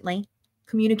constantly,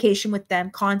 communication with them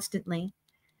constantly,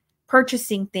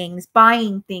 purchasing things,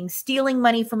 buying things, stealing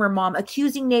money from her mom,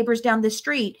 accusing neighbors down the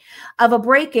street of a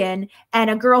break-in, and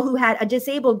a girl who had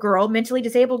mentally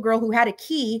disabled girl who had a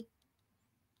key,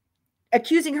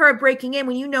 accusing her of breaking in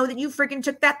when you know that you freaking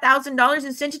took that $1,000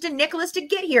 and sent it to Nicholas to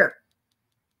get here.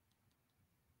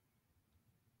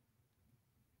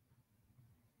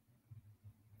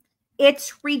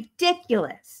 It's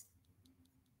ridiculous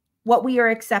what we are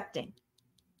accepting.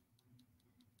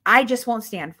 I just won't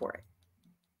stand for it.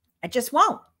 I just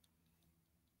won't.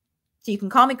 So you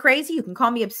can call me crazy. You can call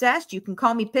me obsessed. You can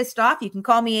call me pissed off. You can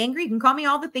call me angry. You can call me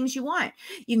all the things you want.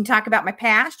 You can talk about my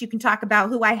past. You can talk about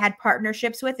who I had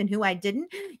partnerships with and who I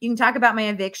didn't. You can talk about my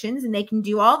evictions, and they can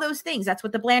do all those things. That's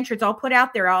what the Blanchards all put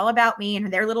out there, all about me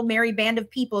and their little merry band of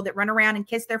people that run around and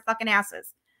kiss their fucking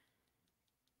asses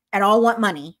and all want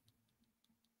money.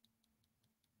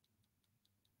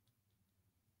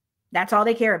 That's all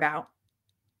they care about.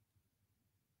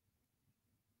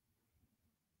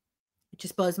 It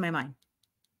just blows my mind.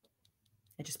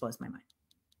 It just blows my mind.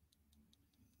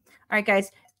 All right,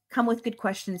 guys, come with good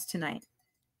questions tonight.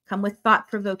 Come with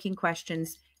thought-provoking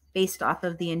questions based off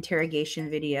of the interrogation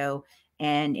video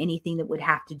and anything that would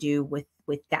have to do with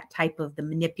that type of the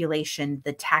manipulation,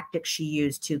 the tactics she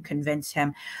used to convince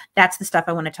him. That's the stuff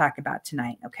I want to talk about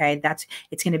tonight, okay?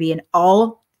 It's going to be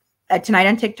tonight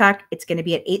on TikTok. It's going to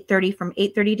be at 8:30, from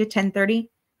 8:30 to 10:30.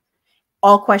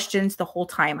 All questions the whole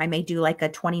time. I may do like a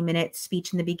 20-minute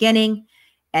speech in the beginning,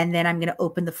 and then I'm going to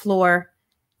open the floor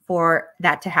for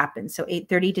that to happen. So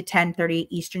 8:30 to 10:30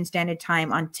 Eastern Standard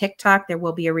Time on TikTok. There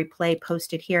will be a replay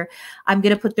posted here. I'm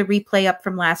going to put the replay up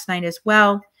from last night as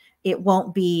well. It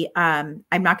won't be, I'm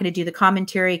not going to do the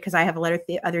commentary because I have a lot of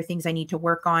other things I need to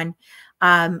work on.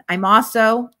 I'm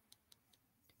also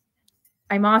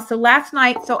last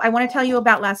night. So I want to tell you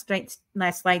about last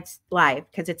night's live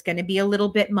because it's going to be a little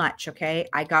bit much. Okay.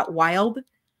 I got wild.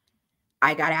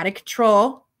 I got out of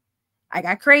control. I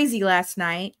got crazy last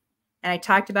night, and I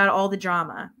talked about all the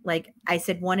drama. Like I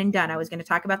said, one and done. I was going to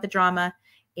talk about the drama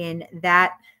in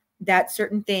that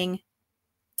certain thing.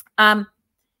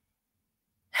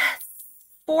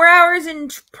 4 hours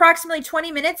and approximately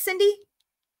 20 minutes, Cindy.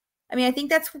 I mean, I think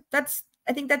that's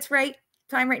right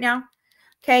time right now.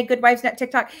 Okay, Good Wives Net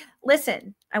TikTok.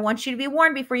 Listen, I want you to be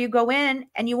warned before you go in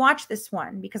and you watch this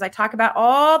one, because I talk about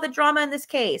all the drama in this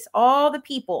case, all the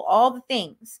people, all the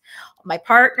things. My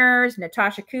partners,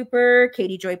 Natasha Cooper,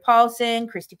 Katie Joy Paulson,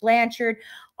 Christy Blanchard,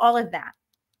 all of that.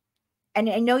 And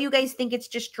I know you guys think it's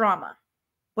just drama,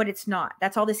 but it's not.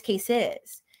 That's all this case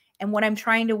is. And what I'm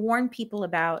trying to warn people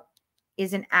about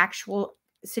is an actual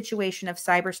situation of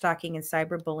cyber stalking and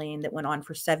cyberbullying that went on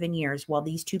for 7 years while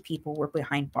these two people were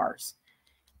behind bars.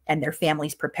 and their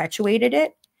families perpetuated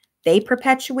it. They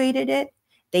perpetuated it.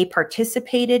 They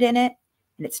participated in it,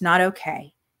 and it's not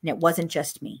okay. And it wasn't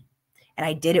just me. And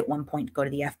I did at one point go to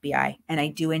the FBI, and I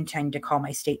do intend to call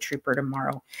my state trooper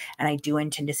tomorrow, and I do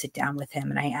intend to sit down with him,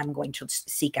 and I am going to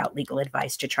seek out legal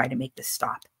advice to try to make this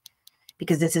stop,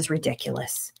 because this is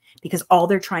ridiculous, because all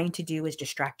they're trying to do is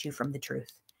distract you from the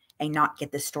truth and not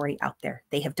get this story out there.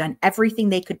 They have done everything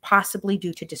they could possibly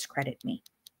do to discredit me.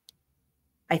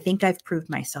 I think I've proved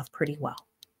myself pretty well.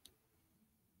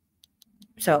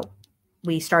 So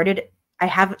we started, I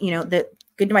have, the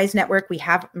Good Wise Network, we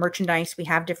have merchandise, we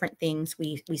have different things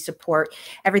we support.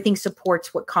 Everything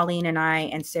supports what Colleen and I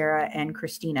and Sarah and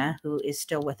Christina, who is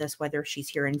still with us, whether she's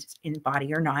here in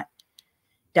body or not,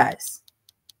 does.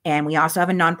 And we also have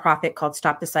a nonprofit called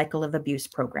Stop the Cycle of Abuse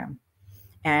program.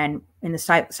 And in the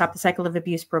Stop the Cycle of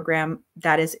Abuse program,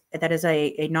 that is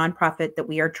a nonprofit that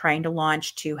we are trying to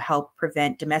launch to help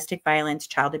prevent domestic violence,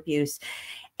 child abuse,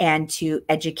 and to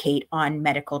educate on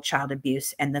medical child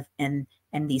abuse and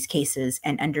these cases,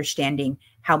 and understanding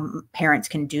how parents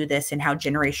can do this and how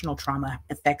generational trauma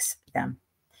affects them.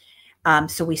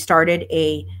 So we started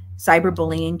a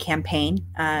cyberbullying campaign,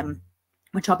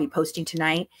 which I'll be posting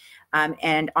tonight.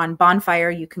 And on Bonfire,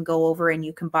 you can go over and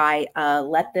you can buy a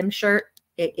Let Them shirt.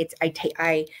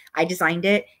 I designed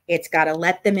it. It's got a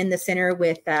let them in the center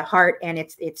with a heart, and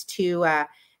it's two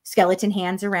skeleton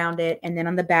hands around it. And then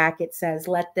on the back, it says,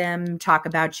 let them talk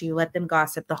about you, let them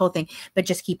gossip, the whole thing, but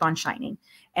just keep on shining.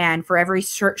 And for every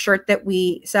shirt that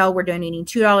we sell, we're donating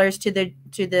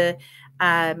 $2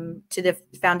 to the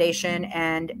foundation.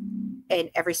 And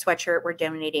every sweatshirt, we're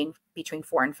donating between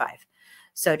 4 and 5.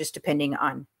 So just depending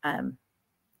on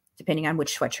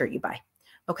which sweatshirt you buy.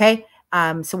 Okay.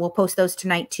 So we'll post those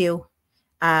tonight too.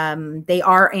 They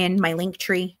are in my link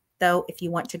tree though, if you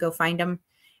want to go find them.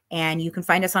 And you can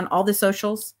find us on all the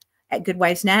socials at Good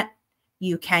Wives Net.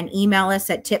 You can email us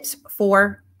at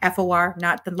tips4, F-O-R,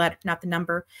 not the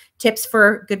number,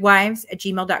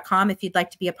 tipsforgoodwives@gmail.com. If you'd like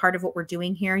to be a part of what we're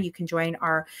doing here, you can join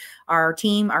our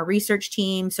team, our research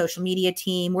team, social media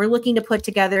team. We're looking to put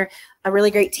together a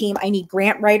really great team. I need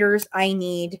grant writers. I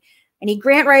need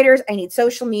grant writers. I need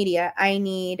social media. I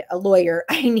need a lawyer.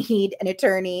 I need an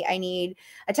attorney. I need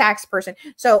a tax person.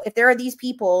 So if there are these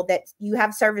people that you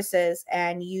have services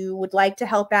and you would like to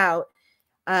help out,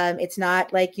 it's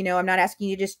not like, I'm not asking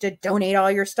you just to donate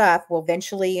all your stuff. Well,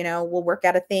 eventually, we'll work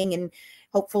out a thing, and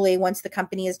hopefully once the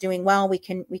company is doing well, we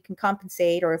can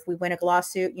compensate, or if we win a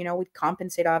lawsuit, we'd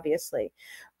compensate, obviously.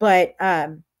 But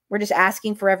we're just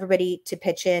asking for everybody to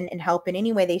pitch in and help in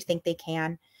any way they think they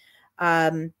can.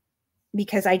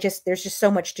 Because there's just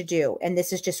so much to do. And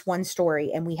this is just one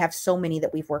story. And we have so many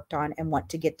that we've worked on and want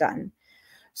to get done.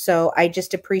 So I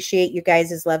just appreciate you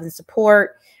guys' love and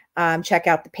support. Check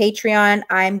out the Patreon.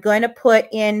 I'm going to put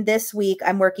in this week,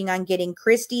 I'm working on getting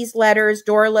Christy's letters,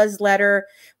 Dorla's letter,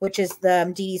 which is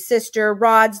the Dee Dee's sister,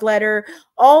 Rod's letter.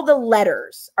 All the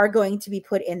letters are going to be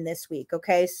put in this week.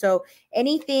 Okay. So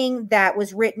anything that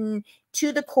was written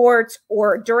to the courts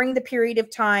or during the period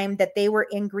of time that they were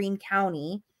in Greene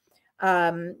County,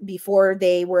 before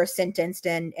they were sentenced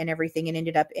and everything, and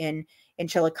ended up in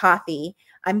Chillicothe.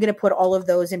 I'm going to put all of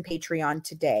those in Patreon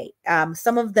today.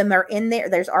 Some of them are in there.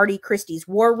 There's already Christie's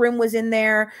War Room was in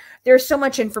there. There's so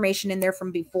much information in there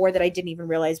from before that I didn't even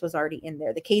realize was already in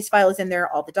there. The case file is in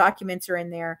there. All the documents are in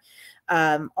there.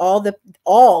 All the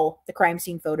crime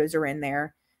scene photos are in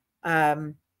there.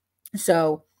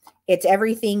 So it's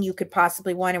everything you could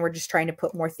possibly want. And we're just trying to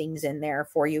put more things in there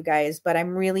for you guys. But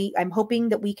I'm hoping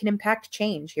that we can impact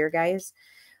change here, guys.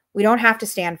 We don't have to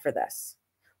stand for this.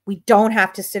 We don't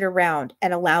have to sit around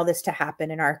and allow this to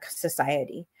happen in our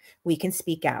society. We can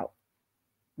speak out.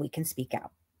 We can speak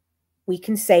out. We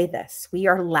can say this. We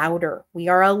are louder. We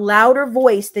are a louder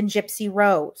voice than Gypsy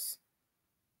Rose.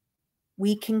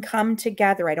 We can come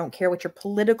together. I don't care what your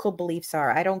political beliefs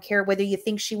are. I don't care whether you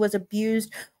think she was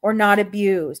abused or not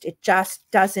abused. It just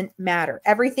doesn't matter.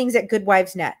 Everything's at Good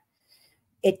Wives Net.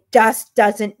 It just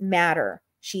doesn't matter.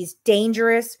 She's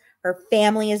dangerous. Her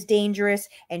family is dangerous,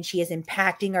 and she is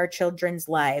impacting our children's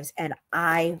lives, and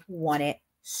I want it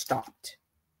stopped.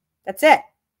 That's it.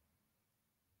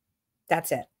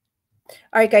 That's it.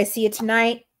 All right, guys. See you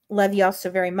tonight. Love you all so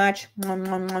very much.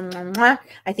 I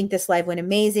think this live went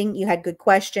amazing. You had good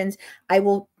questions. I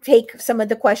will take some of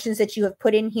the questions that you have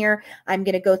put in here. I'm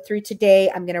going to go through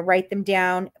today. I'm going to write them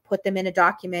down, put them in a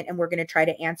document, and we're going to try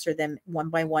to answer them one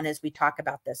by one as we talk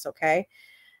about this. Okay.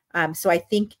 So I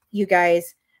think you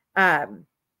guys,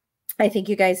 thank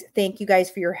you guys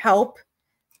for your help.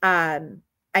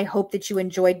 I hope that you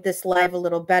enjoyed this live a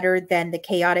little better than the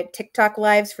chaotic TikTok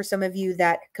lives, for some of you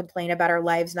that complain about our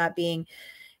lives not being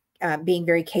being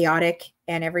very chaotic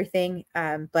and everything.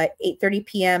 But 8:30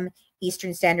 p.m.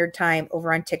 Eastern Standard Time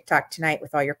over on TikTok tonight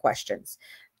with all your questions.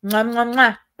 Mwah, mwah,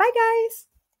 mwah. Bye, guys.